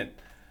dominant.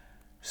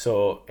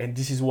 So, and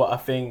this is what I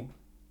think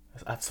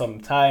at some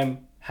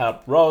time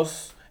helped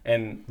Ross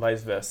and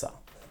vice versa.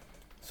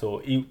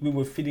 So we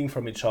were feeding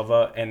from each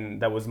other,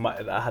 and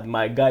I had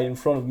my guy in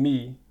front of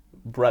me,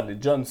 Bradley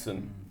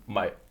Johnson,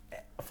 my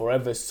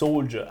forever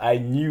soldier. I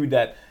knew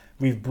that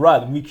with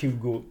Brad, we could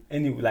go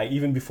anywhere. Like,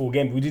 even before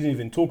game, we didn't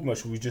even talk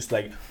much. We just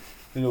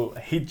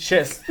hit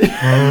chest,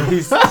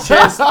 his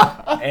chest,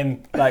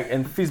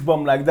 and fist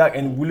bump like that.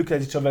 And we look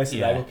at each other and say,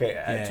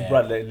 to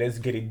Brad, let's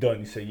get it done.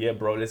 He said, yeah,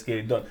 bro, let's get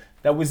it done.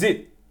 That was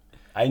it.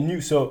 I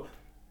knew. So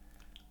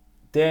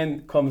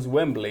then comes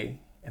Wembley,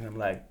 and I'm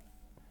like,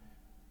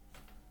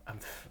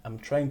 I'm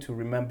trying to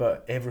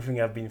remember everything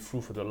I've been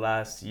through for the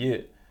last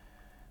year.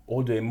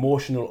 All the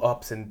emotional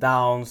ups and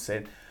downs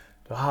and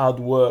the hard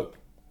work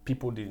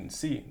people didn't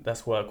see.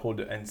 That's what I call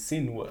the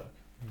unseen work.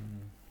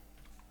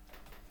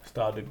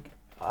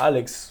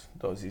 Alex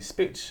does his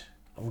speech.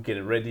 We get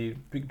it ready,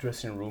 big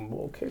dressing room.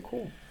 Okay,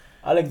 cool.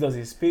 Alex does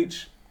his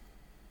speech,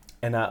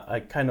 and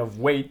I kind of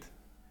wait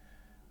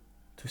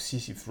to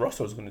see if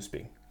Russell's going to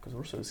speak, because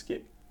Russell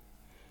skipped.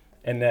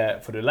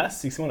 And for the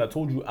last 6 months, I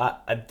told you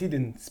I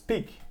didn't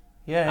speak.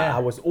 I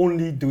was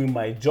only doing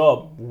my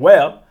job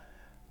well,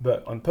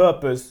 but on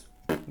purpose,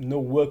 no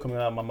word coming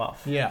out of my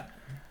mouth. Yeah.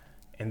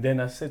 And then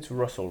I said to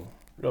Russell,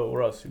 "Yo,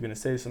 Russ, you're gonna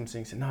say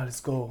something." He said, "No, let's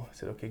go." I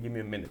said, "Okay, give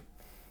me a minute."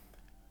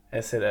 I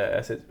said,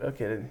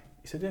 "Okay." Then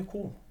he said, "Yeah,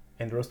 cool."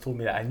 And Russ told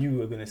me that I knew you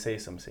were gonna say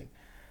something.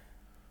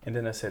 And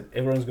then I said,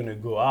 "Everyone's gonna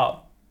go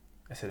out."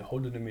 I said,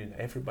 "Hold on a minute.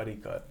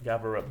 Everybody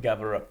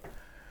gather up."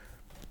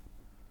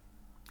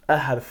 I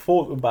had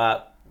thought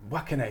about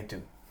what can I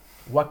do?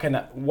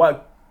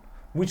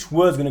 Which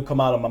word's gonna come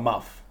out of my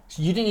mouth?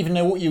 So you didn't even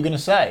know what you were going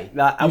to say.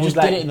 I just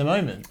did it in the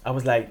moment. I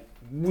was like,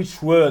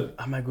 which word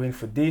am I going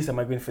for this? Am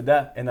I going for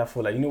that? And I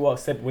thought, like, you know what?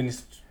 Except when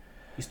it's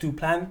too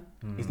planned,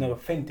 it's not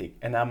authentic,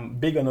 and I'm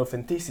big on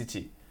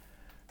authenticity.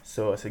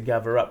 So I said,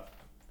 gather up.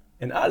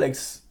 And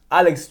Alex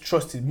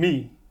trusted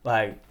me.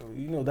 Like,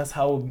 that's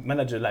how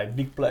manager, like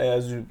big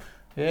players,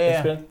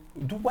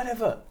 do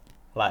whatever.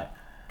 Like,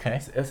 okay.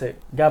 I say,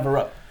 gather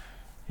up.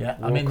 Yeah,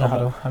 I'm in the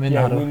huddle.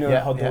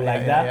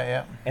 Like that.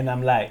 Yeah. And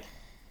I'm like,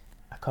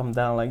 I come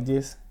down like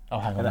this. Oh,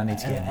 hang on, I need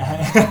to get in.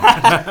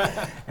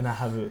 And I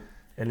have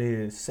a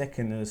little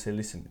second and I say,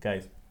 listen,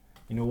 guys,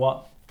 you know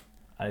what?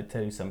 I'll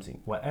tell you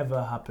something.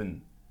 Whatever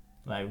happened,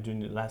 like during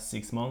the last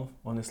 6 months,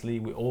 honestly,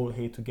 we're all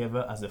here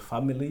together as a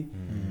family.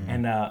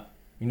 And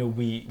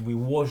we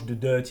wash the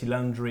dirty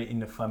laundry in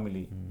the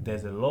family.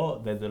 There's a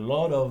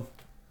lot of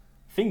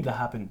things that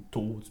happen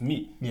towards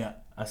me. Yeah.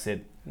 I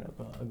said,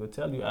 I go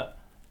tell you,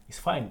 it's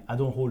fine. I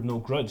don't hold no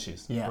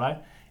grudges,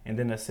 right? And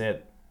then I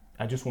said,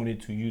 I just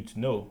wanted you to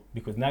know,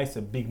 because now it's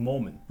a big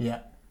moment.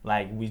 Yeah.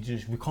 Like, we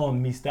can't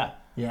miss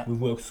that. Yeah. We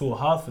worked so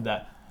hard for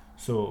that.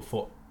 So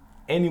for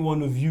any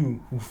one of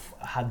you who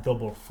had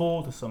double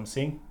thought or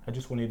something, I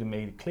just wanted to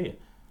make it clear.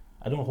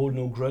 I don't hold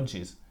no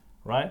grudges.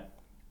 right?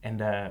 And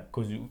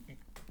because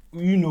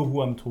you know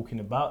who I'm talking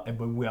about,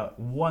 but we are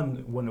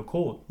one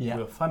accord. Yeah.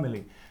 We're a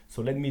family.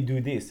 So let me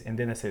do this. And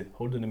then I said,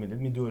 hold on a minute, let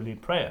me do a little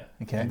prayer.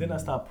 Okay. And then I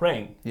start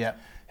praying. Yeah.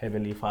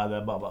 Heavenly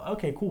Father, blah, blah.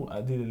 Okay, cool.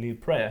 I did a little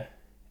prayer.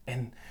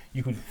 And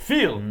you could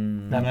feel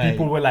that mate.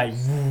 people were like,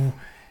 woo.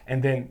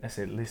 And then I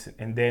said, listen.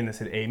 And then I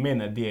said,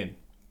 amen at the end.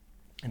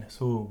 And I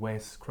saw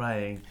Wes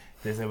crying.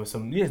 There were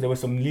some little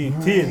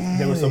tears.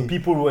 There were some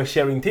people who were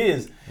sharing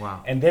tears.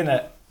 Wow. And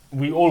then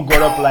we all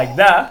got up like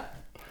that.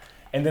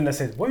 And then I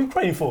said, what are you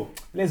crying for?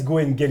 Let's go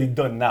and get it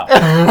done now.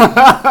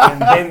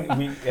 And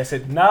then I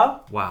said,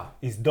 now Wow.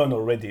 it's done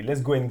already. Let's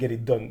go and get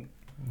it done.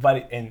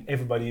 And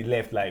everybody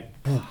left like,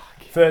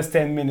 first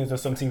 10 minutes or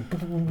something,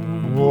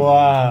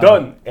 Wow.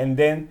 done. And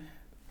then,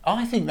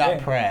 I think that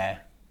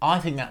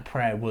Yeah.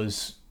 prayer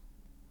was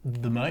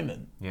the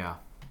moment. Yeah.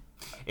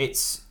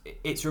 It's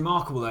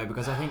remarkable though,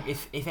 because I think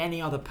if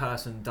any other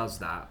person does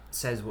that,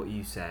 says what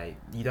you say,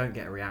 you don't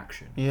get a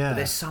reaction. Yeah. But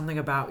there's something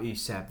about you,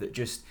 Seb, that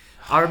just...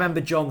 I remember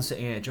John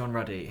sitting here, John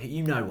Ruddy.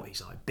 You know what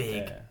he's like,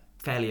 big, Yeah.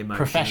 fairly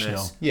emotionless.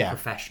 Professional, yeah.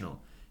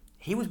 Professional.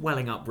 He was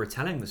welling up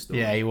retelling the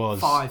story. Yeah, he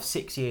was.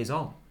 5-6 years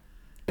on.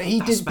 But he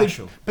That's did.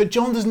 special. But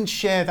John doesn't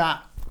share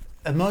that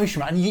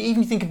emotion. And you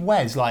even think of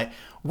Wes. Like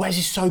Wes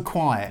is so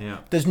quiet. Yeah.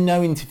 There's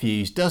no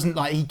interviews. Doesn't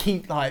like he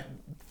keep like.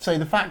 So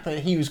the fact that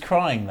he was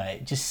crying,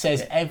 mate, just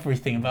says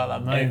everything about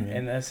that moment.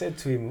 and I said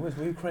to him, what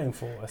are you crying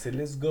for? I said,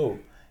 let's go.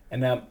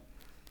 And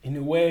in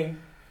a way,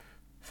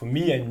 for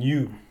me, I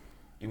knew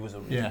it was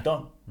already Yeah.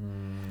 done.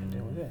 And they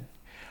were there.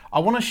 I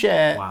want to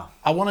share. Wow.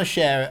 I want to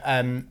share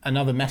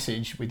another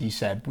message with you,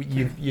 Seb.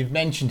 You've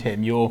mentioned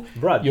him. Your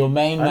Brad.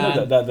 main I man.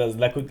 know that's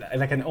like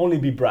can only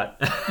be Brad.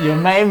 Your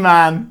main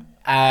man.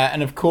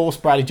 And of course,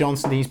 Bradley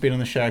Johnson, he's been on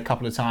the show a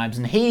couple of times,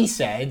 and he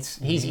said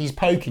he's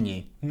poking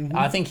you.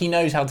 I think he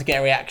knows how to get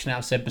a reaction out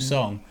of Seb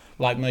Basong,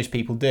 like most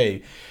people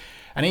do.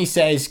 And he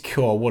says,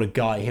 cool, what a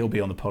guy, he'll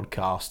be on the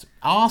podcast.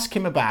 Ask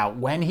him about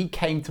when he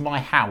came to my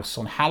house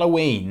on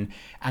Halloween,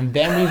 and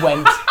then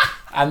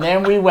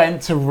we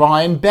went to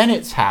Ryan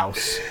Bennett's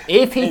house.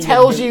 If he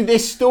tells you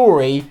this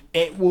story,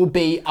 it will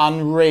be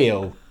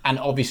unreal. And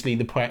obviously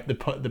the prayer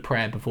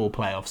before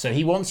playoff. So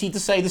he wants you to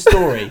say the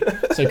story.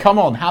 So come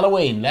on,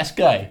 Halloween, let's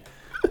go.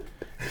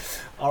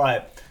 All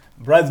right,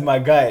 Brad's my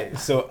guy.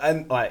 So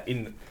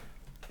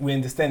we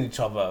understand each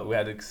other. We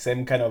had the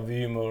same kind of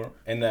humor.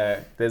 And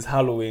there's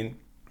Halloween.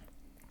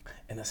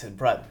 And I said,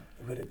 Brad,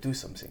 we gotta do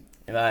something.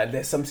 And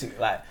there's something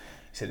like,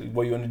 he said,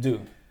 what you want to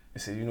do? I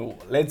said,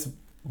 let's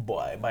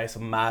buy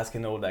some mask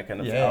and all that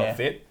kind of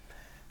outfit.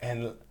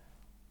 And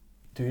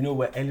do you know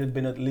where Elliot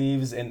Bennett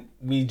lives? And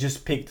we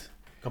just picked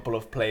a couple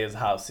of players'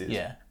 houses.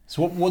 Yeah.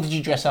 So what did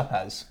you dress up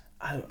as?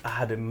 I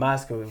had a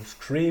mask of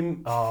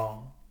Scream.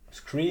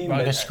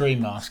 Like a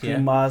Scream mask,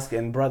 Scream mask,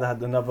 and Brad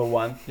had another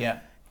one. Yeah.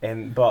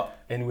 And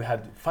we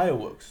had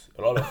fireworks,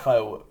 a lot of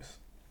fireworks.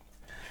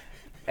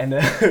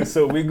 And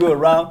so we go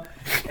around,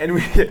 and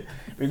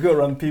we go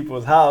around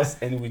people's house,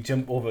 and we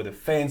jump over the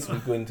fence. We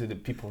go into the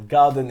people's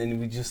garden, and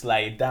we just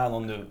lie down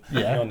on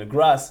the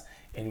grass,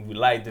 and we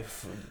light the.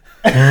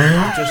 we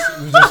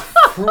just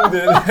threw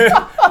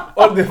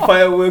all the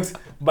fireworks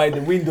by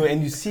the window,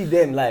 and you see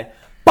them like,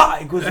 bah!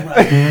 It goes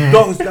around.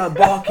 Dogs start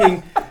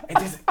barking,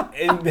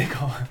 and they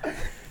go.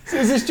 So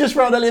is this just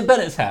round Elliot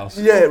Bennett's house?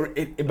 Yeah,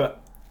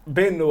 but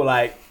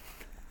Benno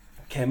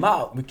came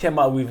out. We came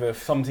out with a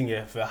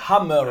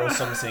hammer or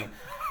something,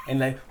 and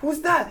like,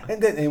 who's that?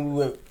 And we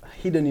were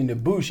hidden in the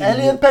bush.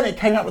 Elliot Bennett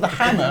came out with a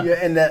hammer.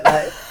 Yeah, and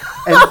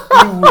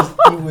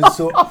he was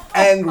so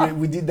angry.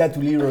 We did that to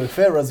Leroy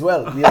Fair as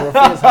well. Leroy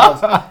Fair's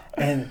house,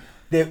 and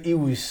he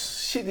was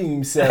shitting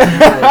himself.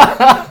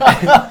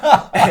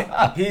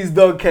 And his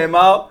dog came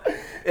out.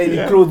 And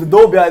he closed the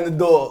door behind the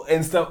door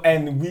and stuff.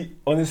 And we,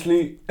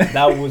 honestly,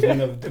 that was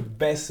one of the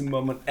best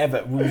moments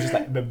ever. We were just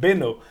like, but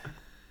Benno,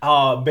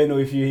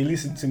 if you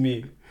listen to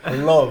me, a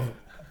lot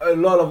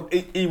of,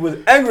 he was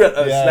angry at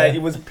us. Yeah. Like, he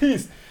was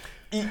pissed.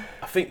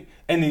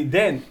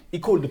 Then he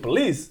called the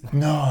police.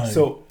 No.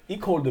 So he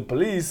called the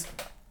police,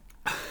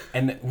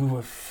 and we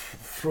were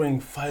throwing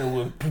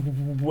fireworks.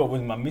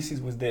 When my missus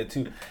was there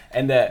too.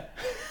 And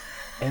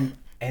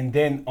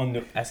then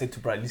I said to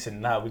Brad, listen,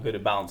 now we got to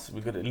bounce,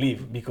 we got to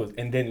leave,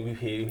 and then we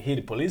hear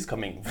the police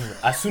coming.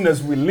 As soon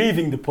as we're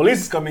leaving, the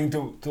police is coming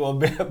to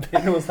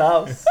Benno's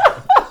house.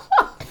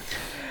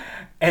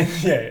 And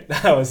yeah,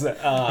 that was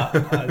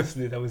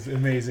honestly, that was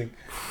amazing.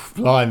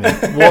 Blimey,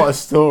 what a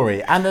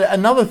story. And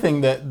another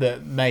thing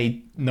that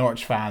made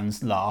Norwich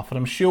fans laugh, and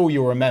I'm sure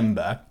you'll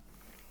remember,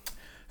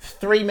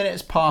 3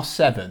 minutes past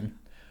 7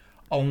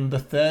 on the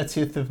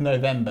 30th of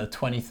November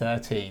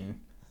 2013.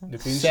 The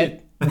clean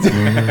sheet.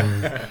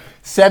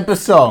 Seb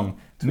Basong,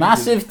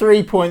 massive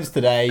 3 points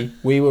today.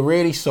 We were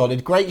really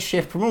solid. Great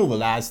shift from all the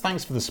lads.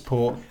 Thanks for the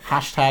support.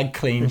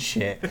 #clean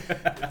shit.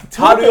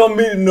 How do you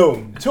mean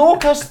no?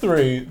 Talk us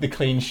through the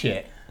clean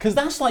shit. Because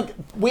that's like,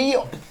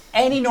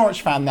 any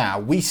Norwich fan now,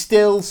 we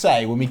still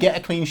say when we get a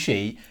clean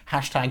sheet,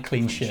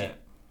 #clean shit.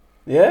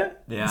 Yeah?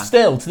 Yeah.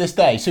 Still to this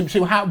day. So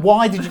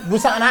why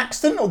was that an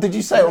accident or did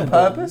you say it on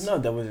purpose? No,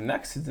 that was an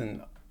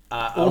accident.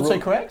 I wrote-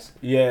 Autocorrect?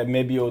 Yeah,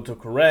 maybe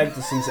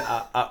autocorrect. Since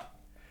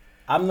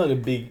I'm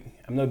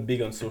not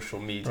big on social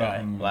media.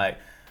 Right. Like,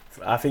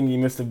 I think it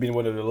must have been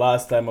one of the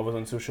last time I was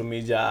on social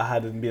media. I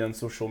hadn't been on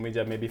social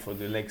media maybe for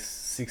the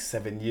next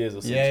 6-7 years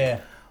or something. Yeah.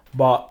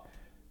 But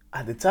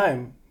at the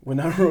time when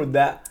I wrote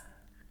that,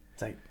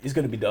 it's like it's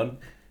gonna be done.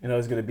 You know,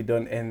 it's gonna be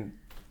done, and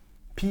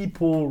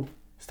people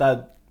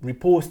start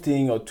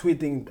reposting or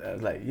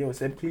tweeting like, "Yo,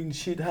 Seb, clean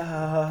shit, ha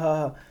ha ha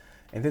ha."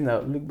 And then I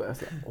look back, I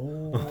was like,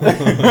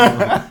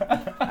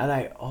 "Oh," and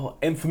like, "Oh,"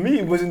 and for me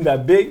it wasn't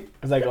that big. I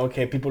was like,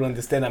 "Okay, people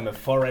understand I'm a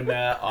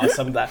foreigner or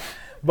something," like that.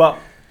 But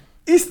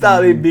it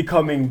started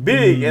becoming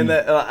big, and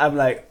I'm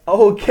like,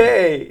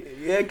 "Okay,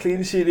 yeah,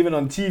 clean shit." Even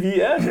on TV,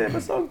 yeah,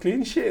 Seb, song,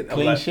 clean shit. I'm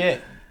Clean like,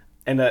 shit.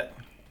 and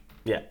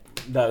yeah,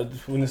 that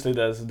honestly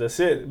that's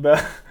it.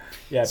 But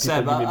yeah, people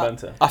Seb, give me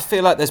banter. I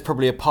feel like there's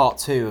probably a part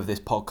 2 of this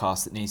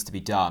podcast that needs to be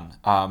done.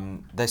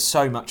 There's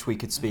so much we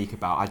could speak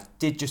about. I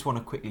did just want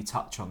to quickly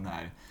touch on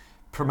though.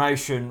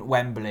 Promotion,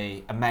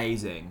 Wembley,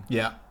 amazing.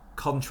 Yeah.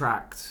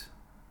 Contract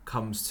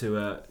comes to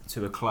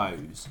a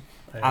close,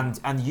 Yeah.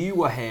 and you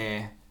were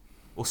here,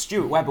 or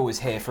Stuart Webber was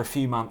here for a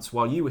few months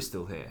while you were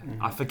still here.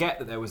 Mm-hmm. I forget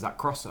that there was that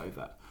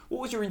crossover.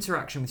 What was your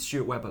interaction with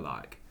Stuart Webber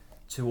like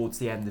towards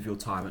the end of your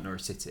time at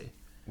Norwich City?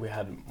 We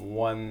had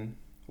one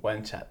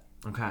chat.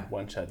 Okay.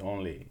 One chat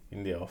only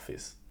in the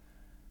office,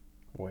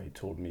 where he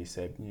told me, he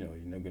said, "You know,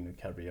 you're not going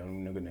to carry on.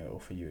 We're not going to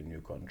offer you a new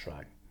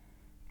contract,"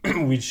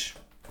 which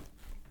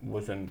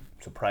wasn't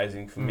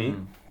surprising for me.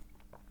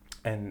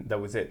 And that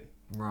was it.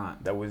 Right.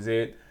 That was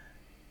it.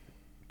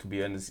 To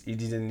be honest, he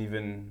didn't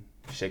even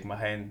shake my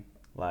hand.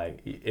 Like,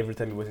 every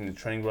time he was in the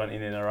training ground,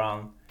 in and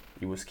around,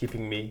 he was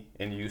skipping me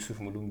and Yusuf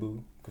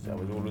Mulumbu, because I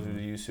was always with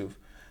Yusuf.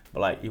 But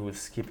like, he would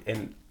skip,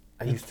 and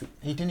I used to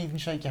He didn't even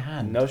shake your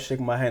hand. not shake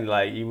my hand.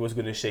 Like, he was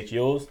gonna shake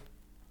yours,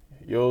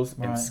 and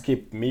Right.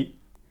 skip me,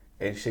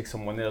 and shake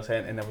someone else's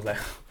hand. And I was like,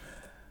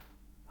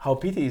 how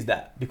pity is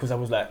that? Because I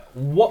was like,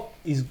 what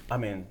is? I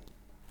mean,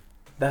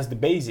 that's the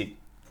basic.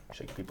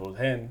 Shake people's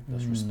hand.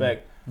 That's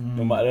respect.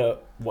 No matter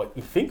what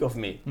you think of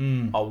me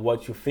or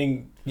what you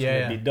think is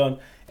Yeah, gonna be done.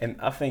 And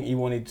I think he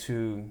wanted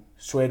to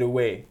straight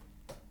away.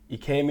 He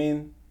came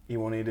in. He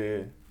wanted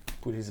to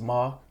put his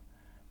mark,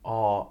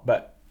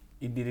 but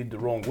he did it the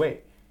wrong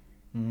way.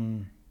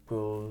 And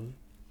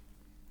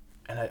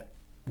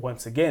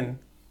once again,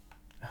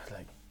 I was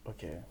like,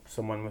 okay,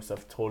 someone must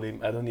have told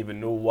him. I don't even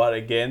know what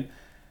again.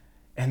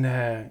 And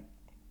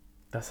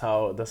that's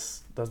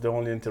the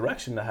only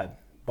interaction I had.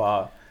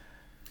 But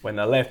when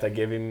I left, I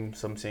gave him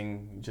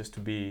something to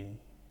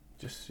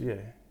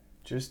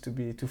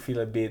feel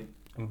a bit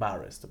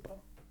embarrassed about.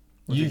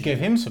 You gave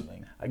him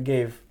something? I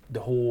gave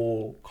the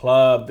whole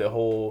club,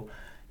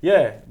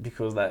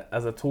 because like,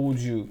 as I told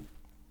you,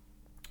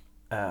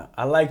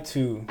 I like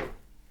to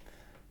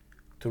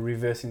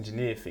reverse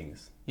engineer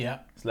things. Yeah.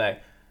 It's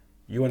like,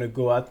 you want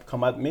to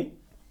come at me?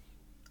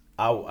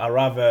 I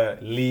rather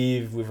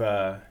leave with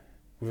a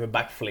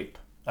backflip.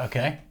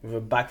 Okay. With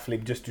a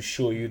backflip, just to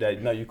show you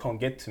that no, you can't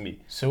get to me.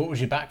 So what was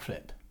your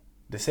backflip?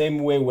 The same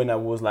way when I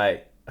was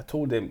like, I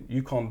told them,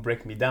 you can't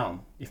break me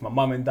down. If my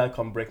mom and dad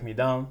can't break me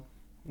down,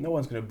 no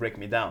one's gonna break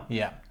me down.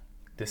 Yeah.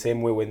 The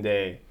same way when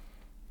they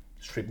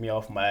strip me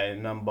off my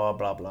number,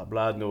 blah blah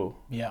blah. No.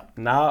 Yeah.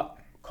 Now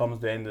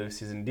comes the end of the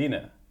season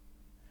dinner,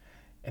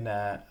 and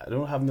I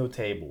don't have no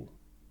table.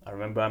 I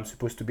remember I'm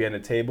supposed to be on a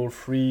table,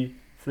 free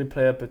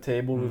player per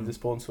table with the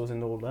sponsors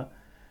and all that.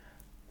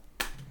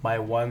 My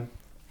one,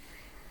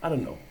 I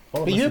don't know.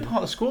 All of But a you're sudden-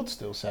 part of the squad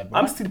still, Seb, right?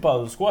 I'm still part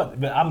of the squad,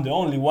 but I'm the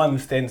only one who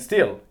stands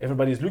still.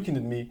 Everybody's looking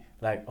at me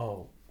like,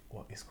 oh,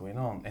 what is going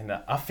on? And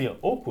I feel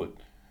awkward.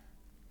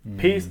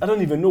 Peace. I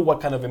don't even know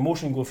what kind of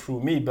emotion goes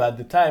through me, but at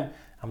the time,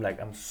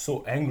 I'm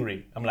so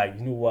angry. I'm like,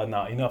 you know what,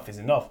 now enough is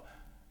enough.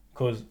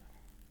 Because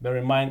bear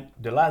in mind,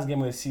 the last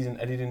game of the season,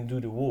 I didn't do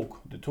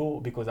the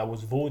tour, because I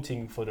was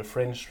voting for the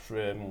French,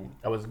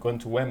 I was going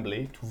to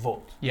Wembley to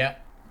vote. Yeah.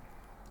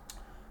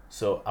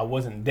 So I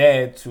wasn't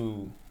there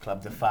to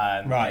clap the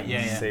fan Right, and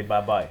yeah. say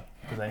bye-bye,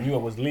 because I knew I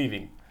was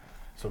leaving.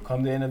 So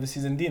come the end of the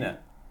season dinner,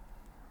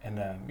 and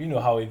you know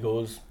how it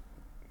goes.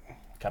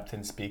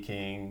 Captain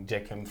speaking,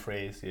 Jack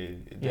Humphreys,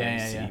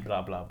 Yeah.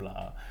 blah, blah,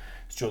 blah.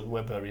 Stuart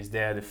Webber is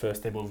there, the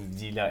first table with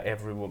Dila,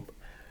 everyone.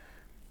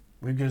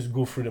 We just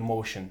go through the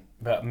motion.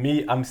 But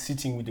me, I'm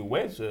sitting with the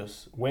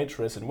waitress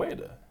and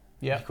waiter.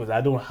 Yeah. Because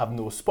I don't have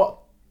no spot.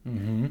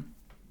 Mm-hmm.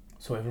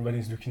 So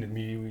everybody's looking at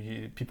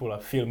me. People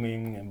are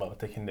filming about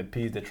taking the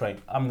piece. They're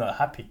trying. I'm not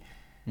happy.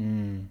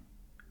 I'm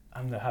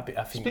not happy.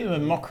 I It's a think, bit of a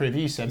mockery of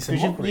you, Seb, It's a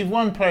because mockery. you've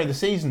won Player of the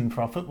Season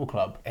for our football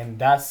club. and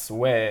that's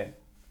where,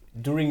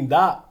 during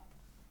that,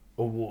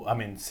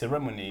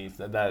 ceremony,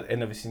 that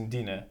end of the season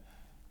dinner,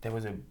 there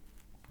was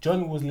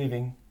John was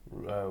leaving,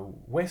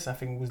 Wes I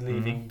think was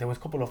leaving. There was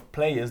a couple of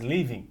players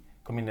leaving,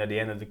 coming at the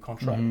end of the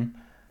contract,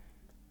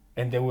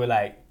 and they were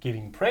like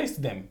giving praise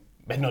to them,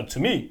 but not to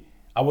me.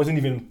 I wasn't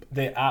even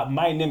there.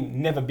 My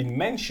name never been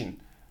mentioned.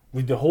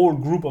 With the whole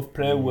group of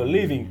players who were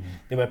leaving,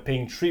 they were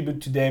paying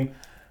tribute to them.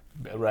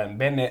 Ryan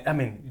Bennett,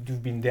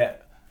 you've been there.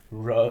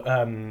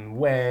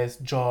 Wes,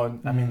 John,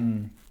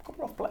 come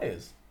couple of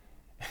players.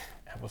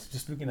 I was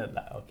just looking at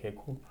that. Okay,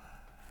 cool.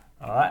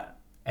 All right.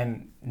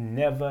 And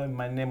never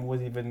my name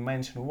was even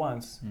mentioned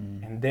once.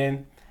 And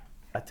then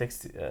I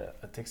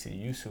texted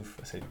Yusuf.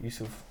 I said,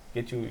 Yusuf,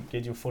 get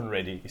your phone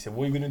ready. He said,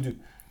 what are you going to do?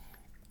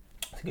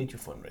 I said, get your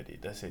phone ready.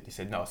 That's it. He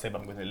said, no, Seb,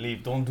 I'm going to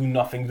leave. Don't do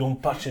nothing.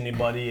 Don't touch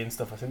anybody and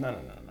stuff. I said, no.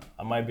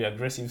 I might be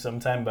aggressive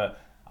sometime, but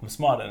I'm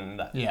smarter than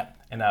that. Yeah.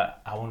 And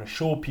I want to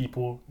show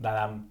people that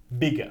I'm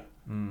bigger.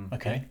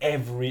 Okay. In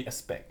every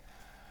aspect.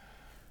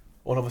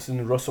 All of a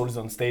sudden, Russell is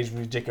on stage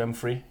with Jake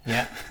Humphrey.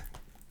 Yeah.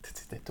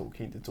 They're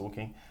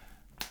talking.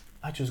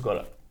 I just got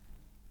up.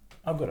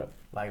 I got up,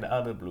 like the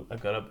other blue. I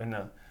got up and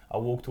I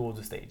walked towards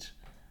the stage.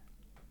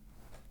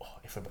 Oh,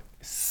 everybody.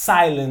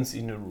 Silence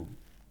in the room.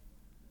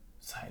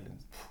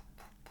 Silence.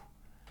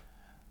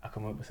 I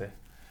come up and say,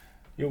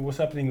 yo, what's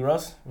happening,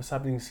 Russ? What's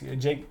happening,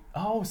 Jake?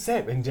 Oh,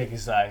 Seb. And Jake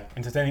is like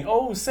entertaining.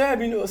 Oh,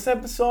 Seb,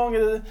 Seb's song.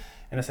 And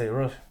I say,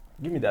 Russ,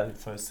 give me that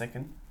for a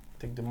second.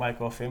 Take the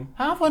mic off him.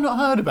 How have I not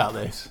heard about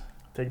this?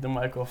 Take the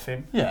mic off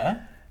him.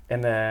 Yeah.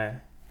 And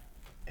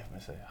I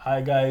say,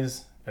 hi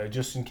guys,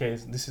 just in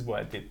case, this is what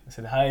I did. I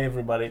said, hi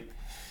everybody,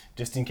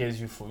 just in case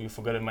you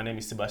forgot it, my name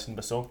is Sebastian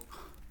Basson.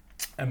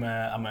 I'm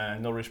a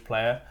Norwich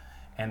player,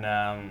 and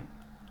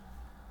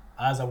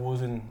as I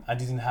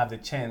didn't have the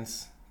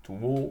chance to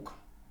walk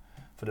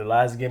for the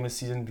last game of the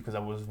season because I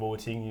was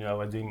voting, I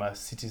was doing my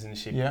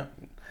citizenship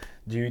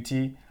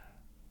duty.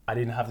 I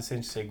didn't have the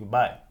chance to say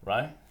goodbye,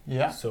 right?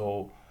 Yeah.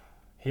 So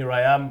here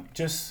I am,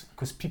 just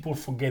because people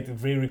forget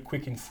very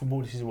quick in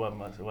football. This is what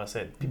I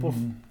said. People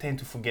tend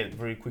to forget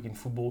very quick in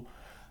football,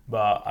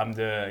 but I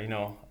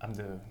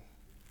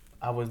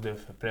was the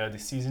player of the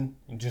season.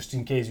 And just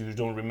in case you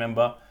don't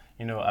remember,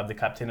 I'm the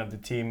captain of the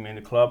team in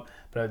the club,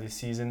 player of the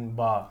season.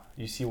 But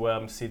you see where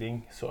I'm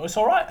sitting, so it's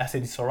all right. I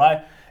said it's all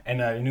right,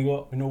 and you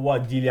know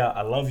what, Delia,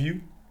 I love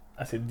you.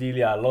 I said,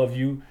 Delia, I love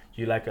you.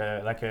 You're like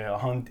a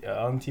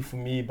auntie for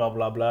me. Blah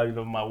blah blah. You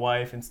love my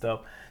wife and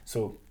stuff.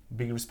 So.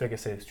 Big respect. I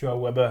said, Stuart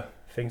Webber,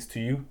 thanks to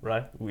you,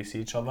 right? We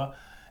see each other.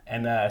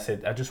 And I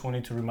said, I just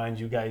wanted to remind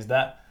you guys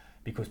that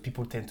because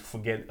people tend to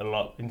forget a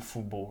lot in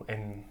football.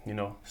 And,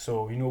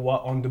 so you know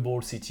what? On the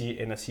ball, City,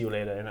 and I see you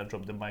later. And I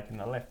dropped the mic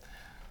and I left.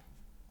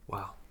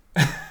 Wow.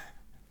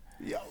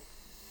 Yo.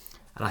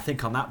 And I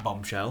think on that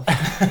bombshell.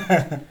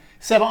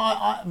 Seb,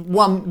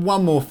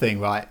 one more thing,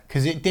 right?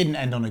 Because it didn't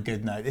end on a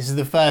good note. This is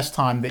the first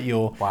time that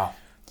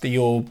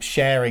you're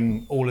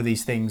sharing all of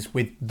these things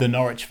with the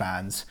Norwich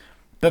fans.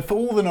 But for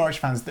all the Norwich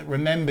fans that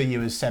remember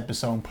you as Seb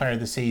Basson, Player of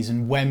the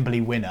Season,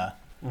 Wembley winner,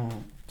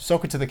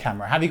 soccer to the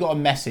camera, have you got a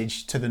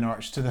message to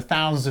the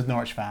thousands of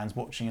Norwich fans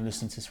watching and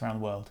listening to this around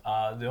the world?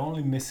 The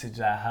only message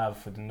I have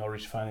for the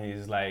Norwich fan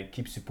is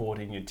keep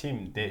supporting your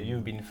team.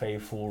 You've been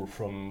faithful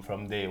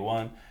from day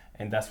one,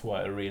 and that's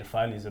what a real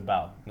fan is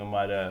about, no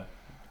matter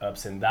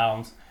ups and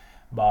downs.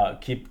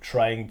 But keep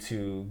trying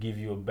to give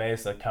your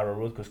best at Carrow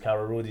Road, because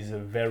Carrow Road is a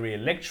very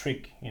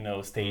electric,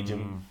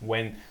 stadium.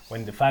 When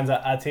the fans are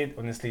at it,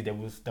 honestly, that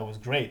was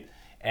great.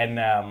 And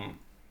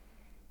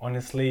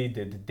honestly,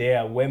 the day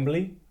at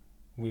Wembley,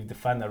 with the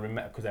fan, I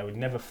remember, because I would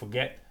never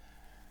forget,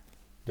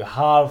 the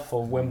half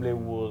of Wembley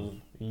was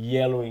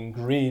yellow and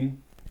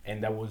green,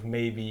 and that was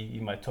maybe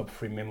in my top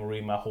 3 memory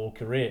in my whole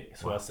career.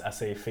 So wow. I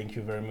say thank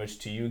you very much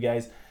to you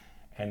guys,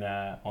 and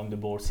on the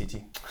board,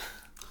 City.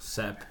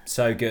 Seb,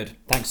 so good.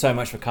 Thanks so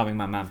much for coming,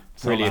 my man.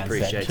 Really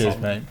appreciate it. Cheers,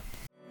 mate.